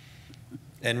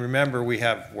 And remember, we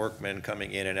have workmen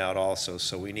coming in and out also,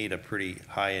 so we need a pretty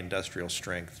high industrial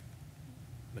strength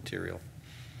material.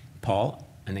 Paul,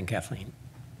 and then Kathleen.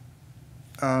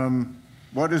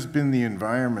 What has been the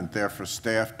environment there for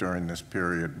staff during this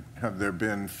period? Have there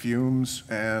been fumes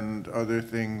and other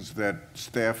things that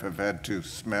staff have had to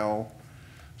smell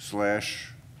 /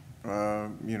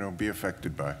 be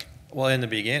affected by? Well, in the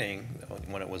beginning,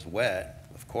 when it was wet,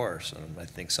 of course, and I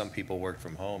think some people worked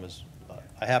from home.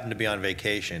 I happened to be on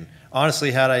vacation.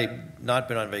 Honestly, had I not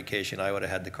been on vacation, I would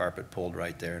have had the carpet pulled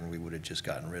right there and we would have just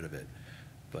gotten rid of it.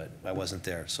 But I wasn't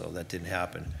there, so that didn't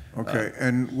happen. Okay,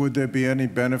 and would there be any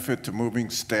benefit to moving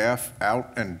staff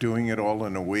out and doing it all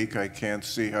in a week? I can't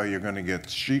see how you're going to get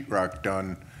sheetrock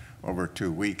done over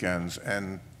 2 weekends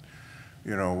and,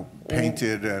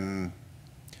 painted and...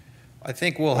 I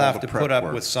think we'll all have the to prep put up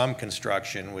work. with some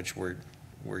construction, which we're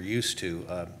used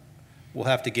to. We'll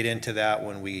have to get into that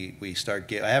when we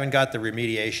start I haven't got the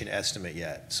remediation estimate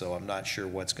yet, so I'm not sure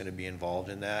what's going to be involved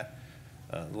in that.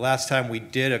 The last time we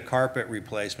did a carpet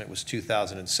replacement was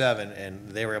 2007, and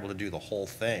they were able to do the whole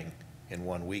thing in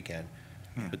one weekend.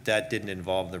 But that didn't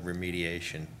involve the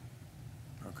remediation.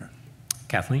 Okay.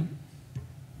 Kathleen?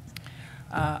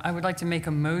 I would like to make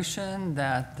a motion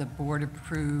that the board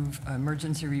approve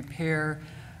emergency repair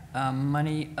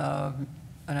money of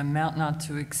an amount not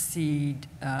to exceed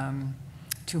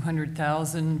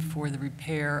 $200,000 for the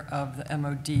repair of the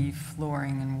MOD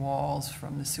flooring and walls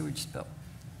from the sewage spill.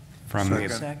 From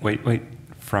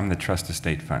from the trust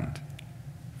estate fund.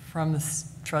 From the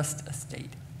trust estate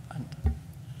fund.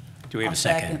 Do we have a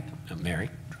second? Mary?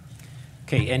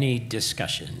 Okay, any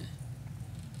discussion?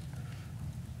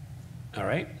 All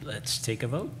right, let's take a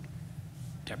vote.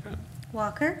 Deborah?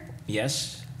 Walker,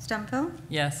 Yes? Stumpo,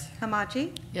 Yes.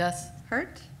 Hamachi, Yes.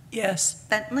 Hurt, Yes.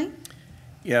 Bentley,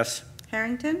 Yes.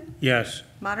 Harrington, Yes.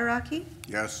 Mataraki,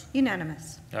 Yes.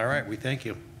 unanimous. All right, we thank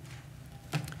you.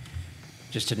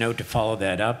 Just a note to follow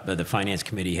that up, the Finance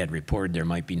Committee had reported there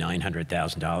might be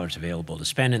 $900,000 available to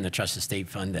spend in the Trust Estate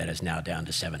Fund. That is now down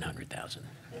to $700,000.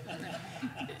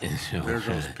 So, There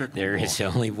goes pickleball. there is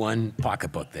only one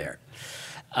pocketbook there.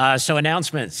 So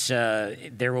announcements,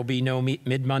 there will be no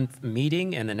mid-month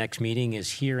meeting, and the next meeting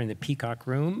is here in the Peacock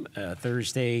Room,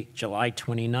 Thursday, July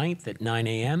 29th at 9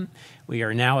 a.m. We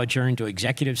are now adjourned to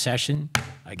executive session.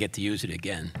 I get to use it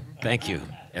again. Thank you,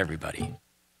 everybody.